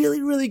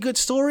really, really good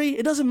story,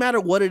 it doesn't matter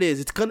what it is.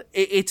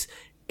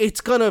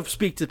 It's gonna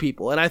speak to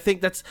people. And I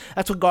think that's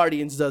what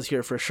Guardians does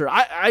here for sure.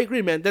 I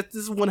agree, man. This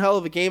is one hell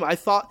of a game. I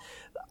thought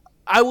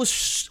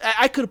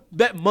I could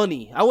bet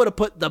money. I would have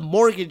put the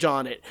mortgage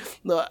on it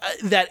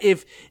that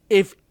if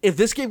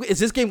this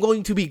game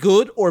going to be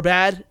good or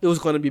bad, it was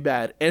going to be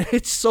bad, and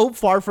it's so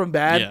far from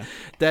bad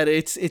that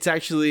it's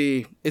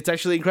actually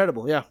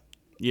incredible.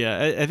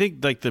 Yeah, I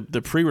think like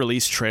the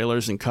pre-release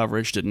trailers and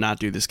coverage did not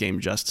do this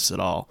game justice at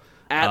all.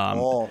 At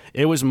all.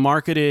 It was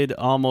marketed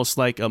almost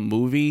like a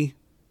movie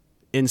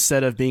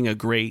instead of being a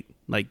great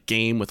like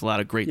game with a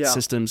lot of great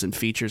systems and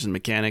features and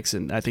mechanics,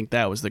 and I think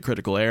that was the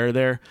critical error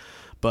there.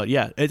 But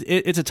yeah,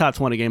 it's a top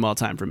 20 game all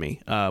time for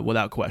me,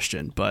 without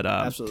question. But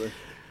absolutely.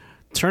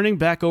 Turning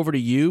back over to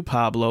you,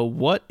 Pablo,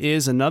 what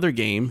is another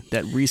game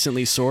that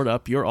recently soared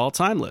up your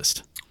all-time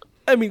list?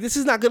 I mean, this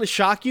is not going to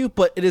shock you,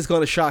 but it is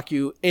going to shock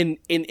you in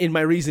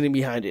my reasoning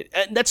behind it.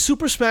 And that's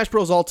Super Smash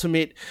Bros.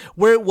 Ultimate,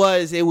 where it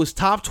was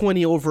top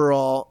 20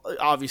 overall.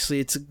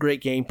 Obviously, it's a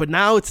great game, but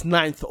now it's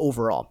 9th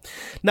overall.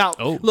 Now,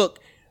 Look,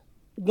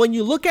 when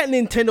you look at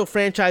Nintendo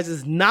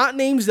franchises not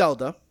named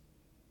Zelda,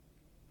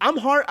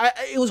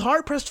 it was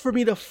hard pressed for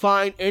me to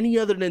find any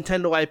other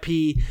Nintendo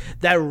IP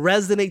that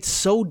resonates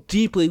so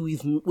deeply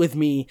with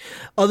me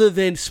other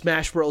than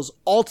Smash Bros.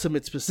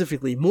 Ultimate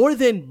specifically. More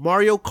than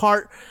Mario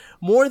Kart,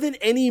 more than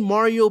any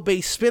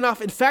Mario-based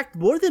spin-off. In fact,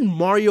 more than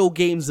Mario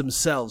games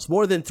themselves,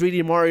 more than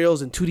 3D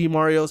Marios and 2D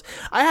Marios.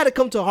 I had to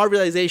come to a hard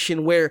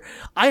realization where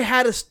I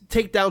had to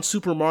take down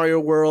Super Mario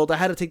World. I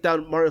had to take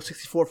down Mario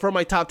 64 for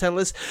my top 10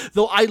 list.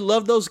 Though I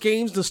love those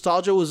games,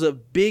 nostalgia was a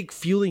big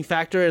fueling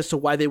factor as to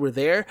why they were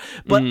there.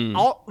 But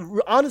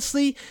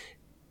honestly,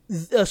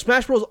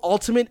 Smash Bros.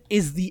 Ultimate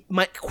is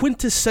my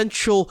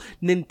quintessential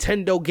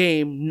Nintendo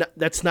game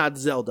that's not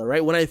Zelda,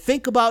 right? When I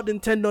think about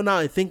Nintendo now,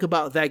 I think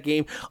about that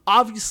game.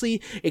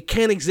 Obviously, it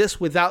can't exist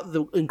without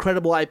the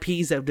incredible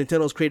IPs that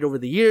Nintendo's created over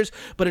the years,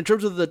 but in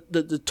terms of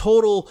the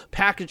total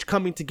package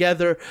coming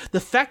together,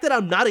 the fact that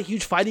I'm not a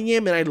huge fighting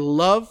game and I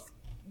love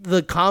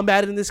the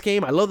combat in this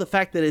game. I love the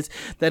fact that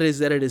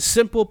it is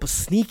simple but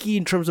sneaky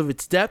in terms of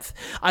its depth.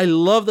 I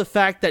love the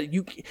fact that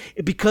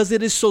because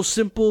it is so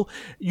simple,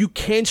 you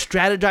can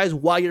strategize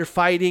while you're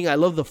fighting. I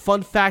love the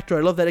fun factor.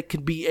 I love that it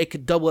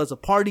could double as a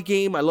party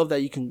game. I love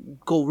that you can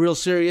go real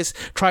serious,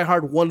 try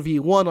hard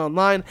 1v1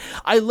 online.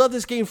 I love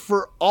this game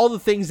for all the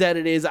things that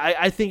it is.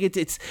 I think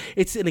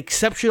it's an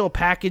exceptional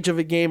package of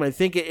a game. I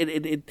think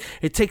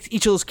it takes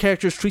each of those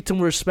characters, treats them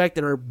with respect,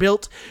 and are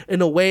built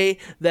in a way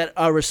that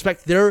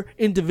respect their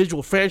individual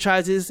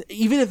franchises,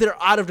 even if they're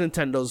out of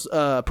Nintendo's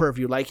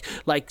purview,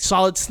 like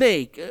Solid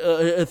Snake,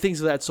 things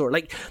of that sort.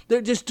 Like,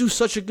 they just do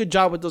such a good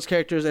job with those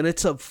characters, and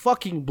it's a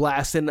fucking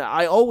blast. And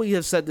I always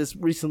have said this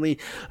recently,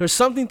 there's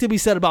something to be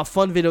said about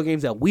fun video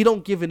games that we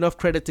don't give enough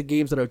credit to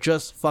games that are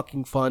just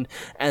fucking fun,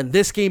 and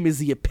this game is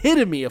the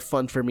epitome of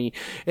fun for me.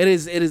 It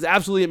is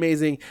absolutely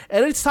amazing,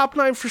 and it's top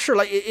 9 for sure.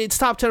 Like, it's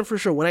top 10 for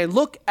sure. When I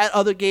look at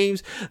other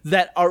games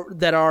that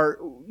are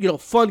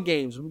fun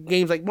games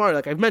like Mario,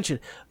 like I've mentioned,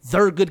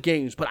 they're good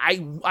games. But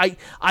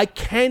I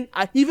can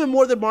even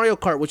more than Mario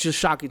Kart, which is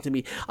shocking to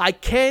me.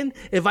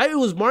 If it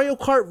was Mario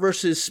Kart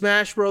versus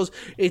Smash Bros,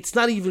 it's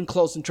not even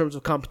close in terms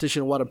of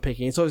competition of what I'm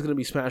picking. It's always going to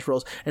be Smash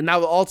Bros. And now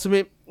the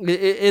Ultimate,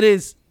 it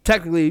is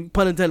technically,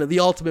 pun intended, the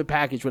ultimate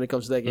package when it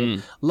comes to that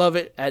game. Love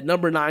it at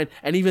number 9,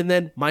 and even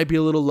then might be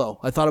a little low.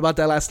 I thought about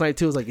that last night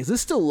too. I was like, is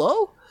this still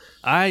low?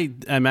 I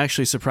am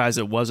actually surprised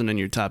it wasn't in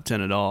your top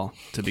 10 at all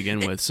to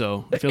begin with.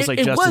 So it feels like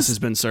justice has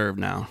been served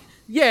now.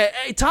 Yeah,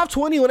 top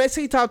 20, when I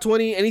say top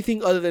 20,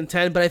 anything other than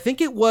 10, but I think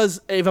it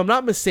was, if I'm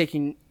not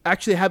mistaken,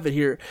 actually have it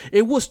here.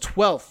 It was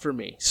 12th for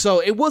me,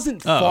 so it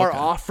wasn't far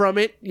off from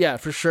it. Yeah,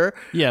 for sure.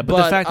 Yeah,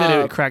 but the fact that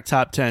it cracked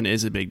top 10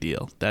 is a big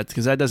deal. That's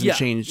because that doesn't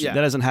change. Yeah.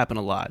 That doesn't happen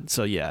a lot.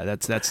 So yeah,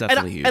 that's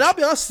definitely huge. And I'll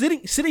be honest,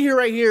 sitting here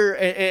right here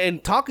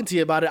and talking to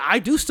you about it, I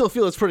do still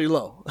feel it's pretty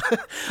low. Are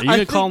you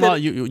gonna call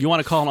you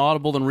want to call an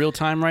audible in real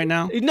time right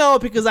now? No,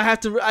 because I have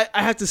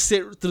to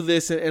sit through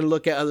this and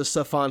look at other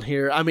stuff on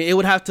here. I mean, it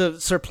would have to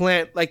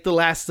supplant like The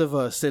Last of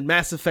Us and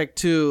Mass Effect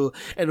 2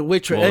 and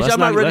Witcher. Well,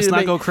 let's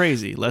not go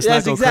crazy. Let's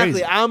not go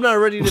exactly. crazy. I'm not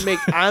ready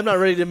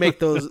to make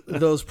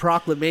those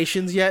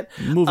proclamations yet.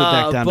 Move it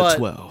back down to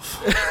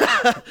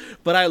 12.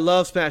 But I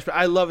love Smash.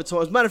 I love it so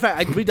much. As a matter of fact,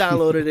 I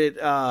re-downloaded it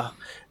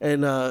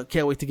and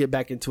can't wait to get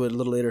back into it a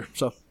little later.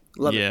 So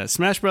love it.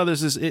 Smash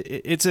Brothers is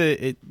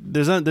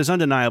there's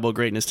undeniable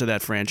greatness to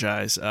that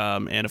franchise,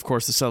 and of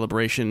course the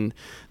celebration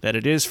that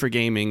it is for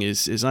gaming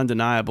is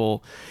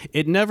undeniable.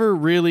 It never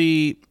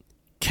really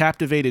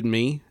captivated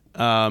me.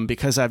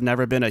 Because I've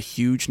never been a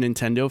huge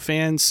Nintendo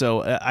fan,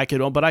 so I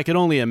could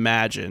only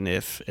imagine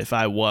if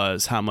I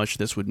was, how much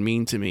this would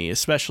mean to me,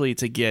 especially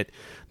to get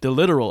the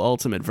literal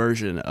ultimate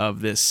version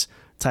of this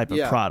type of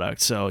product.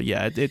 So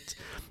yeah, it's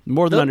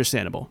more than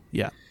understandable.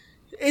 Yeah.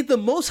 It's the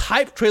most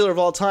hyped trailer of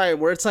all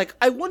time, where it's like,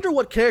 I wonder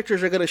what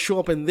characters are going to show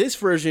up in this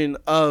version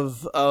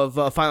of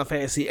Final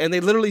Fantasy, and they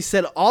literally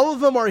said all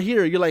of them are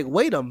here. You're like,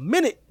 wait a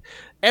minute,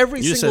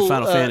 You just said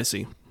Final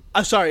Fantasy.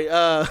 I'm sorry,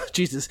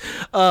 Jesus,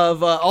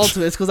 of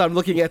Ultimates, because I'm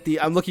looking at the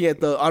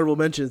honorable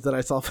mentions that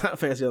I saw Final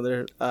Fantasy on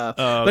there.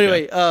 But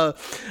anyway,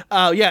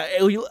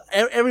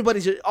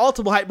 everybody's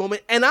ultimate hype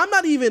moment, and I'm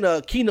not even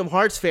a Kingdom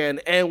Hearts fan.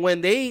 And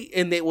when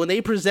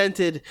they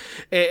presented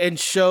and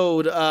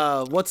showed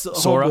what's the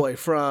homeboy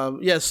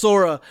from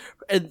Sora.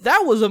 And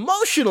that was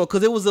emotional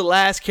because it was the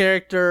last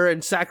character,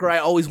 and Sakurai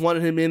always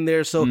wanted him in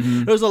there. So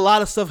there was a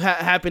lot of stuff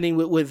happening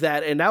with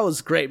that, and that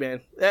was great,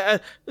 man.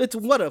 It's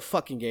what a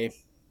fucking game.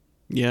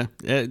 Yeah,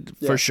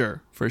 for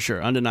sure,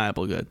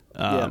 undeniable good.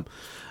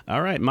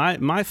 All right,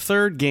 my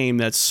third game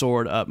that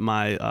soared up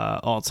my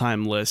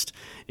all-time list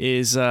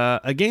is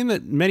a game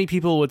that many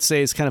people would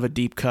say is kind of a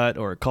deep cut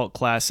or a cult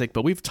classic,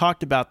 but we've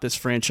talked about this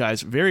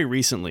franchise very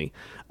recently,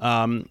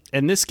 and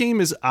this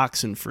game is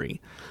Oxenfree.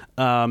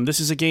 This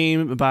is a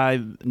game by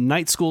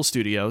Night School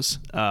Studios.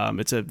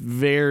 It's a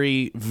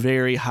very,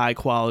 very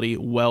high-quality,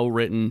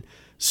 well-written,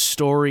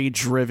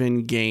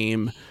 story-driven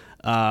game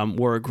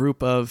where a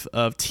group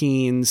of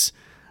teens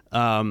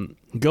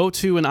go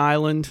to an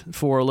island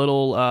for a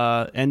little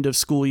end of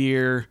school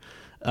year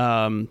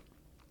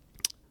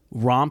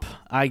romp,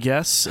 I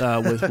guess,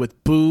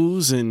 with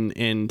booze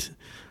and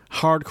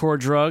hardcore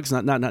drugs.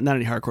 Not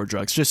any hardcore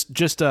drugs,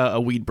 just a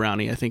weed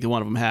brownie, I think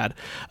one of them had.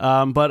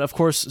 But of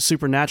course,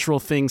 supernatural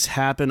things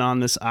happen on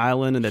this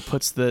island, and it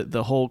puts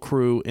the whole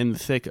crew in the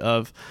thick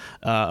of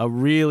a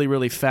really,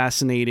 really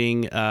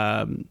fascinating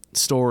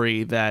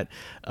story that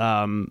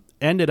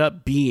ended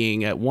up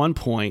being at one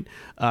point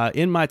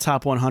in my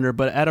top 100,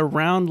 but at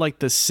around like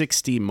the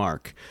 60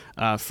 mark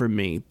for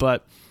me.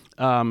 But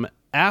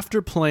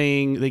after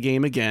playing the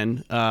game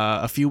again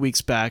a few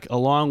weeks back,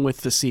 along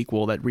with the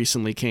sequel that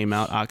recently came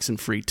out,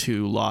 Oxenfree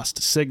 2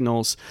 Lost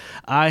Signals,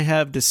 I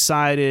have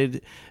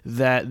decided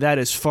that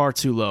is far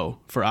too low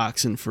for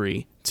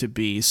Oxenfree to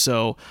be.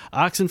 So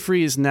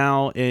Oxenfree is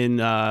now in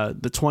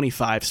the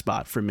 25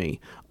 spot for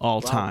me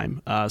all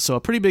time. So a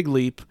pretty big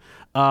leap,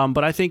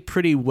 but I think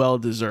pretty well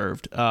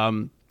deserved.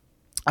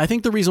 I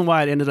think the reason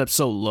why it ended up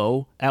so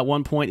low at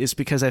one point is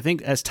because I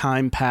think as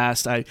time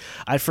passed, I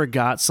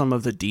forgot some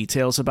of the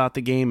details about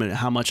the game and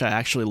how much I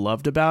actually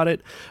loved about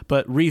it.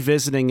 But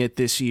revisiting it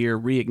this year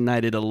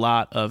reignited a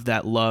lot of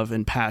that love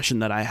and passion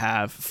that I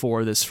have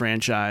for this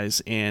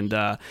franchise. And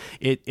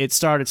it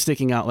started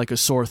sticking out like a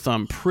sore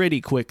thumb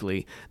pretty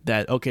quickly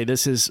that, okay,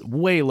 this is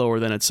way lower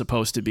than it's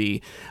supposed to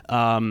be.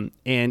 And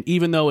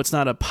even though it's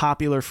not a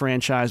popular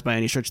franchise by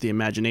any stretch of the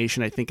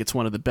imagination, I think it's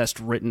one of the best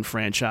written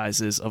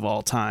franchises of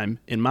all time,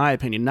 in my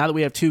opinion. Now that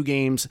we have two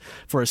games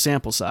for a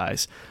sample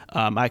size,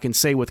 I can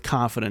say with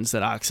confidence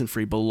that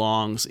Oxenfree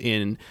belongs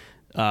in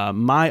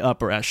my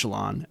upper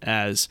echelon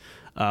as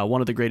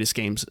one of the greatest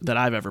games that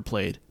I've ever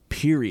played,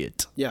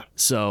 period. Yeah.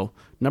 So,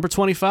 number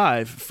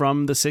 25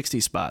 from the 60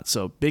 spot.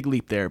 So, big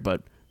leap there,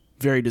 but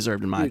very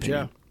deserved in my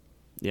opinion.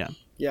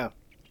 Yeah.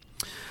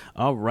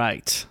 All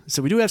right.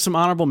 So, we do have some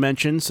honorable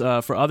mentions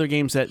for other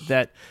games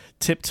that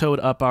tiptoed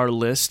up our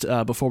list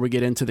before we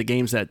get into the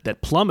games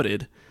that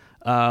plummeted.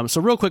 So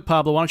real quick,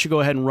 Pablo, why don't you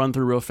go ahead and run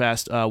through real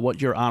fast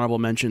what your honorable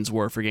mentions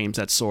were for games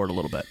that soared a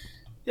little bit.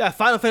 Yeah,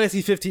 Final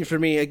Fantasy 15 for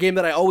me, a game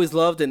that I always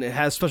loved and it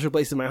has a special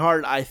place in my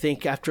heart. I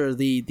think after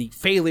the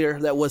failure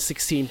that was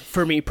 16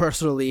 for me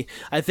personally,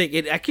 I think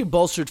it actually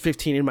bolstered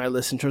 15 in my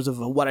list in terms of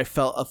what I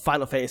felt a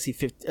Final Fantasy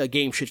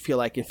game should feel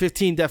like. And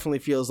 15 definitely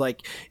feels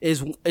like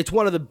it's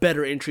one of the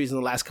better entries in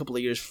the last couple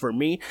of years for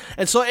me.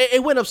 And so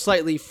it went up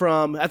slightly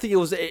from, I think it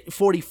was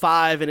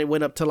 45 and it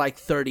went up to like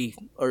 30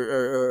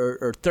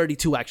 or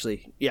 32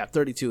 actually. Yeah,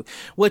 32,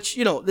 which,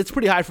 it's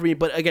pretty high for me.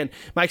 But again,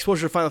 my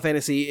exposure to Final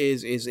Fantasy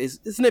is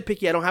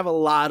nitpicky I don't have a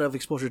lot of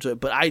exposure to it,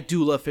 but I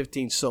do love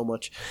 15 so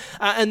much.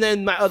 And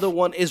then my other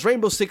one is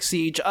Rainbow Six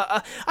Siege.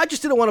 I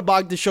just didn't want to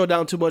bog the show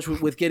down too much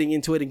with getting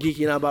into it and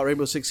geeking out about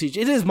Rainbow Six Siege.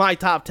 It is my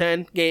top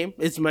 10 game.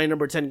 It's my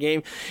number 10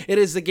 game. It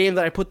is the game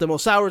that I put the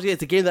most hours in.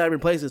 It's a game that I've been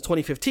playing since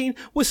 2015,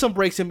 with some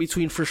breaks in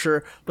between for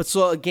sure. But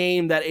so a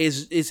game that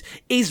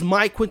is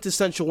my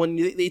quintessential. When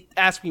they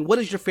ask me what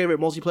is your favorite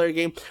multiplayer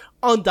game,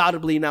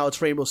 undoubtedly now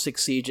it's Rainbow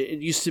Six Siege. It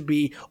used to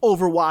be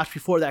Overwatch,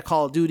 before that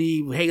Call of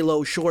Duty,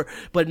 Halo, sure,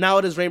 but now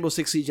it is Rainbow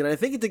Six Siege, and I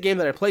think it's a game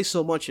that I play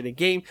so much, and a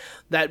game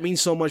that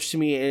means so much to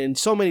me in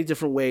so many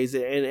different ways,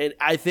 and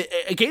I think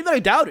a game that I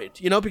doubted,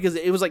 because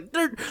it was like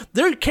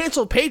they're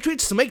canceled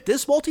Patriots to make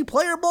this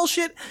multiplayer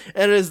bullshit,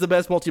 and it is the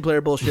best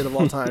multiplayer bullshit of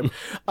all time.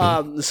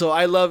 So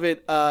I love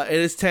it. It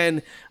is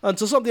 10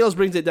 until something else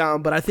brings it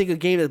down, but I think a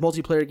game that's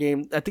multiplayer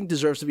game I think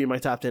deserves to be in my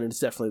top 10, and it's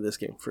definitely this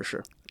game for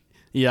sure.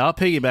 Yeah, I'll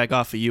piggyback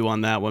off of you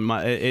on that one.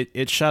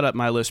 It shot up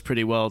my list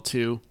pretty well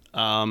too.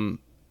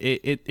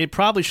 It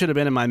probably should have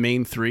been in my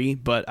main 3,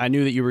 but I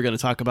knew that you were going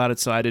to talk about it,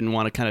 so I didn't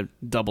want to kind of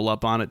double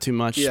up on it too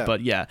much. Yeah.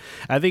 But yeah,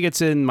 I think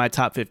it's in my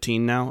top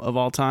 15 now of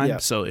all time. Yeah.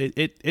 So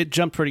it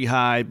jumped pretty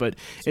high, but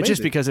it's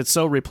just because it's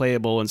so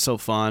replayable and so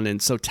fun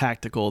and so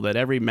tactical that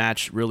every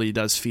match really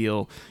does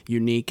feel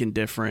unique and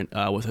different,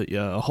 with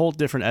a whole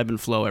different ebb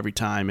and flow every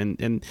time.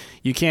 And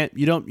you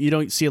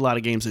don't see a lot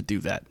of games that do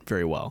that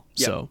very well.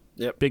 Yep. So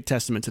Yep. Big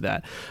testament to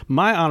that.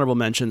 My honorable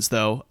mentions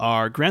though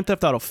are Grand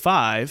Theft Auto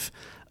 5.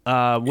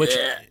 Which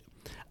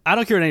I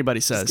don't care what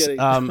anybody says.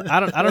 I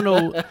don't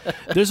know.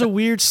 There's a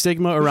weird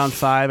stigma around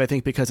 5, I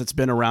think, because it's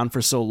been around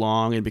for so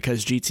long and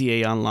because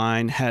GTA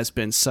Online has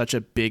been such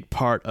a big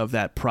part of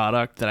that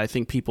product that I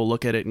think people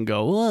look at it and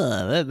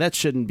go, that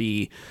shouldn't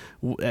be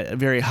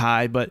very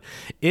high. But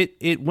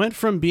it went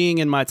from being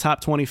in my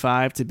top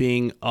 25 to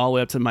being all the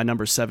way up to my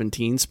number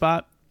 17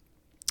 spot.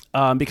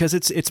 Because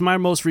it's my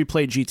most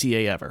replayed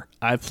GTA ever.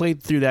 I've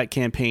played through that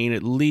campaign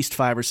at least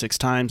 5 or 6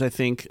 times, I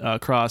think,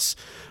 across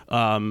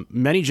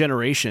many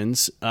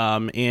generations.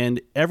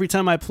 And every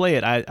time I play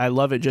it, I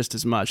love it just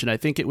as much. And I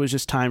think it was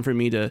just time for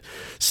me to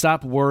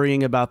stop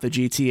worrying about the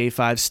GTA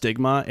 5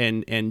 stigma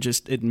and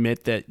just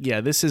admit that, yeah,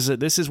 this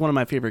is one of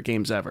my favorite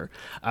games ever.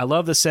 I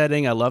love the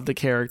setting. I love the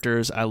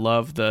characters. I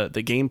love the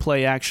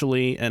gameplay,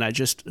 actually. And I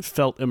just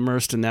felt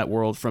immersed in that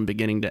world from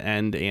beginning to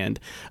end, and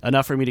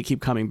enough for me to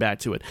keep coming back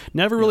to it.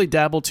 Never really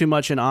dabbled too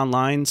much in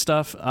online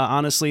stuff.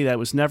 Honestly, that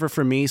was never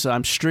for me. So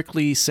I'm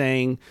strictly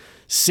saying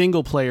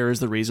single player is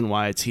the reason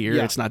why it's here.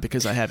 Yeah. It's not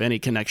because I have any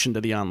connection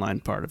to the online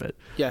part of it.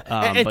 Yeah.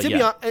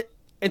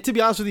 To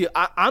be honest with you,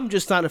 I'm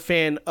just not a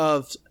fan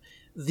of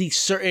the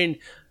certain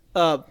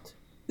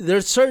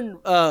there's certain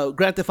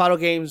Grand Theft Auto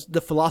games,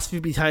 the philosophy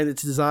behind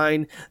its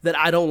design that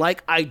I don't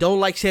like. I don't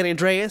like San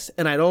Andreas,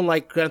 and I don't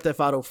like Grand Theft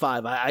Auto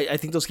 5. I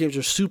think those games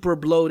are super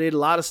bloated, a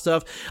lot of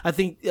stuff. I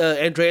think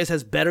Andreas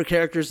has better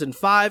characters than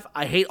 5.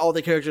 I hate all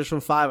the characters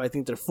from 5. I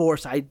think they're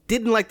forced. I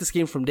didn't like this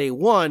game from day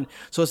one,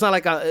 so it's not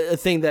like a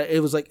thing that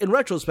it was like in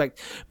retrospect.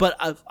 But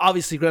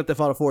obviously, Grand Theft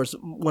Auto 4 is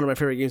one of my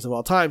favorite games of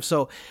all time.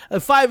 So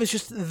 5 is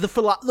just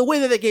the way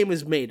that the game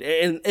is made,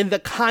 and the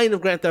kind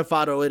of Grand Theft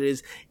Auto it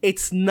is.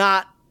 It's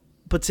not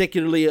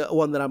particularly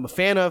one that I'm a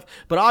fan of,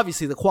 but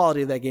obviously the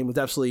quality of that game was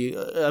absolutely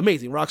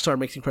amazing. Rockstar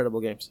makes incredible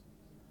games.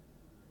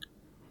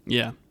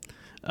 Yeah,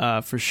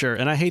 for sure.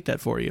 And I hate that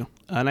for you.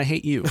 And I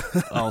hate you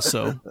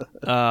also.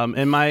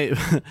 And my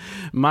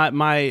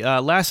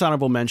last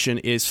honorable mention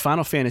is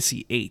Final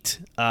Fantasy VIII.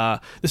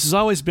 This has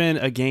always been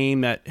a game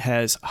that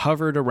has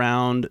hovered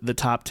around the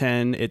top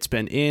 10. It's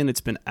been in,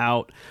 it's been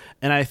out.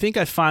 And I think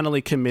I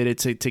finally committed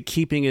to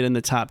keeping it in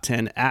the top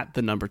 10 at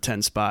the number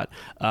 10 spot.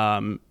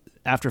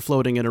 After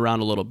floating it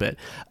around a little bit.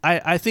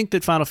 I think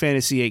that Final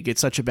Fantasy VIII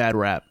gets such a bad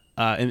rap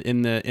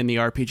in the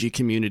RPG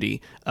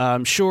community.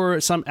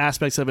 Sure, some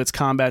aspects of its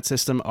combat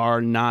system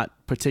are not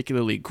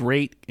particularly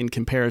great in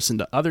comparison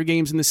to other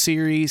games in the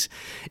series,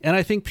 and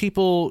I think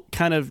people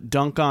kind of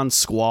dunk on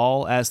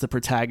Squall as the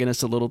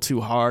protagonist a little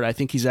too hard. I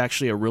think he's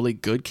actually a really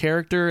good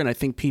character, and I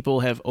think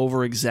people have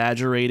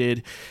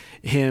over-exaggerated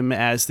him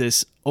as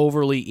this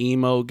overly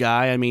emo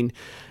guy. I mean,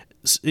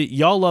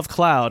 y'all love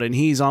Cloud, and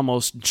he's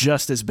almost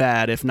just as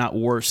bad, if not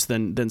worse,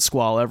 than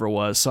Squall ever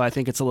was. So I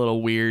think it's a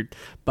little weird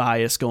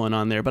bias going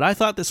on there. But I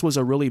thought this was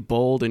a really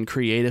bold and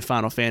creative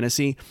Final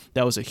Fantasy.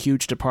 That was a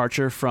huge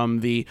departure from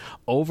the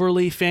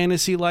overly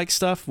fantasy-like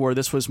stuff, where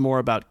this was more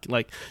about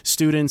like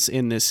students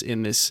in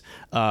this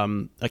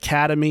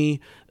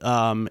academy.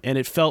 And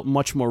it felt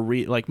much more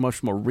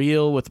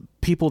real with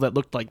people that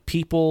looked like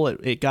people.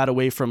 It got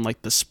away from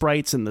like the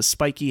sprites and the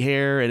spiky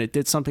hair, and it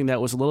did something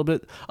that was a little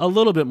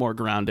bit more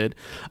grounded.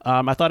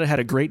 I thought it had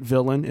a great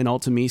villain in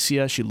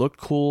Ultimecia. She looked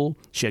cool.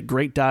 She had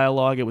great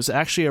dialogue. It was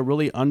actually a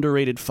really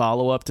underrated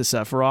follow-up to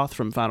Sephiroth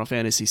from Final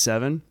Fantasy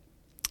VII.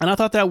 And I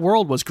thought that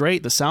world was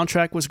great. The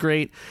soundtrack was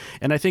great.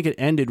 And I think it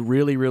ended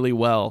really, really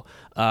well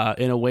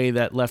in a way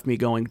that left me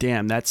going,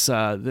 damn, that's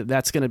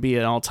going to be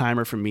an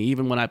all-timer for me,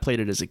 even when I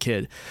played it as a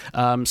kid.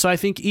 So I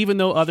think even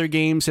though other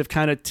games have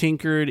kind of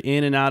tinkered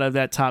in and out of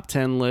that top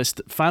 10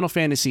 list, Final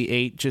Fantasy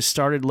VIII just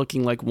started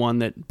looking like one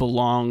that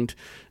belonged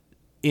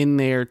in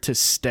there to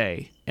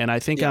stay. And I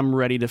think I'm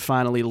ready to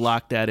finally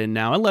lock that in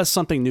now, unless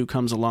something new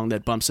comes along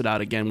that bumps it out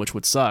again, which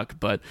would suck.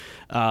 But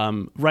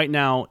right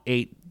now,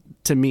 8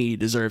 to me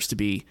deserves to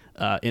be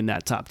in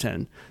that top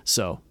 10.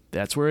 So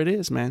that's where it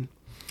is, man.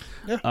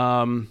 Yeah.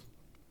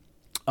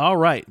 All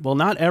right. Well,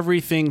 not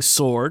everything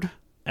soared,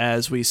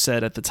 as we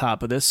said at the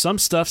top of this. Some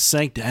stuff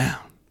sank down.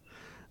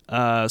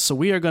 So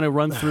we are going to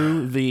run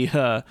through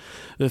the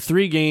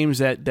 3 games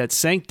that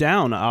sank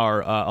down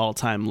our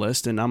all-time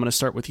list, and I'm going to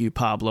start with you,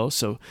 Pablo.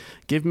 So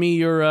give me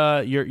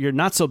your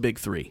not so big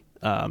 3.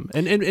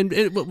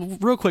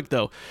 And real quick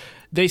though,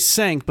 they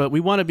sank, but we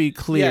want to be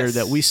clear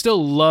that we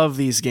still love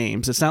these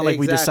games. It's not like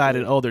we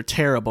decided, they're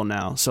terrible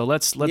now. So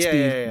let's be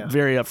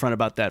very upfront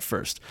about that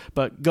first.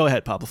 But go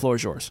ahead, Pablo. The floor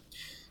is yours.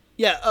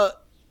 Yeah.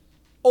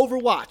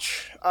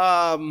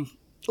 Overwatch.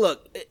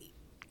 Look.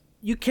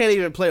 You can't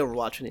even play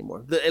Overwatch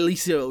anymore. At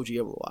least the OG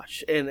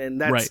Overwatch,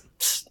 and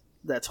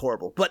that's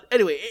horrible. But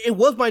anyway, it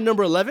was my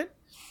number 11,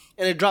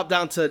 and it dropped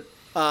down to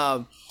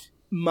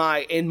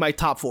my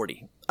top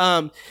 40.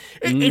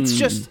 It's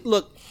just,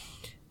 look,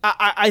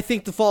 I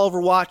think the fall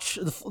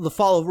Overwatch, the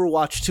fall of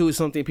Overwatch 2 is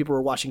something people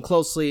are watching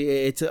closely.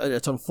 It's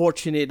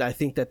unfortunate. I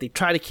think that they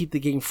try to keep the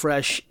game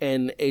fresh,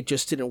 and it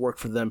just didn't work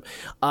for them.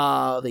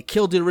 They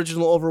killed the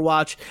original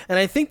Overwatch, and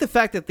I think the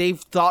fact that they've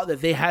thought that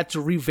they had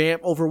to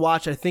revamp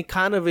Overwatch, I think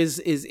kind of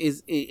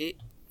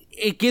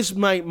it gives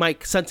my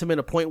sentiment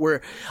a point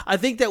where I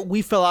think that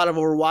we fell out of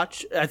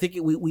Overwatch. I think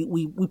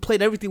we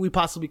played everything we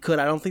possibly could.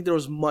 I don't think there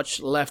was much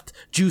left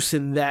juice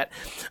in that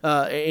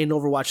in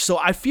Overwatch. So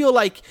I feel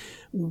like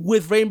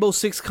with Rainbow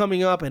Six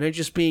coming up and it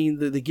just being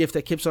the gift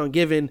that keeps on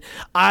giving,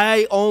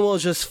 I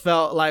almost just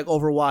felt like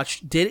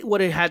Overwatch did what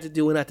it had to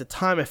do. And at the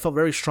time, I felt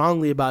very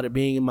strongly about it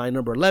being in my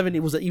number 11.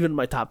 It was even in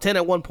my top 10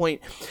 at one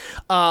point.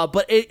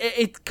 But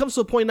it comes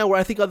to a point now where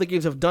I think other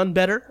games have done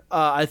better.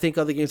 I think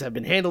other games have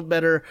been handled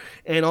better.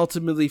 And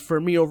ultimately, for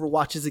me,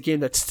 Overwatch is a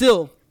game that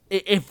still,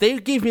 if they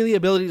gave me the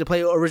ability to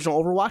play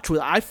original Overwatch,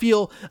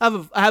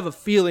 I have a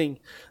feeling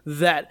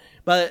that,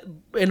 but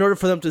in order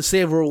for them to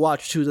save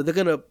Overwatch 2, that they're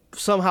gonna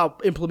somehow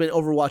implement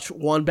Overwatch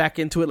 1 back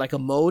into it like a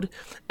mode,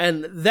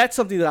 and that's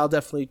something that I'll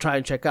definitely try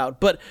and check out.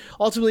 But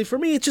ultimately, for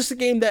me, it's just a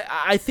game that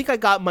I think I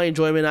got my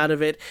enjoyment out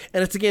of it,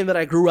 and it's a game that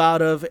I grew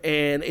out of,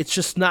 and it's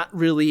just not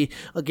really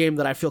a game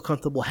that I feel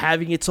comfortable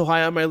having it so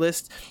high on my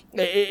list.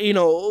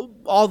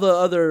 All the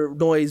other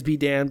noise be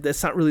damned,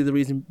 that's not really the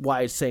reason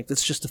why it sank.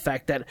 It's just the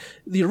fact that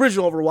the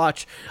original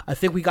Overwatch, I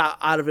think we got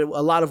out of it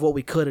a lot of what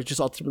we could. It just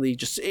ultimately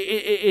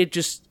it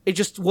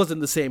just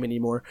wasn't the same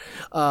anymore.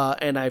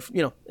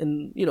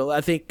 I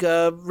think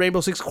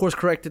Rainbow Six course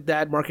corrected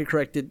that, market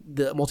corrected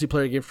the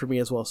multiplayer game for me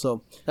as well.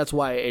 So that's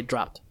why it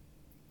dropped.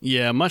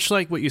 Yeah, much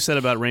like what you said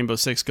about Rainbow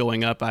Six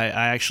going up, I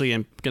actually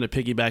am going to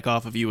piggyback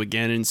off of you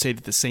again and say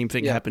that the same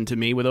thing happened to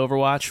me with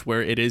Overwatch,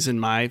 where it is in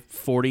my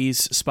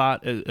 40s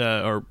spot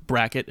or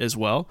bracket as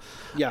well.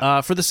 Yeah.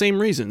 For the same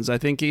reasons. I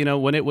think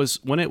when it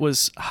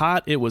was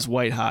hot, it was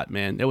white hot,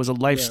 man. It was a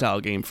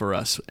lifestyle game for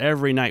us.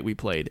 Every night we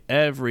played,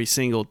 every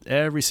single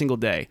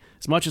day,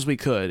 as much as we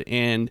could,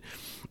 and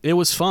it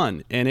was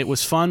fun. And it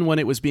was fun when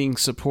it was being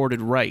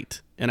supported right.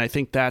 And I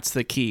think that's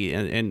the key,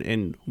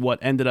 and what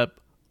ended up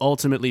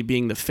ultimately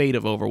being the fate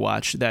of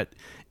Overwatch that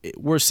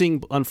we're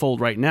seeing unfold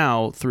right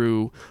now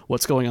through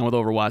what's going on with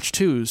Overwatch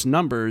 2's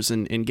numbers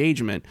and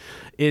engagement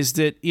is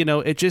that,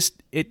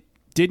 it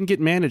didn't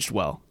get managed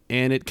well,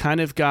 and it kind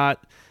of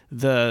caught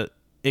the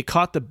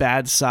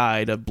bad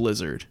side of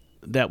Blizzard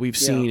that we've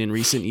seen in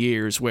recent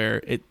years,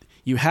 where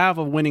you have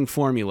a winning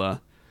formula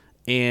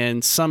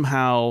and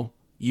somehow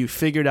you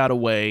figured out a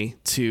way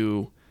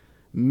to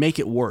make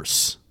it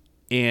worse.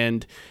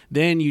 And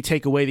then you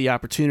take away the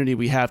opportunity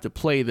we have to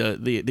play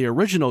the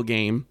original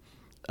game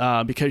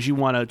because you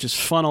want to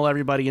just funnel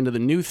everybody into the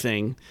new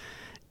thing,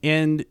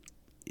 and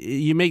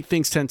you make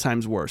things 10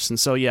 times worse. And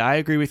so, I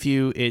agree with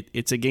you.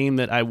 It's a game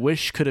that I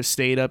wish could have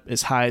stayed up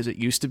as high as it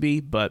used to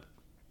be, but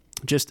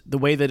just the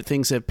way that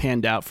things have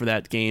panned out for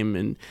that game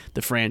and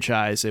the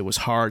franchise, it was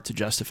hard to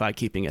justify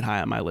keeping it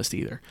high on my list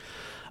either.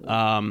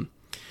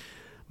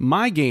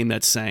 My game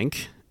that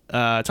sank...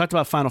 I talked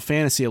about Final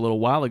Fantasy a little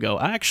while ago.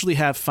 I actually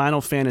have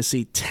Final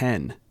Fantasy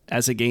X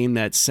as a game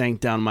that sank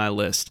down my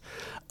list.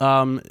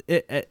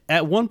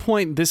 At one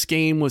point, this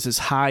game was as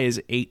high as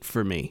 8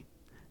 for me.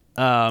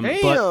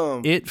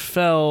 But it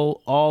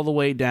fell all the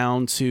way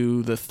down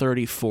to the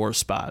 34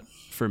 spot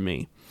for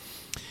me.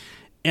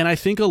 And I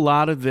think a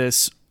lot of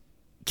this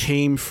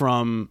came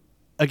from,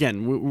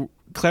 again,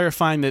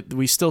 clarifying that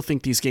we still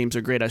think these games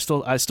are great. I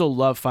still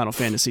love Final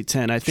Fantasy X.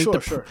 I think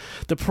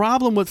the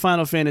problem with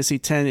Final Fantasy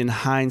X in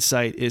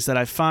hindsight is that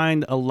I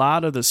find a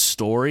lot of the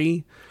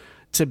story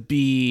to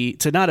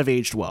not have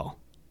aged well.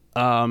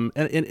 And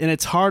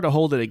it's hard to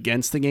hold it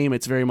against the game.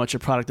 It's very much a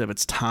product of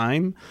its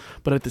time.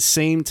 But at the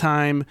same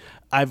time,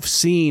 I've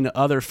seen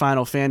other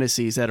Final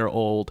Fantasies that are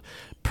old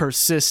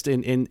persist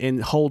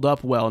and hold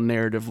up well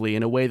narratively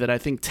in a way that I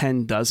think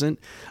 10 doesn't.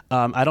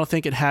 I don't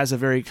think it has a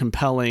very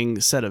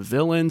compelling set of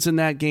villains in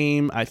that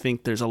game. I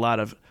think there's a lot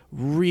of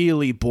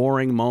really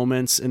boring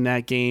moments in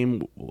that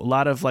game. A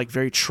lot of like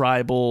very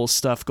tribal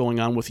stuff going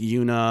on with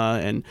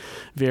Yuna, and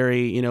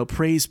very,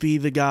 praise be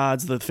the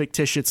gods, the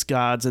fictitious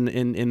gods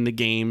in the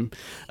game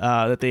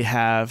that they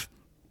have.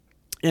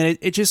 And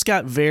it just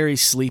got very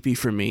sleepy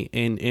for me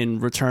in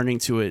returning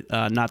to it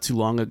not too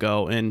long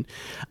ago. And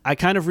I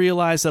kind of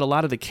realized that a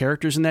lot of the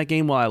characters in that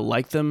game, while I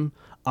like them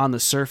on the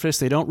surface,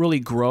 they don't really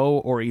grow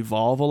or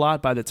evolve a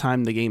lot by the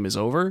time the game is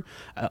over.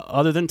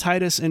 Other than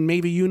Titus and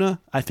maybe Yuna,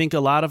 I think a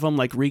lot of them,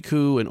 like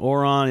Riku and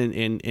Auron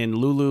and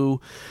Lulu,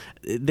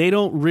 I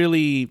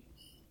don't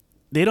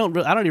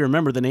even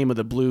remember the name of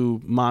the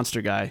blue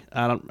monster guy.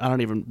 I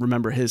don't even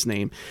remember his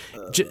name.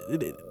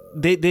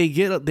 They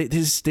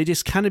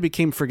just kind of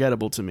became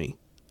forgettable to me.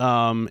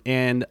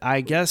 And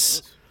I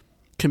guess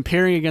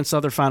comparing against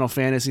other Final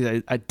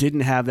Fantasies, I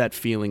didn't have that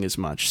feeling as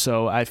much.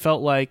 So I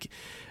felt like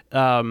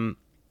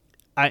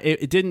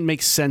it didn't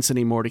make sense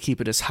anymore to keep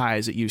it as high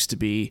as it used to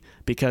be,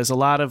 because a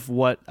lot of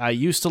what I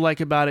used to like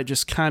about it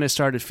just kind of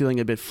started feeling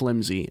a bit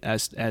flimsy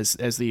as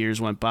the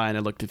years went by and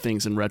I looked at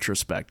things in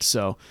retrospect.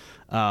 So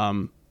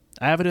I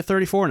have it at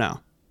 34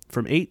 now,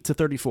 from 8 to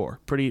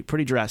 34.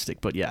 Pretty drastic,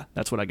 but yeah,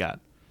 that's what I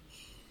got.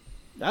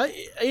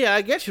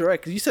 I guess you're right,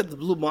 because you said the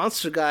blue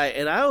monster guy,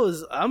 and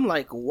I'm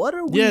like, what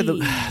are we? Yeah,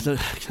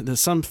 the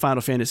some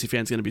Final Fantasy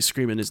fans going to be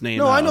screaming his name.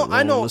 No, I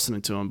know,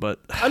 listening to him, but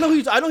I know who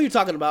you're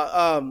talking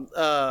about.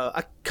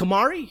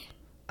 Kamari.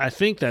 I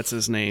think that's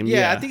his name.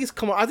 Yeah, I think it's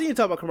Kamari. I think you're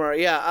talking about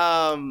Kamari.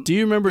 Yeah. Do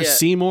you remember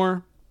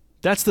Seymour?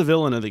 That's the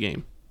villain of the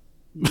game.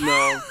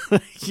 No.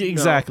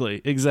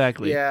 Exactly.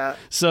 Yeah.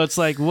 So it's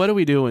like, what are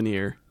we doing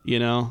here?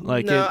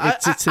 Like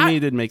to me,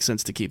 it didn't make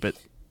sense to keep it.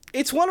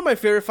 It's one of my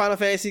favorite Final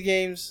Fantasy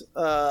games.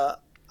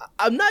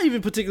 I'm not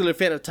even particularly a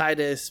fan of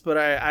Titus, but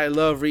I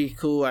love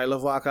Riku, I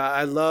love Waka,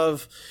 I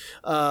love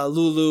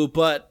Lulu,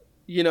 but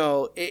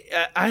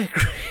I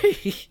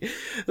agree.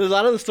 A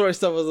lot of the story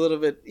stuff was a little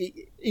bit,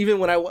 even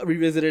when I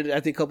revisited it, I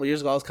think a couple of years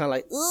ago, I was kind of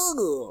like,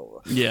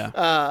 ooh.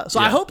 Yeah. So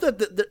I hope that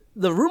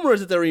the rumor is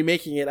that they're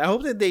remaking it. I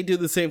hope that they do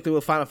the same thing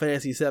with Final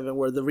Fantasy VII,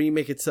 where the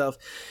remake itself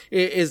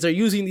is they're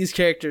using these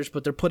characters,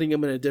 but they're putting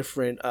them in a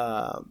different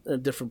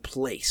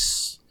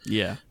place.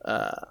 Yeah.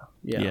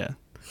 Yeah.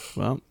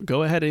 Well,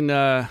 go ahead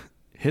and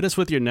hit us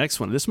with your next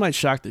one. This might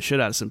shock the shit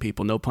out of some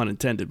people, no pun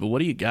intended, but what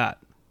do you got?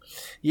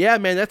 Yeah,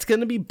 man, that's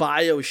gonna be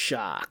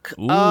BioShock.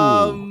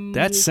 Ooh,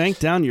 that sank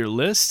down your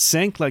list?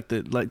 Sank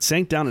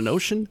down an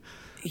ocean?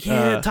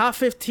 Yeah, top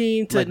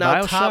 15 to like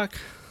now BioShock? top.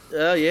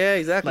 Yeah,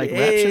 exactly. Like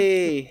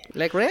hey, Rapture?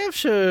 like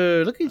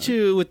Rapture. Look at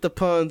you with the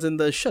puns and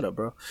the shut up,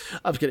 bro.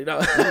 I'm just kidding. No.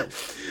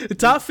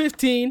 Top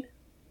 15.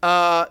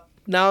 Now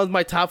is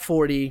my top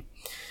 40.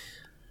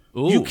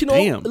 Ooh,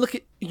 damn.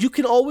 You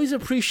can always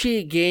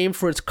appreciate game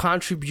for its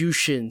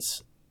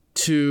contributions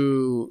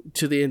to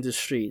the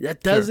industry.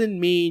 That doesn't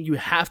mean you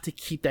have to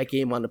keep that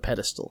game on the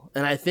pedestal.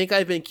 And I think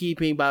I've been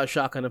keeping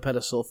BioShock on the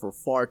pedestal for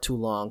far too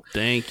long.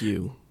 Thank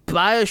you.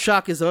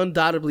 BioShock is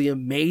undoubtedly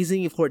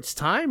amazing for its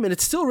time, and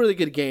it's still a really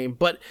good game,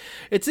 but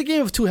it's a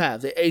game of two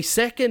halves. A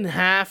second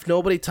half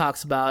nobody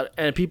talks about,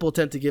 and people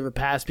tend to give a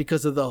pass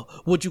because of the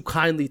would you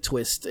kindly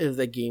twist of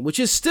the game, which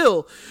is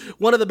still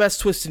one of the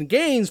best twists in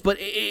games, but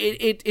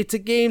it's a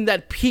game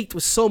that peaked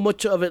with so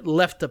much of it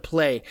left to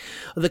play.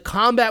 The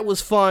combat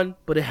was fun,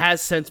 but it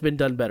has since been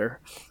done better.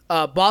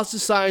 Boss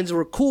designs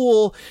were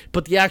cool,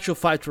 but the actual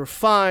fights were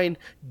fine.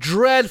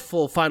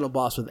 Dreadful final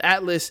boss with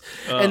Atlas,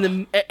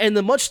 and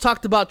the much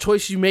talked about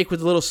choices you make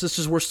with the Little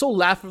Sisters were so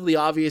laughably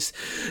obvious,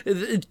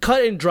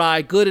 cut and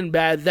dry, good and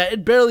bad, that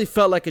it barely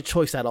felt like a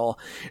choice at all.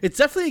 It's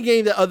definitely a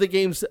game that other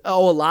games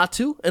owe a lot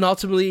to, and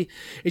ultimately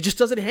it just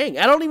doesn't hang.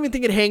 I don't even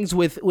think it hangs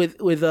with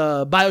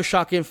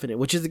BioShock Infinite,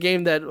 which is a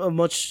game that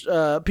much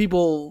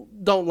people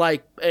don't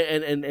like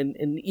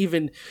and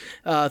even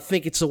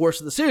think it's the worst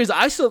of the series.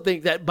 I still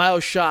think that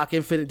BioShock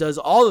Infinite does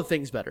all the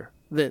things better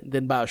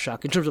than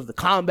BioShock in terms of the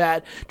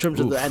combat, in terms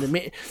of the anime,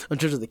 in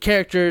terms of the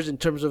characters, in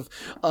terms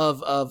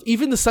of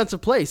even the sense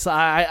of place.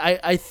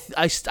 I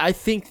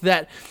think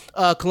that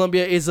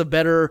Columbia is a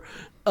better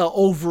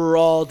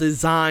overall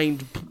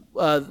designed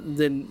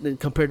than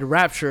compared to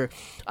Rapture.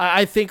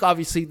 I think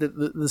obviously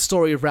the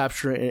story of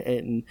Rapture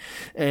and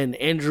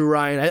Andrew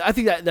Ryan, I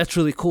think that's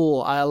really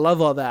cool. I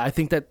love all that. I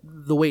think that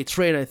the way it's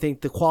written, I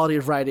think the quality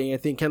of writing, I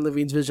think Ken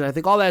Levine's vision, I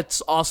think all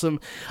that's awesome.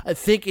 I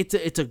think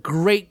it's a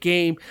great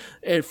game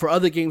and for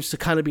other games to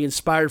kind of be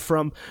inspired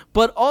from.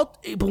 But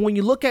when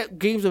you look at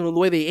games and the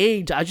way they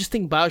age, I just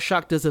think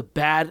BioShock does a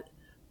bad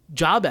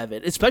job of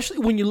it, especially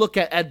when you look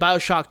at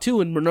BioShock 2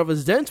 and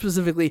Minerva's Den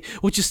specifically,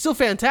 which is still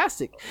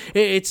fantastic.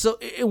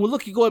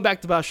 Going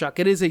back to BioShock,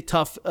 it is a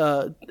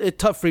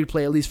tough free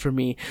play, at least for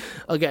me.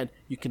 Again,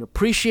 you can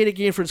appreciate a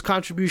game for its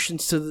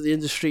contributions to the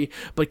industry,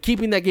 but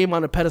keeping that game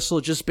on a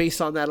pedestal just based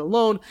on that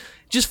alone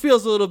just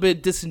feels a little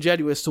bit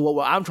disingenuous to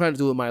what I'm trying to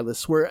do with my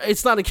list, where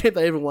it's not a game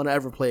that I even want to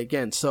ever play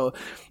again. So,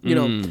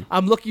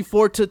 I'm looking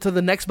forward to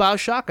the next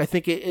BioShock. I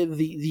think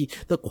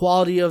the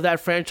quality of that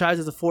franchise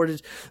has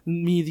afforded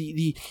me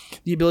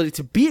the ability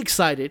to be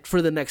excited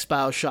for the next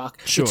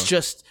BioShock. Sure. It's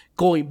just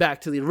going back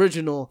to the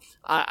original.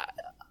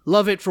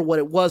 Love it for what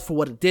it was, for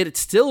what it did. It's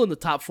still in the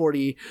top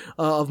 40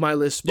 of my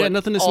list. But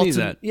nothing to sneeze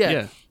at.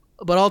 Yeah.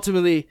 But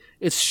ultimately,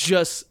 it's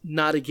just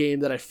not a game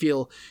that I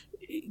feel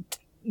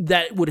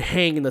that would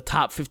hang in the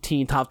top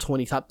 15, top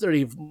 20, top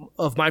 30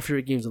 of my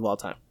favorite games of all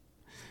time.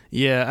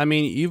 Yeah, I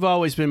mean, you've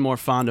always been more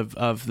fond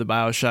of the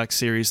BioShock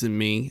series than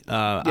me.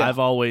 I've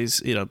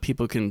always,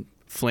 people can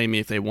flame me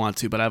if they want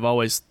to, but I've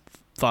always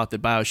thought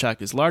that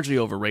BioShock is largely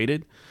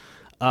overrated.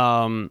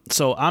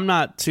 So I'm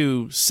not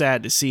too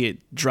sad to see it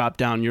drop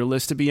down your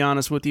list, to be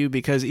honest with you,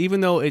 because even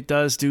though it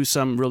does do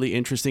some really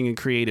interesting and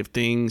creative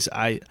things,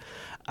 I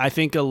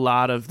think a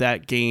lot of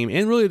that game,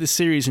 and really the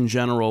series in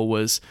general,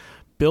 was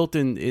built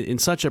in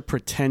such a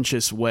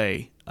pretentious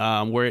way,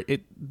 where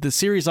the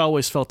series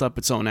always felt up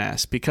its own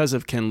ass because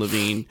of Ken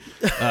Levine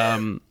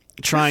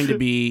trying to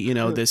be,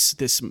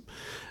 this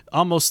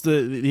almost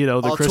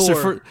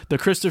the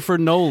Christopher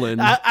Nolan.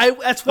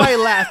 That's why I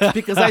laughed,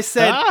 because I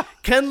said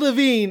Ken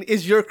Levine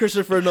is your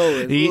Christopher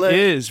Nolan. He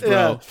is, bro.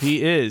 Yeah.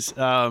 He is.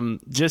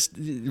 Just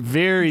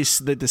very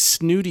the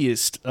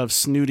snootiest of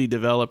snooty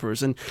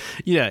developers, and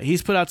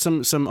he's put out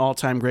some all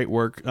time great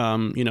work,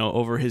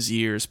 over his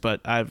years.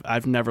 But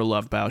I've never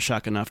loved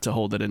BioShock enough to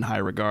hold it in high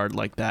regard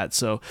like that.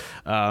 So,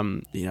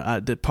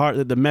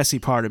 the messy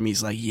part of me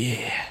is like,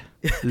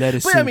 let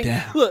it sink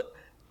down. Look,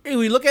 if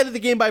we look at the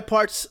game by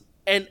parts.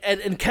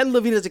 And Ken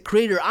Levine as a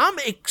creator, I'm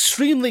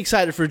extremely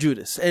excited for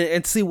Judas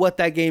and see what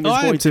that game is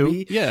going to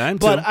be. Yeah, I'm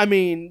but too. I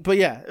mean,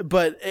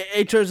 but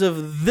in terms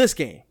of this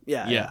game,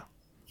 yeah,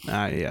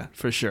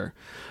 for sure.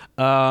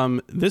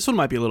 This one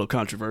might be a little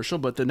controversial,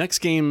 but the next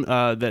game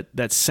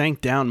that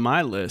sank down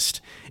my list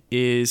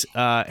is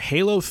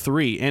Halo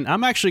 3, and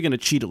I'm actually going to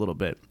cheat a little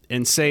bit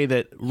and say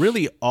that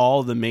really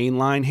all the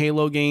mainline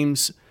Halo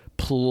games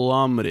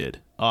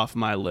plummeted off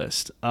my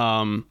list.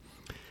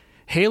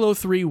 Halo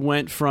 3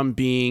 went from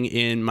being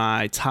in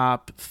my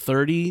top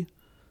 30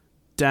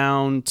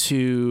 down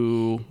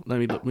to,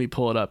 let me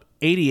pull it up,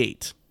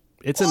 88.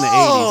 It's in the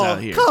 80s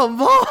out here.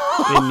 Come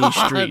on! In these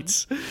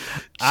streets.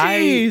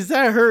 Jeez,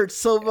 that hurts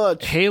so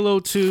much. Halo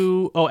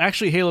 2,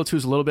 Halo 2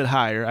 is a little bit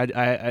higher.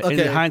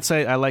 In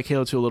hindsight, I like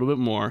Halo 2 a little bit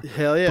more.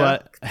 Hell yeah.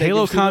 But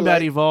Halo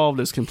Combat Evolved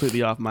is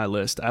completely off my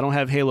list. I don't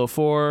have Halo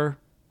 4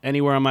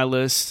 anywhere on my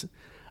list.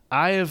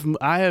 I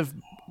have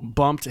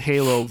bumped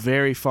Halo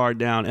very far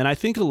down, and I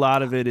think a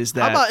lot of it is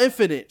that. How about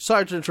Infinite?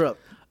 Sorry to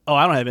interrupt. Oh,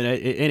 I don't have it.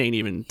 It ain't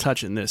even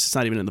touching this. It's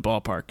not even in the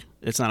ballpark.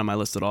 It's not on my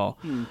list at all.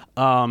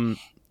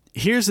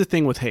 Here's the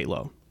thing with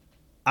Halo.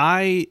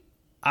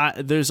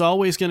 There's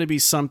always going to be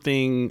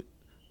something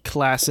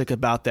classic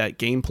about that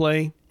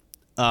gameplay.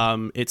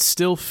 It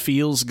still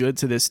feels good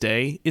to this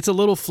day. It's a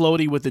little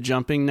floaty with the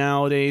jumping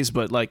nowadays,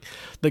 but like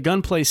the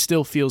gunplay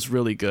still feels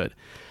really good.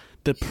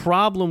 The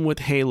problem with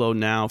Halo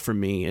now for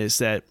me is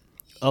that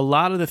a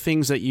lot of the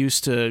things that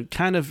used to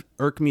kind of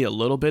irk me a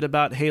little bit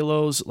about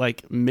Halos,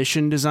 like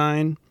mission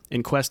design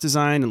and quest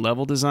design and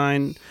level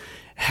design,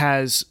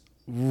 has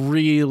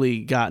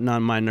really gotten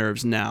on my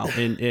nerves now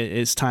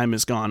as time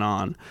has gone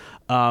on.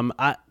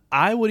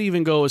 I would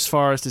even go as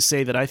far as to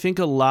say that I think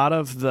a lot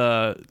of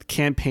the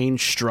campaign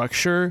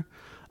structure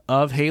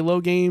of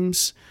Halo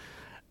games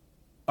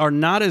are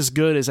not as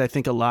good as I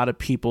think a lot of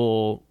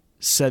people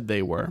said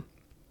they were.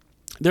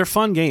 They're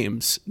fun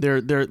games.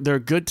 They're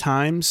good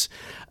times.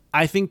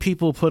 I think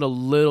people put a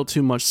little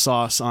too much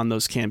sauce on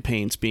those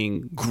campaigns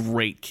being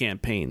great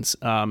campaigns.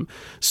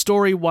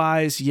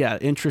 Story-wise,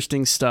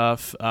 interesting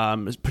stuff,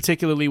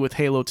 particularly with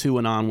Halo 2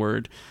 and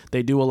onward.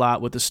 They do a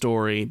lot with the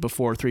story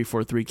before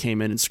 343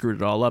 came in and screwed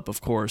it all up, of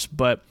course.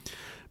 But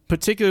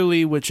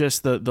particularly with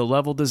just the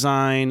level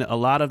design, a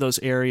lot of those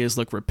areas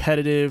look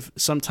repetitive.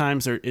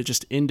 Sometimes they're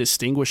just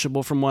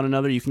indistinguishable from one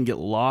another. You can get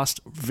lost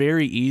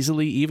very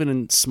easily, even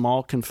in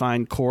small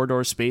confined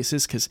corridor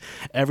spaces, because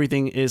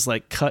everything is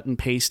like cut and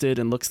pasted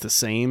and looks the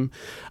same.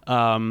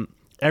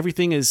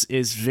 Everything is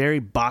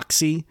very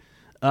boxy.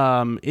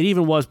 It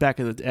even was back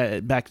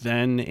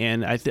then,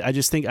 and I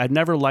just think I've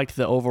never liked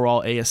the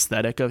overall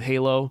aesthetic of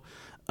Halo,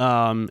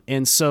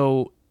 and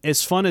so.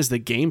 As fun as the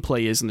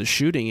gameplay is and the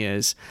shooting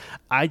is,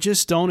 I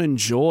just don't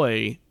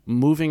enjoy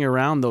moving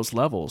around those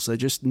levels. I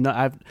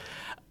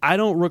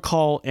don't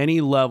recall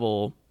any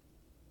level,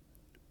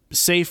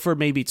 save for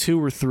maybe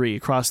 2 or 3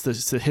 across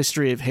the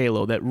history of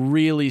Halo, that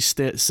really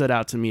stood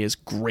out to me as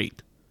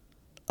great.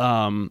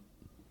 And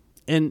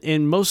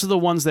most of the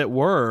ones that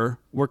were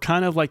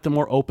kind of like the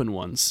more open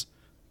ones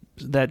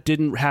that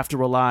didn't have to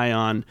rely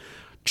on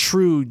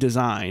true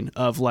design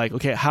of like,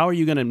 okay, how are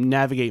you going to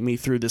navigate me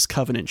through this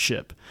Covenant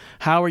ship?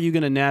 How are you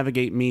going to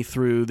navigate me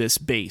through this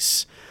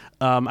base?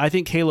 I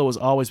think Halo has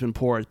always been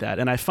poor at that,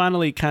 and I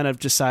finally kind of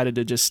decided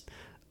to just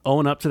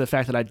own up to the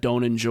fact that I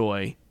don't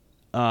enjoy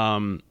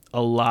a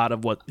lot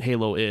of what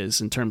Halo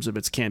is in terms of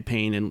its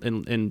campaign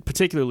and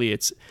particularly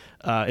its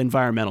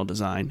environmental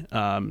design.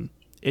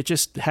 It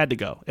just had to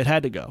go. It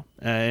had to go.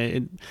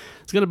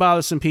 It's going to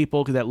bother some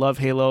people that love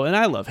Halo, and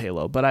I love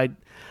Halo, but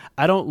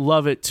I don't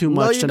love it too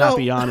much to not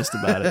be honest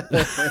about it.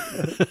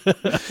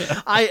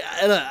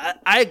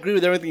 I agree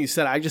with everything you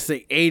said. I just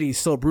think 80 is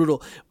so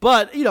brutal.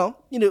 But,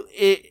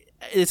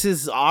 this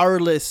is our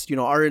list,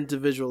 our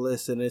individual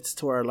list, and it's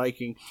to our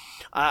liking.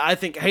 I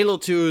think Halo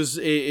 2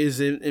 is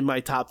in my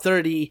top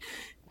 30.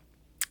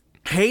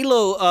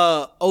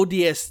 Halo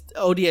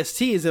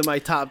ODST is in my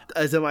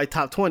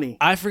top 20.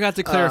 I forgot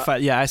to clarify.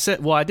 I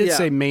said. Well, I did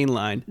say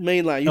mainline.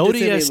 Mainline.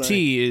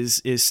 ODST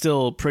is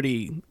still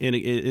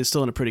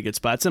still in a pretty good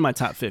spot. It's in my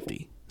top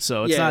 50,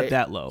 so it's not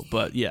that low.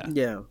 But yeah.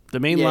 The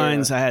main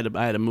lines, I had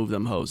to move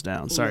them hoes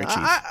down. Sorry,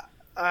 Chief.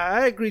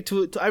 I agree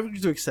to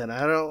extent.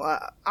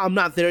 I'm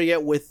not there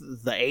yet with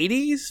the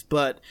 80s,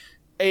 but.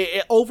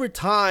 Over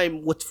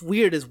time, what's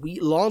weird is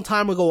long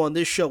time ago on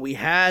this show, we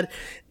had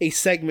a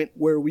segment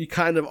where we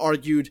kind of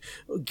argued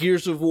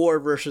Gears of War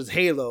versus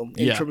Halo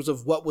in terms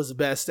of what was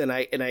best, and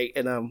I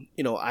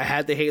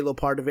had the Halo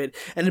part of it,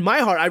 and in my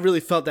heart, I really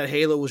felt that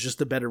Halo was just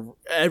the better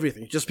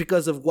everything, just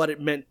because of what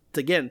it meant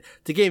to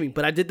gaming.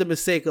 But I did the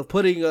mistake of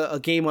putting a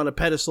game on a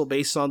pedestal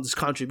based on its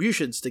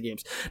contributions to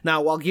games.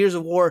 Now, while Gears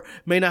of War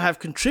may not have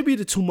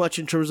contributed too much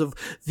in terms of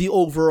the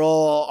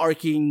overall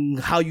arcing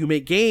how you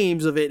make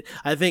games of it,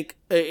 I think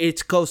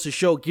it goes to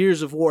show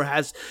Gears of War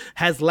has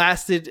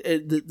lasted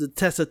the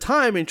test of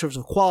time in terms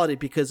of quality,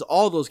 because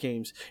all those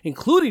games,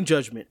 including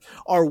Judgment,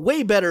 are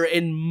way better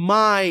in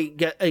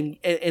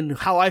in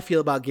how I feel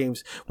about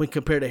games when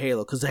compared to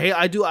Halo. Because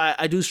I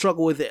do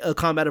struggle with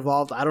Combat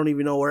Evolved. I don't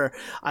even know where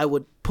I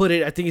would put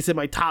it. I think it's in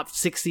my top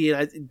 60,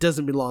 and it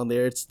doesn't belong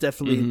there. It's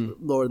definitely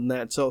lower than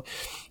that. So,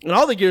 and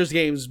all the Gears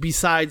games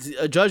besides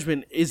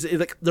Judgment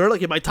they're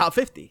like in my top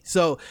 50.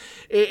 So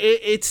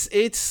it's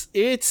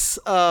it's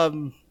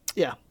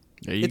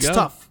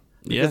tough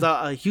because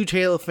I'm a huge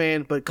Halo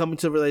fan, but coming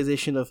to the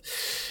realization of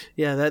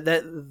that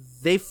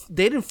they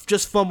didn't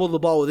just fumble the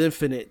ball with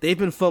Infinite. They've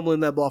been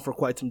fumbling that ball for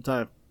quite some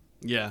time.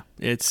 Yeah,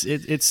 it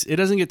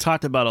doesn't get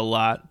talked about a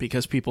lot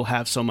because people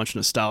have so much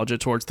nostalgia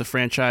towards the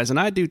franchise, and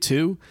I do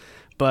too.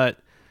 But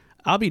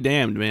I'll be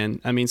damned,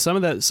 man. I mean, some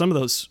of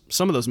those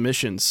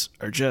missions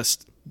are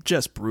just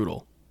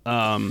brutal.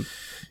 And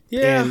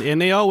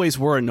they always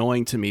were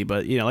annoying to me.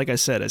 But like I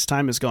said, as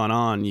time has gone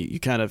on, you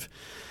kind of.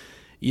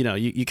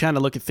 You kind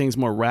of look at things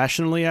more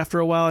rationally after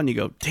a while, and you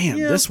go, "Damn,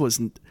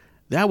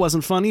 that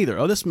wasn't fun either.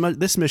 Oh, this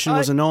mission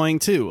was annoying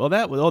too.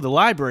 The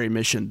library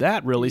mission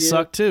that really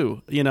sucked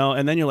too.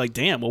 And then you're like,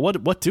 "Damn, well,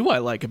 what do I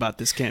like about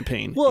this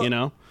campaign?"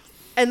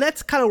 And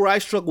that's kind of where I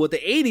struggle with the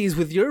 80s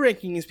with your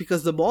ranking, is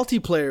because the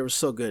multiplayer was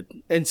so good,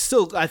 and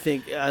still I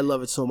think I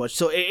love it so much.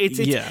 So it's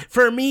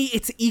for me,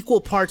 it's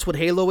equal parts what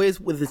Halo is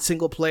with the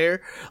single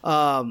player.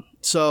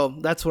 So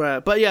that's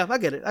where but yeah, I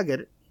get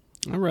it.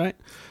 All right.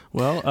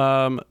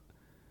 Well,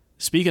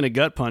 speaking of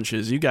gut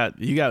punches, you got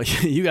a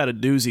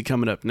doozy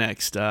coming up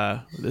next.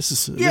 This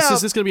is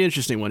going to be an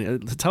interesting one.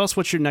 Tell us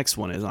what your next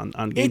one is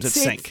on games that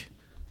sink.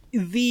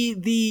 My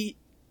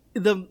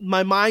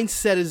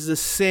mindset is the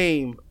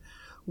same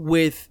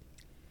with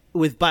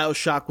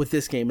BioShock with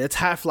this game. It's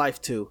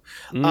Half-Life 2.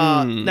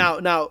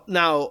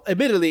 Now,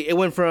 admittedly, it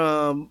went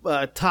from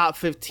top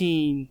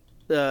 15.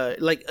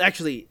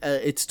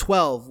 It's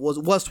 12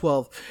 was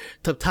 12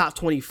 to top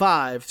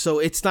 25, so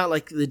it's not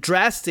like the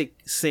drastic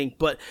sink,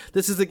 but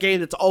this is a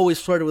game that's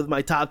always flirted with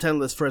my top 10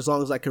 list for as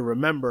long as I can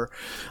remember,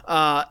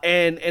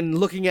 and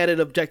looking at it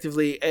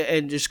objectively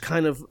and just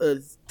kind of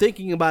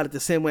thinking about it the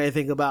same way I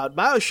think about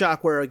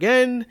BioShock, where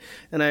again,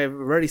 and I've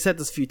already said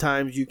this a few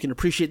times, you can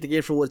appreciate the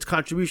game for its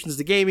contributions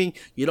to gaming.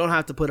 You don't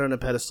have to put it on a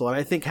pedestal. And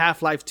I think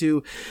Half-Life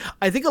 2,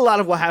 I think a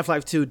lot of what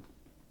Half-Life 2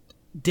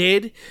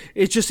 did,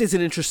 it just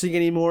isn't interesting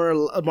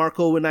anymore.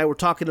 Marco and I were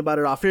talking about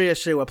it off here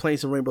yesterday while playing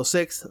some Rainbow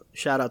Six.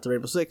 Shout out to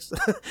Rainbow Six.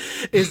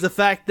 Is the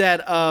fact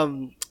that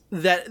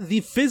that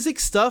the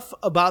physics stuff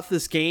about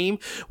this game,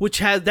 which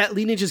has that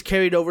lineage is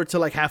carried over to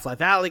like Half-Life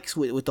Alyx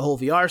with the whole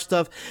VR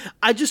stuff,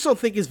 I just don't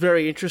think is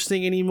very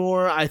interesting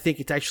anymore. I think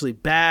it's actually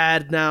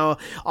bad now.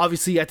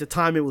 Obviously, at the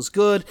time it was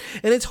good,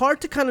 and it's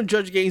hard to kind of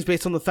judge games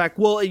based on the fact,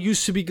 well, it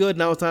used to be good,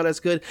 now it's not as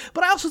good.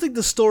 But I also think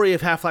the story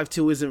of Half-Life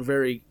 2 isn't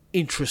very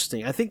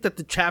interesting. I think that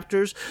the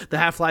chapters, the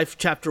Half-Life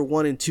chapter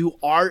 1 and 2,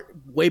 are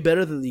way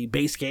better than the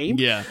base game.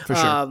 Yeah, for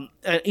sure.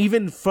 And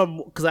even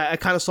because I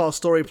kind of saw a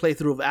story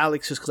playthrough of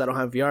Alyx just because I don't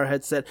have a VR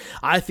headset.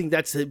 I think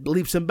that's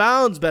leaps and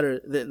bounds better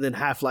than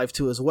Half-Life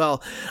 2 as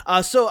well.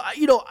 So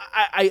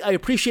I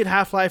appreciate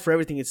Half-Life for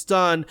everything it's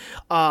done.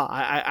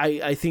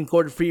 I think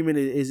Gordon Freeman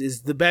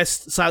is the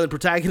best silent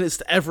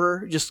protagonist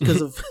ever, just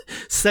because of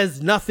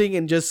says nothing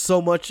and just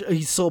so much.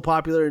 He's so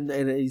popular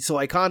and he's so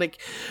iconic.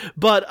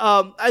 But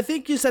I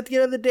think just at the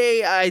end of the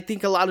day, I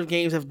think a lot of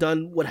games have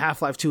done what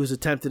Half-Life 2 has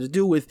attempted to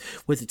do with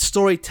its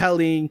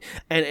storytelling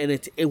and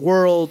its world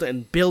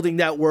and building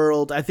that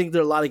world. I think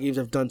there are a lot of games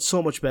that have done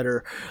so much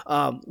better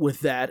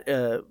with that,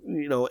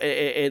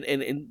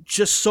 and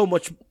just so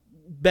much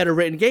better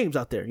written games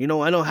out there. You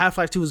know, I know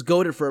Half-Life 2 was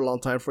goated for a long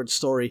time for its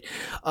story.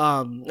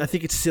 I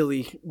think it's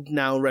silly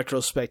now in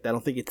retrospect. I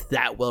don't think it's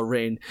that well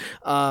written.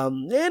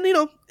 And you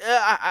know,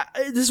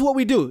 this is what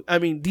we do. I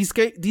mean, these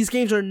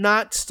games are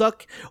not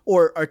stuck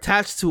or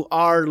attached to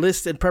our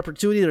list in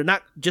perpetuity. They're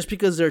not, just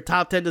because they're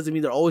top 10 doesn't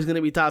mean they're always going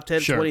to be top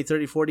 10, 20,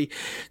 30, 40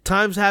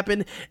 times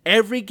happen.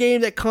 Every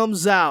game that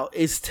comes out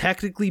is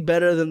technically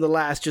better than the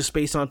last just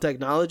based on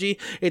technology.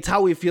 It's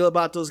how we feel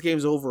about those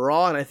games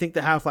overall, and I think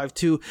the Half-Life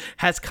 2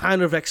 has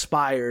kind of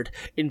expired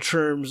in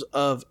terms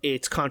of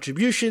its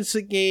contributions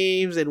to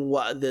games and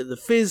what the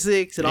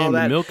physics and all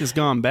that. The milk has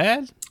gone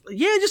bad?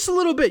 Yeah, just a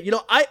little bit. You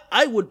know,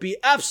 I would be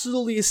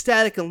absolutely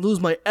ecstatic and lose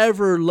my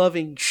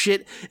ever-loving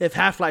shit if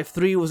Half-Life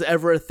 3 was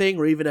ever a thing,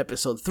 or even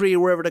Episode 3 or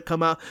wherever to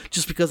come out,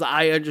 just because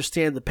I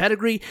understand the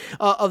pedigree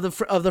of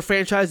the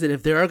franchise, and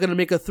if they are going to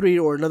make a 3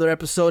 or another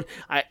episode,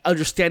 I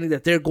understanding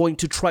that they're going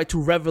to try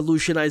to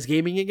revolutionize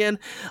gaming again.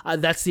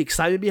 That's the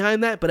excitement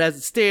behind that. But as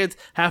it stands,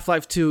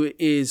 Half-Life 2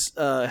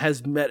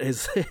 has met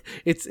his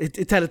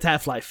it's had its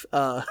half-life.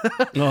 So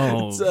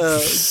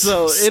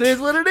it is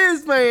what it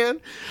is,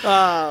 man.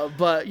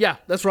 But yeah,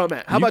 that's where I'm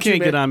at. How about you, man?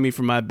 You can't get on me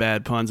for my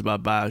bad puns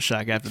about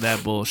BioShock after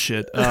that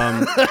bullshit.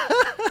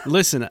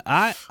 Listen,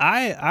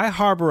 I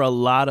harbor a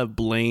lot of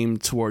blame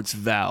towards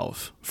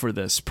Valve for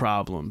this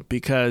problem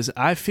because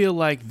I feel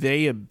like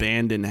they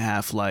abandoned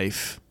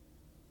Half-Life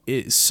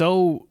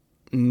so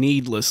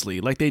needlessly,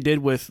 like they did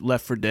with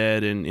Left 4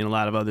 Dead and a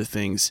lot of other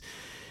things.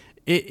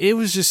 It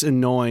was just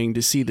annoying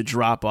to see the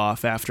drop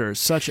off after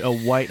such a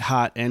white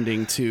hot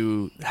ending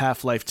to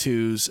Half-Life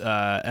 2's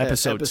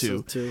episode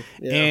 2.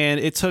 Yeah. And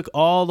it took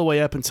all the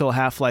way up until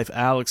Half-Life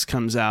Alyx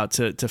comes out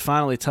to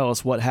finally tell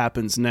us what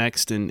happens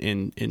next.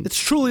 And it's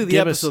truly the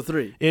episode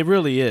 3. It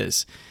really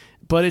is.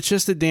 But it's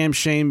just a damn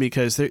shame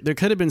because there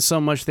could have been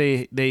so much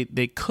they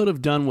could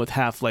have done with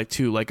Half-Life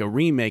 2, like a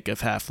remake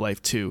of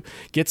Half-Life 2.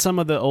 Get some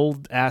of the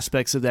old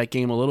aspects of that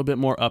game a little bit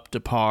more up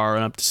to par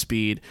and up to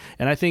speed.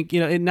 And I think,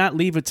 you know, and not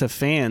leave it to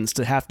fans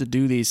to have to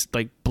do these,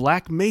 like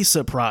Black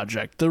Mesa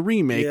Project, the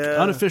remake,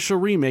 unofficial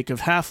remake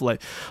of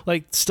Half-Life.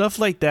 Like, stuff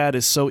like that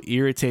is so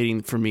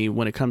irritating for me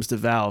when it comes to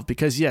Valve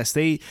because, yes,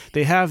 they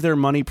have their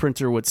money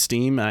printer with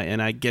Steam,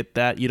 and I get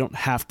that. You don't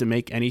have to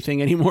make anything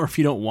anymore if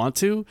you don't want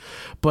to.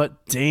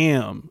 But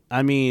damn.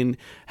 I mean,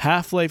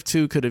 Half-Life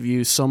 2 could have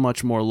used so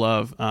much more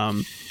love,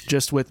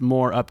 just with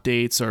more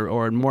updates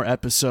or more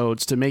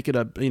episodes to make it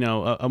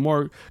a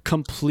more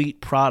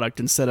complete product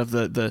instead of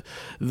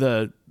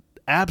the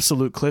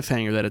absolute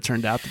cliffhanger that it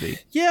turned out to be.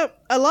 Yeah,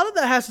 a lot of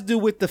that has to do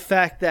with the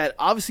fact that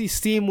obviously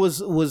Steam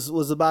was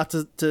about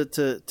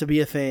to be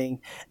a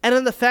thing, and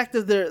then the fact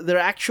that their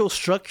actual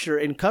structure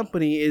and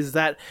company is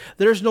that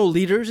there's no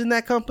leaders in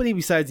that company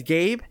besides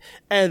Gabe,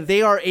 and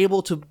they are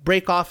able to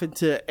break off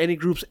into any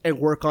groups and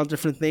work on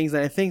different things.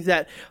 And I think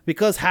that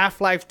because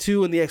Half-Life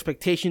 2 and the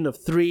expectation of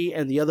 3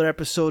 and the other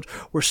episodes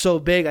were so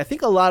big, I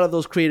think a lot of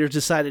those creators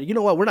decided, you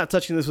know what, we're not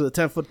touching this with a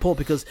 10-foot pole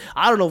because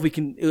I don't know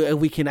if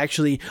we can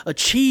actually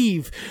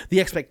achieve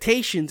the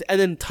expectations. And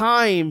then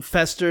time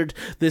festered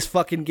this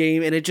fucking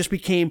game, and it just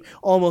became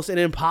almost an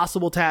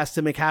impossible task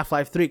to make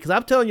Half-Life 3. Because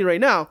I'm telling you right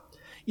now,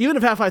 even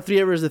if Half-Life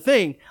 3 ever is a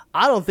thing,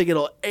 I don't think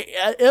it'll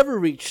ever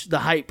reach the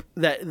hype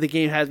that the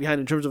game has behind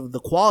in terms of the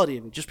quality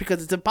of it, just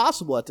because it's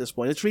impossible at this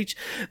point. It's reached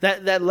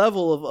that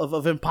level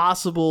of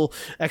impossible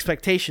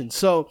expectations.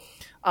 So,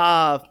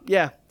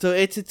 yeah, so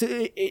it's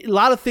a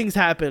lot of things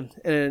happen,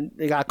 and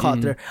they got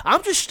caught there.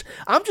 I'm just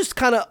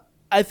kind of,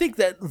 I think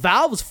that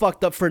Valve's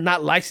fucked up for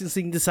not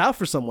licensing this out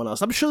for someone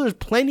else. I'm sure there's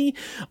plenty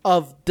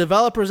of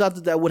developers out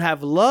there that would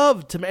have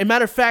loved to. As a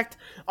matter of fact,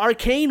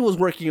 Arcane was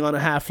working on a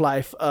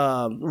Half-Life,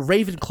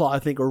 Ravenclaw, I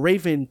think, or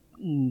Raven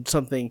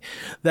something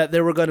that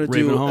they were going to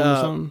do. Ravenholm or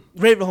something?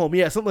 Ravenholm,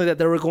 yeah, something like that.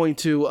 They were going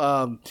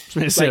to.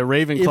 They say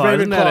Ravenclaw.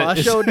 Ravenclaw, I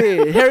sure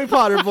did. Harry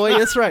Potter, boy,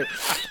 that's right.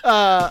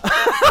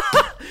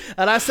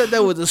 And I said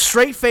that with a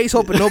straight face,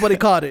 hoping nobody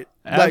caught it.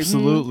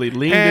 Absolutely.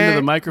 Leaned into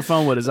the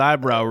microphone with his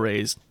eyebrow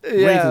raised.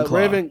 Yeah,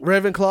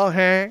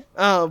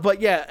 Ravenclaw.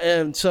 But yeah,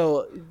 and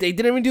so they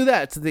didn't even do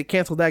that, so they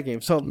canceled that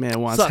game. So man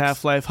wants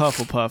Half-Life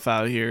Hufflepuff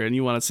out here, and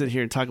you want to sit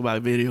here and talk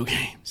about video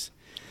games.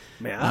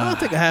 Man, I'll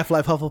take a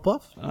Half-Life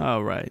Hufflepuff.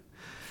 All right.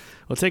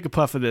 Well, take a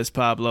puff of this,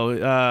 Pablo.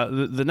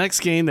 The next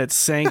game that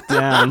sank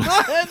down.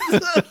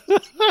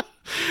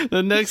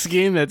 The next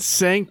game that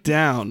sank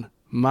down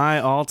my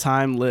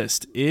all-time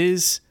list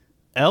is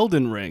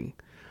Elden Ring.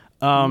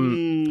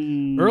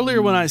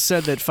 Earlier when I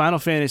said that Final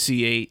Fantasy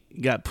VIII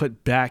got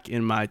put back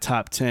in my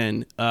top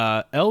 10,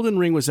 Elden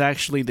Ring was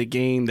actually the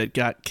game that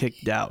got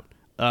kicked out.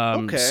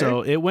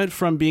 So it went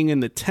from being in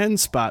the 10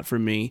 spot for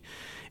me,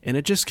 and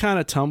it just kind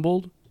of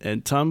tumbled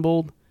and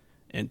tumbled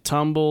and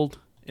tumbled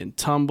and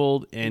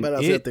tumbled, and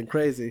something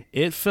crazy.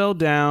 It fell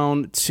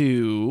down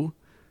to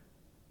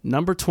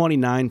number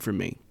 29 for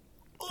me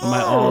on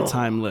my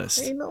all-time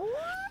list.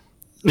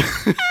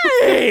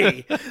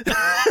 Hey!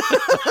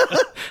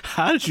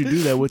 How did you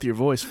do that with your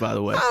voice, by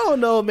the way? I don't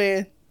know,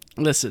 man.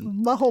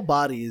 Listen. My whole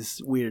body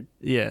is weird.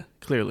 Yeah,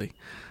 clearly.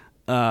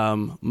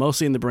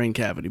 Mostly in the brain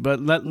cavity.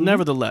 But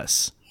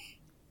nevertheless,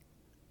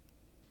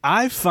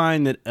 I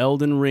find that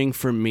Elden Ring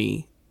for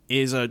me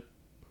is a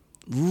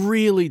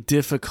really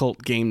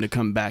difficult game to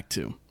come back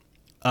to.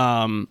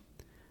 My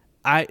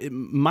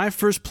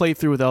first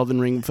playthrough with Elden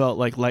Ring felt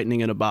like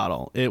lightning in a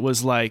bottle. It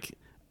was like,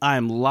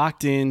 I'm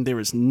locked in. There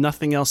is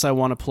nothing else I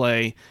want to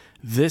play.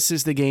 This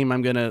is the game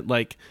I'm going to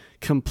like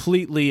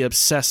completely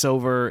obsess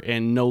over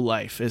and know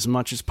life as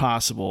much as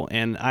possible.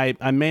 And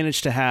I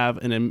managed to have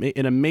an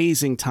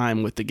amazing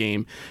time with the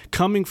game,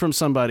 coming from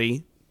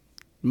somebody,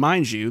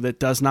 mind you, that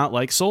does not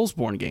like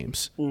Soulsborne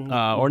games,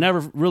 or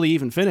never really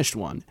even finished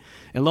one.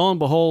 And lo and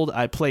behold,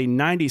 I play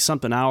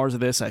 90-something hours of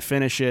this. I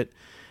finish it,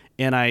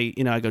 and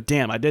I go,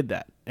 damn, I did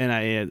that.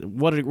 And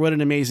what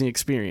an amazing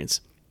experience.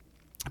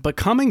 But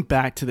coming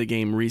back to the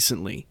game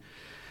recently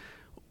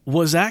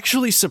was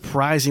actually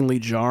surprisingly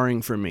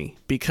jarring for me,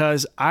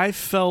 because I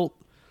felt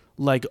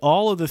like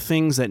all of the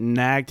things that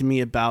nagged me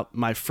about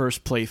my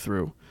first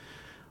playthrough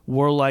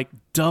were like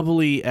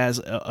doubly as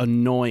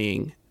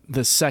annoying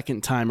the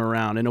second time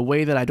around, in a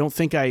way that I don't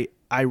think I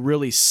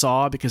really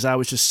saw, because I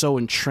was just so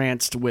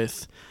entranced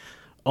with,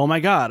 oh my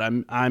God,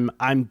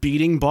 I'm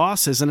beating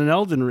bosses in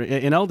Elden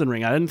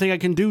Ring. I didn't think I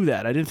can do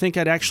that. I didn't think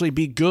I'd actually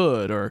be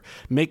good or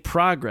make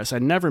progress. I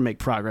never make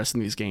progress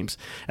in these games.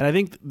 And I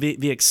think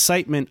the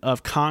excitement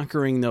of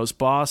conquering those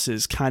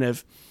bosses kind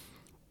of,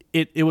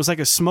 it was like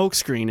a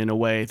smokescreen in a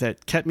way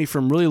that kept me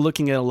from really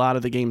looking at a lot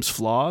of the game's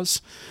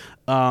flaws.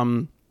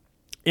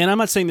 And I'm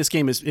not saying this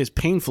game is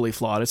painfully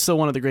flawed. It's still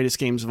one of the greatest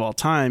games of all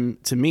time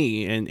to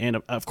me,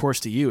 and of course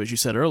to you, as you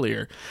said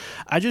earlier.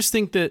 I just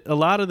think that a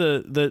lot of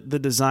the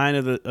design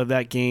of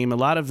that game, a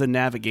lot of the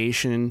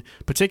navigation,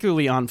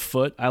 particularly on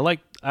foot, I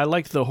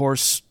like the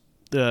horse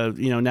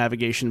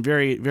navigation,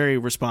 very, very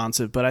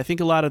responsive. But I think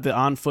a lot of the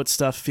on foot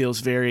stuff feels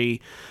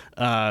very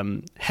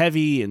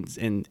heavy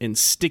and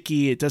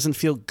sticky. It doesn't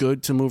feel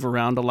good to move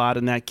around a lot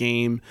in that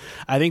game.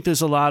 I think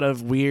there's a lot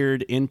of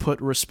weird input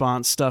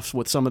response stuff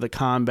with some of the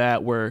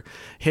combat, where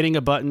hitting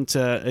a button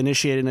to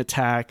initiate an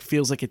attack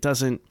feels like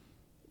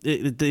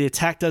the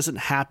attack doesn't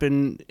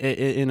happen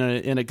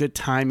in a good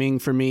timing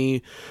for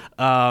me.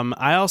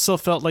 I also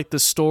felt like the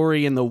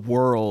story and the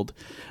world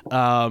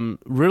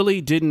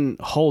really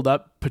didn't hold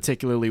up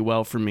particularly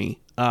well for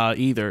me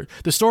either.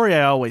 The story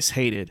I always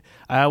hated.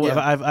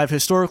 I've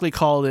historically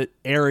called it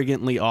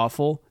arrogantly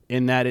awful,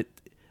 in that it,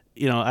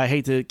 I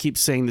hate to keep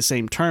saying the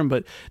same term,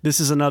 but this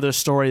is another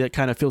story that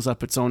kind of fills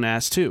up its own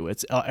ass too.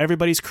 It's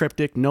everybody's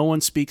cryptic. No one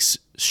speaks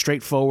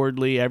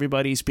straightforwardly.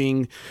 Everybody's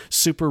being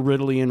super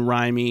riddly and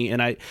rhymey,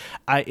 and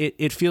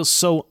it feels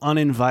so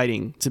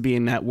uninviting to be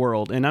in that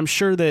world. And I'm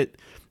sure that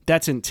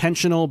that's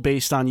intentional,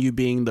 based on you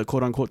being the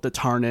quote unquote the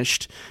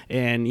tarnished,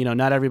 and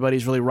not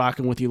everybody's really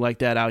rocking with you like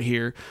that out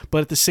here.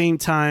 But at the same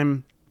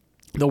time,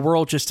 the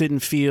world just didn't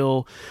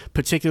feel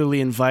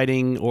particularly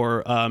inviting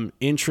or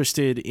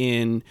interested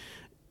in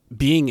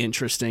being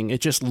interesting.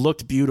 It just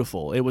looked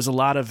beautiful. It was a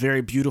lot of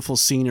very beautiful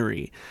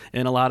scenery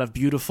and a lot of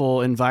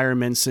beautiful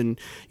environments, and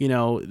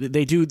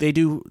they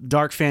do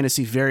dark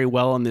fantasy very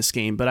well in this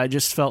game, but I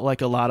just felt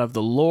like a lot of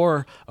the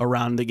lore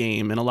around the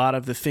game and a lot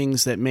of the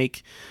things that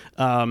make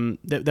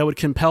that would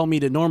compel me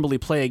to normally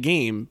play a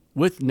game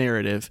with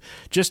narrative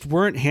just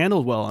weren't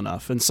handled well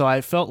enough. And so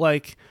I felt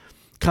like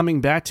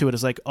coming back to it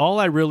is like, all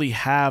I really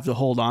have to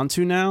hold on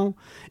to now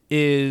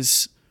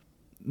is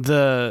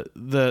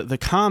the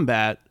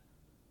combat,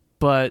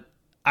 but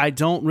I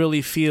don't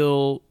really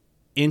feel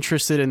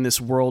interested in this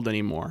world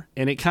anymore.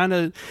 And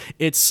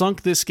it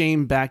sunk this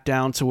game back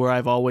down to where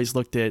I've always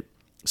looked at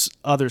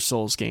other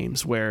Souls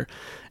games, where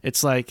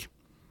it's like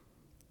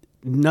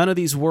none of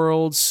these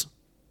worlds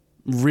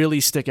really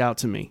stick out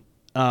to me.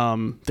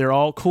 They're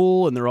all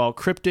cool and they're all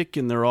cryptic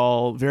and they're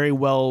all very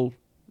well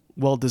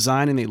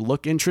designed and they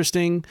look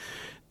interesting.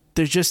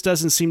 There just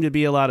doesn't seem to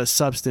be a lot of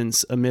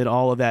substance amid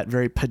all of that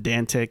very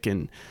pedantic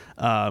and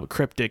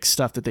cryptic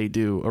stuff that they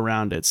do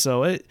around it.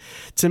 So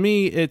to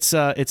me, it's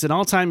an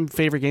all-time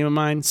favorite game of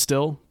mine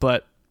still,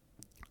 but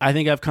I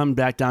think I've come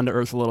back down to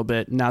earth a little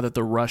bit now that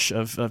the rush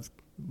of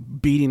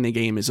beating the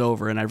game is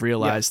over, and I've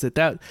realized that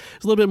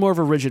is a little bit more of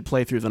a rigid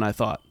playthrough than I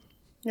thought.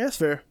 Yeah, that's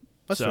fair.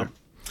 That's fair.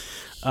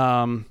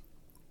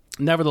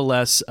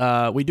 Nevertheless,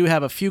 we do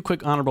have a few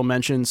quick honorable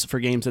mentions for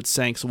games that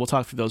sank, so we'll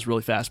talk through those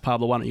really fast.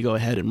 Pablo, why don't you go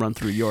ahead and run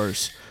through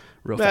yours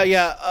real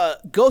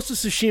fast? Ghost of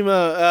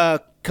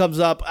Tsushima comes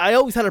up. I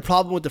always had a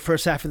problem with the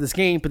first half of this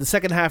game, but the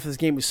second half of this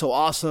game is so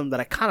awesome that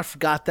I kind of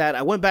forgot that.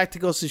 I went back to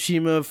Ghost of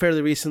Tsushima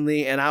fairly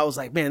recently, and I was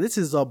like, man, this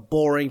is a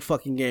boring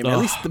fucking game, at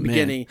least at the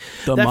beginning.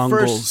 The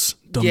Mongols.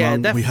 We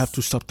have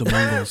to stop the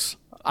Mongols.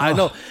 I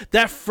know.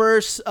 That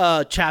first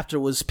chapter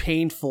was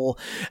painful,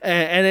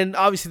 and then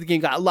obviously the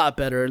game got a lot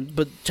better,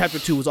 but chapter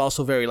 2 was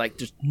also very,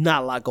 there's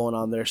not a lot going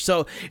on there.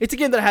 So it's a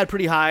game that I had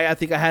pretty high. I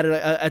think I had it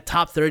at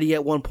top 30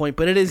 at one point,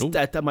 but it is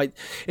at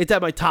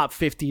my top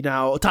 50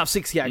 now, top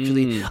 60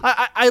 actually.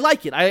 I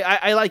like it.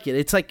 I like it.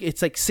 It's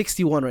like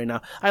 61 right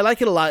now. I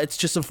like it a lot. It's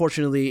just,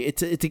 unfortunately,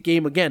 it's a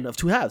game, again, of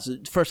two halves.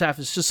 The first half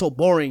is just so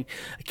boring.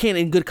 I can't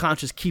in good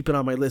conscience keep it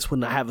on my list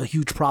when I have a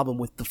huge problem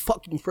with the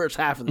fucking first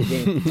half of the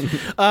game.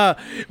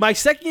 My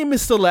second game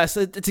is Celeste.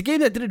 It's a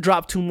game that didn't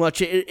drop too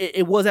much.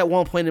 It was at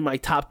one point in my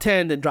top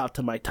 10, then dropped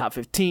to my top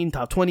 15,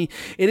 top 20.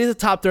 It is a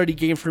top 30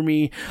 game for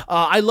me.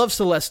 I love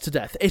Celeste to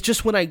death. It's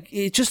just when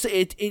it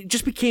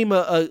just became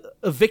a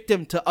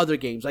victim to other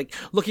games. Like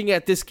looking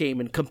at this game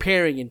and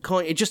comparing and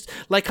calling, it just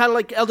like kind of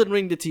like Elden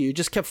Ring did to you. It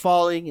just kept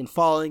falling and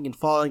falling and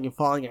falling and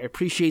falling. I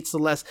appreciate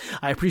Celeste.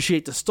 I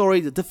appreciate the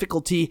story, the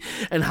difficulty,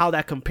 and how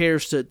that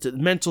compares to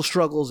mental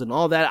struggles and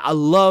all that. I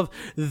love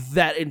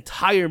that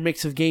entire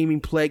mix of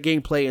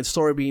gameplay and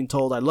story being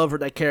told. I love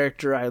that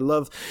character. I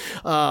love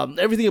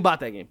everything about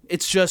that game.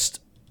 It's just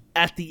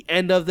at the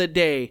end of the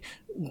day,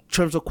 in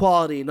terms of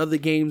quality and other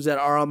games that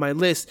are on my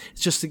list,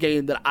 it's just a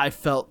game that I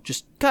felt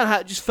just kind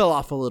of just fell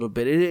off a little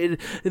bit.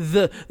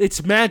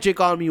 Its magic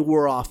on me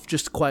wore off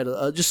just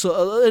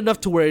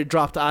enough to where it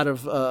dropped out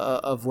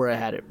of where I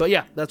had it. But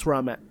yeah, that's where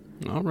I'm at.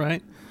 All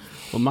right.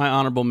 Well, my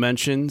honorable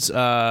mentions,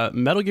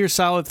 Metal Gear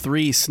Solid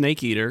 3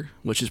 Snake Eater,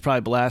 which is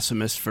probably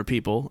blasphemous for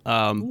people.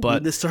 But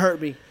doing this to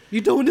hurt me.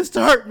 You're doing this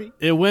to hurt me.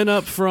 It went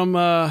up from,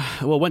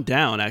 it went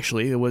down,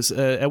 actually. It was,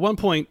 at one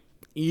point,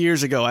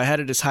 years ago, I had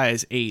it as high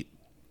as 8.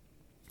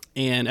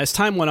 And as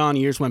time went on,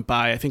 years went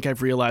by, I think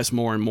I've realized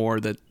more and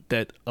more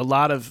that a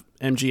lot of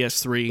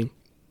MGS3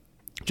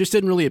 just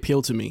didn't really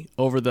appeal to me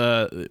over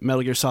the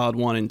Metal Gear Solid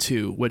 1 and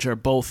 2, which are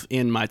both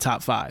in my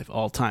top 5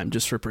 all time,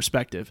 just for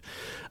perspective.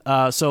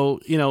 So,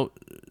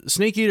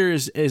 Snake Eater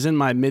is in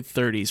my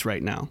mid-30s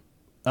right now.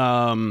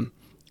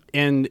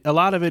 And a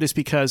lot of it is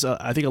because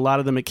I think a lot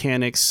of the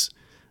mechanics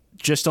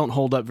just don't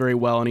hold up very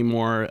well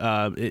anymore.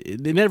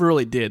 They never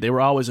really did. They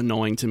were always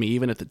annoying to me,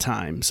 even at the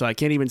time. So I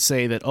can't even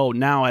say that,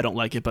 now I don't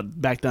like it,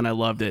 but back then I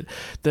loved it.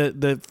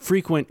 The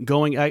frequent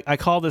going, I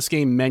call this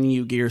game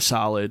Menu Gear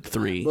Solid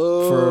 3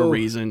 for a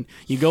reason.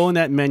 You go in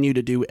that menu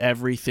to do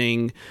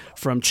everything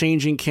from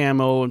changing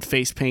camo and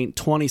face paint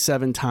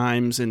 27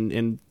 times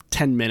in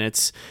 10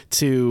 minutes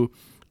to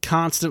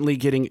constantly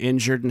getting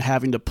injured and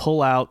having to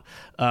pull out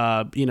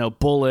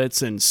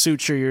bullets and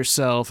suture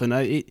yourself,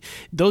 and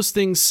those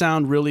things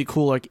sound really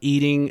cool, like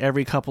eating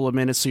every couple of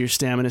minutes so your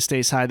stamina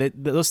stays high.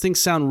 Those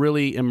things sound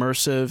really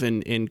immersive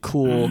and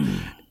cool.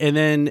 And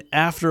then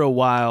after a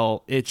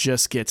while, it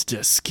just gets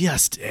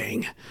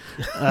disgusting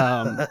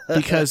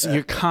because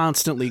you're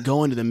constantly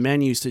going to the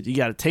menus. You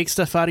got to take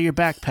stuff out of your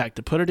backpack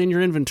to put it in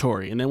your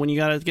inventory. And then when you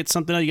got to get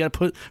something out, you got to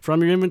put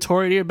from your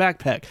inventory to your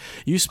backpack.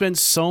 You spend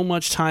so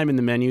much time in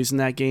the menus in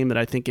that game that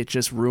I think it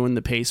just ruined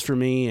the pace for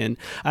me. And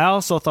I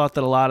also thought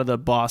that a lot of the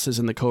bosses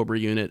in the Cobra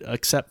unit,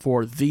 except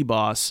for the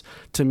boss,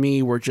 to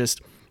me were just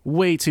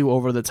way too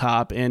over the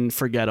top and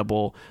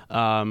forgettable.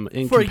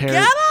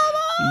 Forgettable?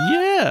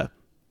 Yeah.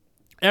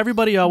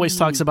 Everybody always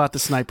talks about the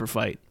sniper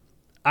fight.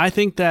 I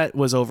think that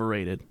was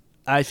overrated.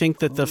 I think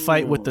that the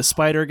fight with the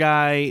spider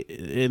guy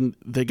and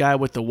the guy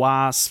with the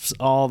wasps,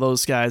 all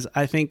those guys,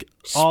 I think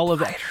all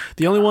of it.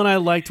 The only one I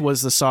liked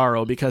was the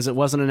Sorrow because it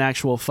wasn't an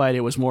actual fight.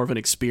 It was more of an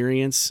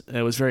experience.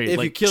 It was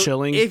very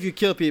chilling. If you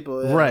kill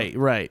people. Yeah.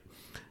 Right.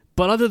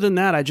 But other than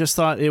that, I just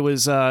thought it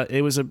was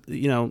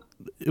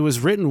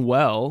written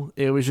well.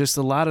 It was just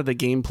a lot of the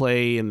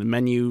gameplay and the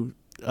menu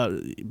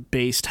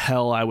based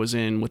hell I was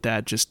in with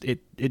that, just it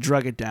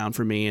drug it down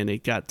for me, and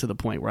it got to the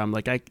point where I'm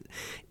like,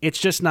 it's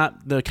just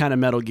not the kind of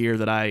Metal Gear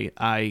that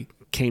I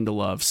came to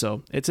love.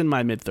 So it's in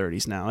my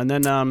mid-30s now. And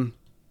then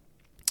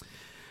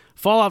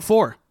Fallout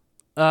 4.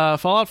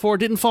 Fallout 4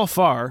 didn't fall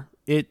far.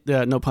 It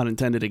no pun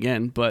intended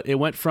again, but it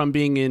went from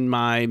being in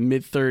my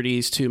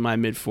mid-30s to my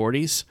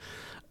mid-40s.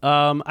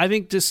 I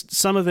think just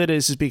some of it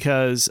is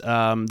because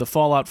the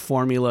Fallout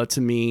formula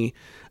to me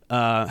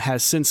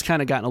has since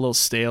kind of gotten a little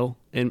stale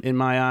in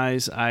my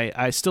eyes.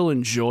 I still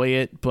enjoy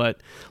it,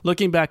 but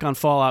looking back on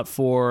Fallout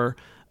 4,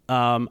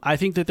 I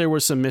think that there were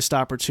some missed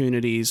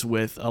opportunities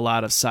with a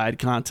lot of side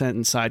content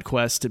and side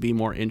quests to be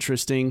more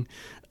interesting,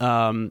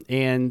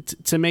 and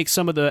to make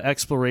some of the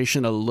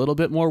exploration a little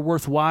bit more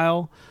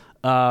worthwhile.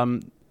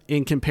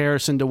 In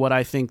comparison to what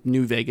I think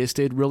New Vegas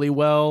did really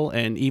well,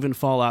 and even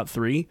Fallout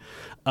 3,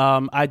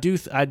 I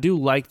do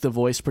like the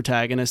voice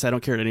protagonist. I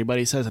don't care what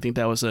anybody says. I think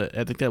that was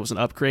an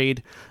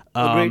upgrade.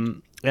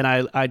 And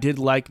I did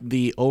like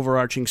the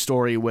overarching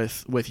story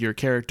with your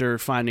character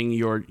finding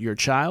your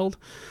child.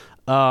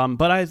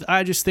 But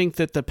I just think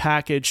that the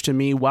package, to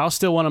me, while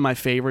still one of my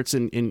favorites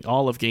in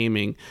all of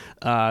gaming,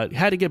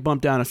 had to get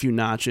bumped down a few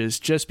notches,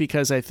 just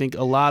because I think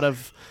a lot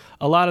of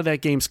that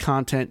game's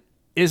content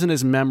isn't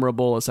as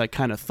memorable as I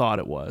kind of thought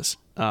it was,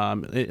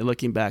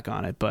 looking back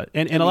on it. But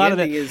and a lot of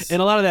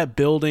that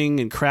building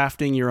and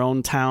crafting your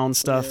own town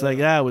stuff, like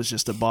that was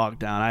just a bog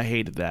down. I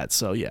hated that.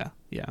 So yeah.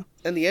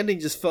 And the ending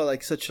just felt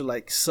like such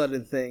a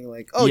sudden thing.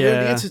 Like, you're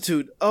in the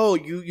Institute. Oh,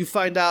 you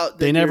find out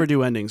that they never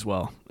do endings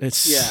well. It's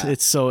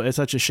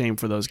such a shame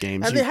for those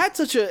games. And they had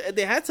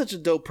such a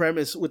dope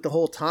premise with the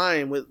whole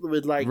time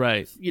with like,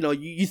 right.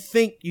 You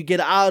think you get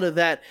out of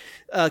that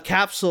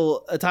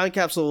capsule, a time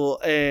capsule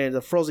and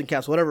a frozen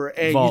capsule, whatever,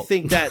 and vault. You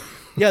think that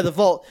the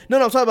vault.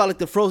 No, I'm talking about like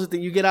the frozen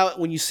thing. You get out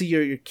when you see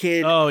your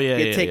kid.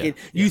 Get taken.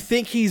 You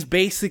think he's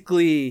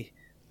basically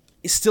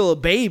still a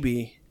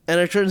baby, and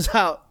it turns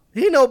out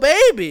He no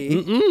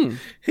baby.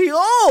 He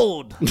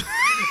old.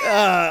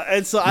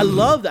 And so I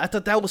love that. I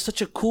thought that was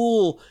such a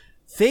cool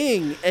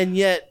thing, and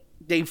yet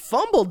they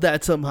fumbled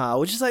that somehow,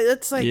 which is like,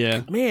 that's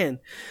like, man,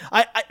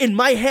 I in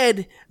my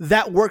head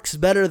that works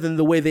better than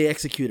the way they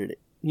executed it.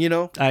 You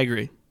know? I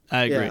agree.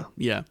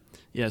 Yeah.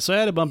 So I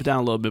had to bump it down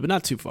a little bit, but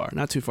not too far.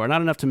 Not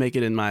enough to make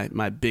it in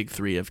my big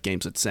three of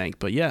games that sank.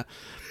 But yeah,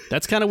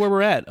 that's kind of where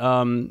we're at.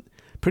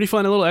 Pretty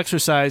fun, a little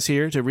exercise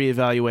here to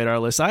reevaluate our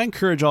list. I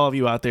encourage all of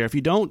you out there, if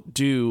you don't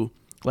do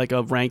like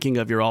a ranking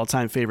of your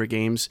all-time favorite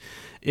games,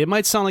 it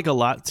might sound like a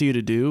lot to you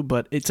to do,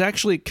 but it's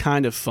actually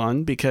kind of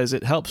fun because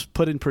it helps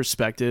put in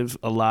perspective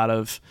a lot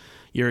of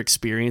your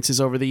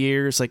experiences over the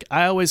years. Like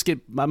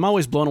I'm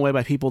always blown away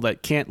by people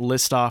that can't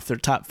list off their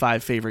top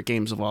 5 favorite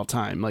games of all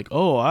time. Like,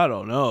 oh, I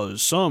don't know,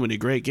 there's so many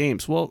great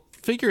games. Well,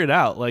 figure it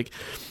out. Like,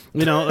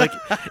 you know, like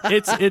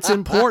it's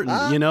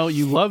important. You know,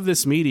 you love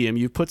this medium.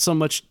 You put so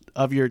much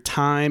of your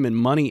time and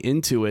money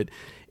into it,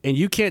 and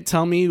you can't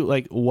tell me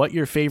like what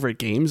your favorite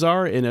games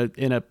are in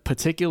a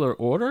particular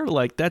order.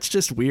 Like that's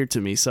just weird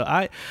to me. So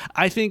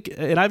I think,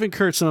 and I've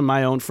encouraged some of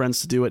my own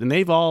friends to do it, and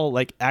they've all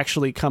like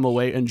actually come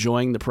away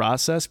enjoying the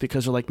process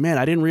because they're like, man,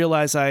 I didn't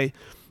realize I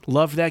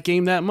loved that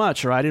game that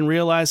much, or I didn't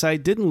realize I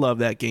didn't love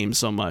that game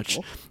so much.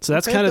 So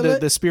that's kind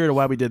of the spirit of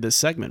why we did this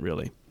segment,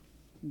 really.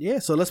 Yeah,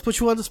 so let's put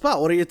you on the spot.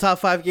 What are your top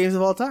 5 games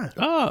of all time?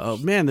 Oh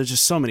man, there's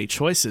just so many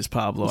choices,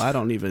 Pablo. I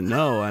don't even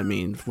know. I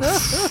mean,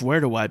 where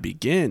do I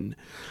begin?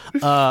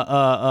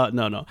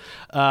 No.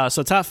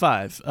 So top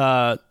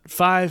 5.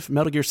 5,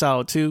 Metal Gear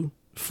Solid 2.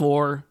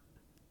 4,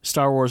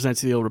 Star Wars: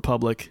 Knights of the Old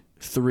Republic.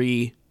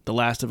 3, The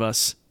Last of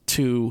Us.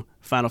 2,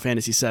 Final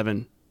Fantasy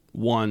 7.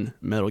 1,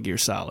 Metal Gear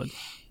Solid.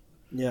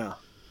 Yeah,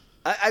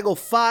 I go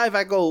 5.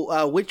 I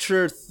go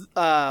Witcher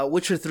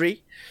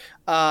 3.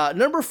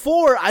 Number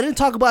 4, I didn't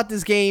talk about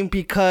this game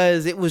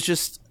because it was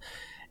just,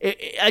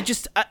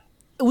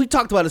 we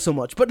talked about it so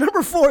much. But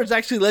number 4 is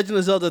actually Legend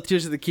of Zelda: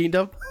 Tears of the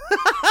Kingdom.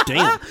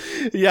 Damn.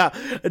 Yeah.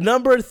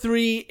 Number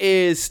 3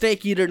 is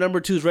Snake Eater. Number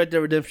 2 is Red Dead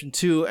Redemption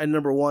 2. And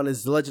number 1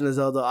 is The Legend of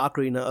Zelda: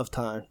 Ocarina of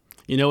Time.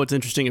 You know what's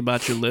interesting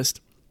about your list?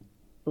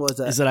 What's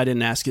that? Is that I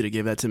didn't ask you to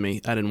give that to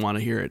me. I didn't want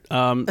to hear it.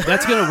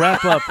 That's going to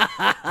wrap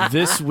up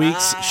this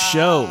week's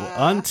show.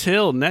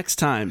 Until next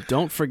time,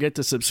 don't forget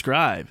to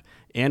subscribe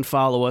and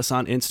follow us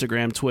on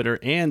Instagram, Twitter,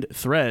 and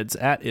Threads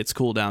at It's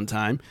Cool Down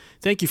Time.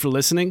 Thank you for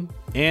listening,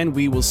 and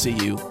we will see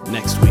you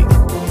next week.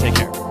 Take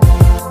care.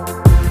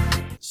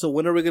 So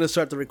when are we going to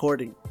start the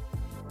recording?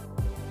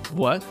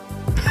 What?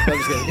 I'm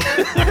just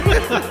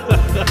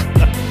kidding.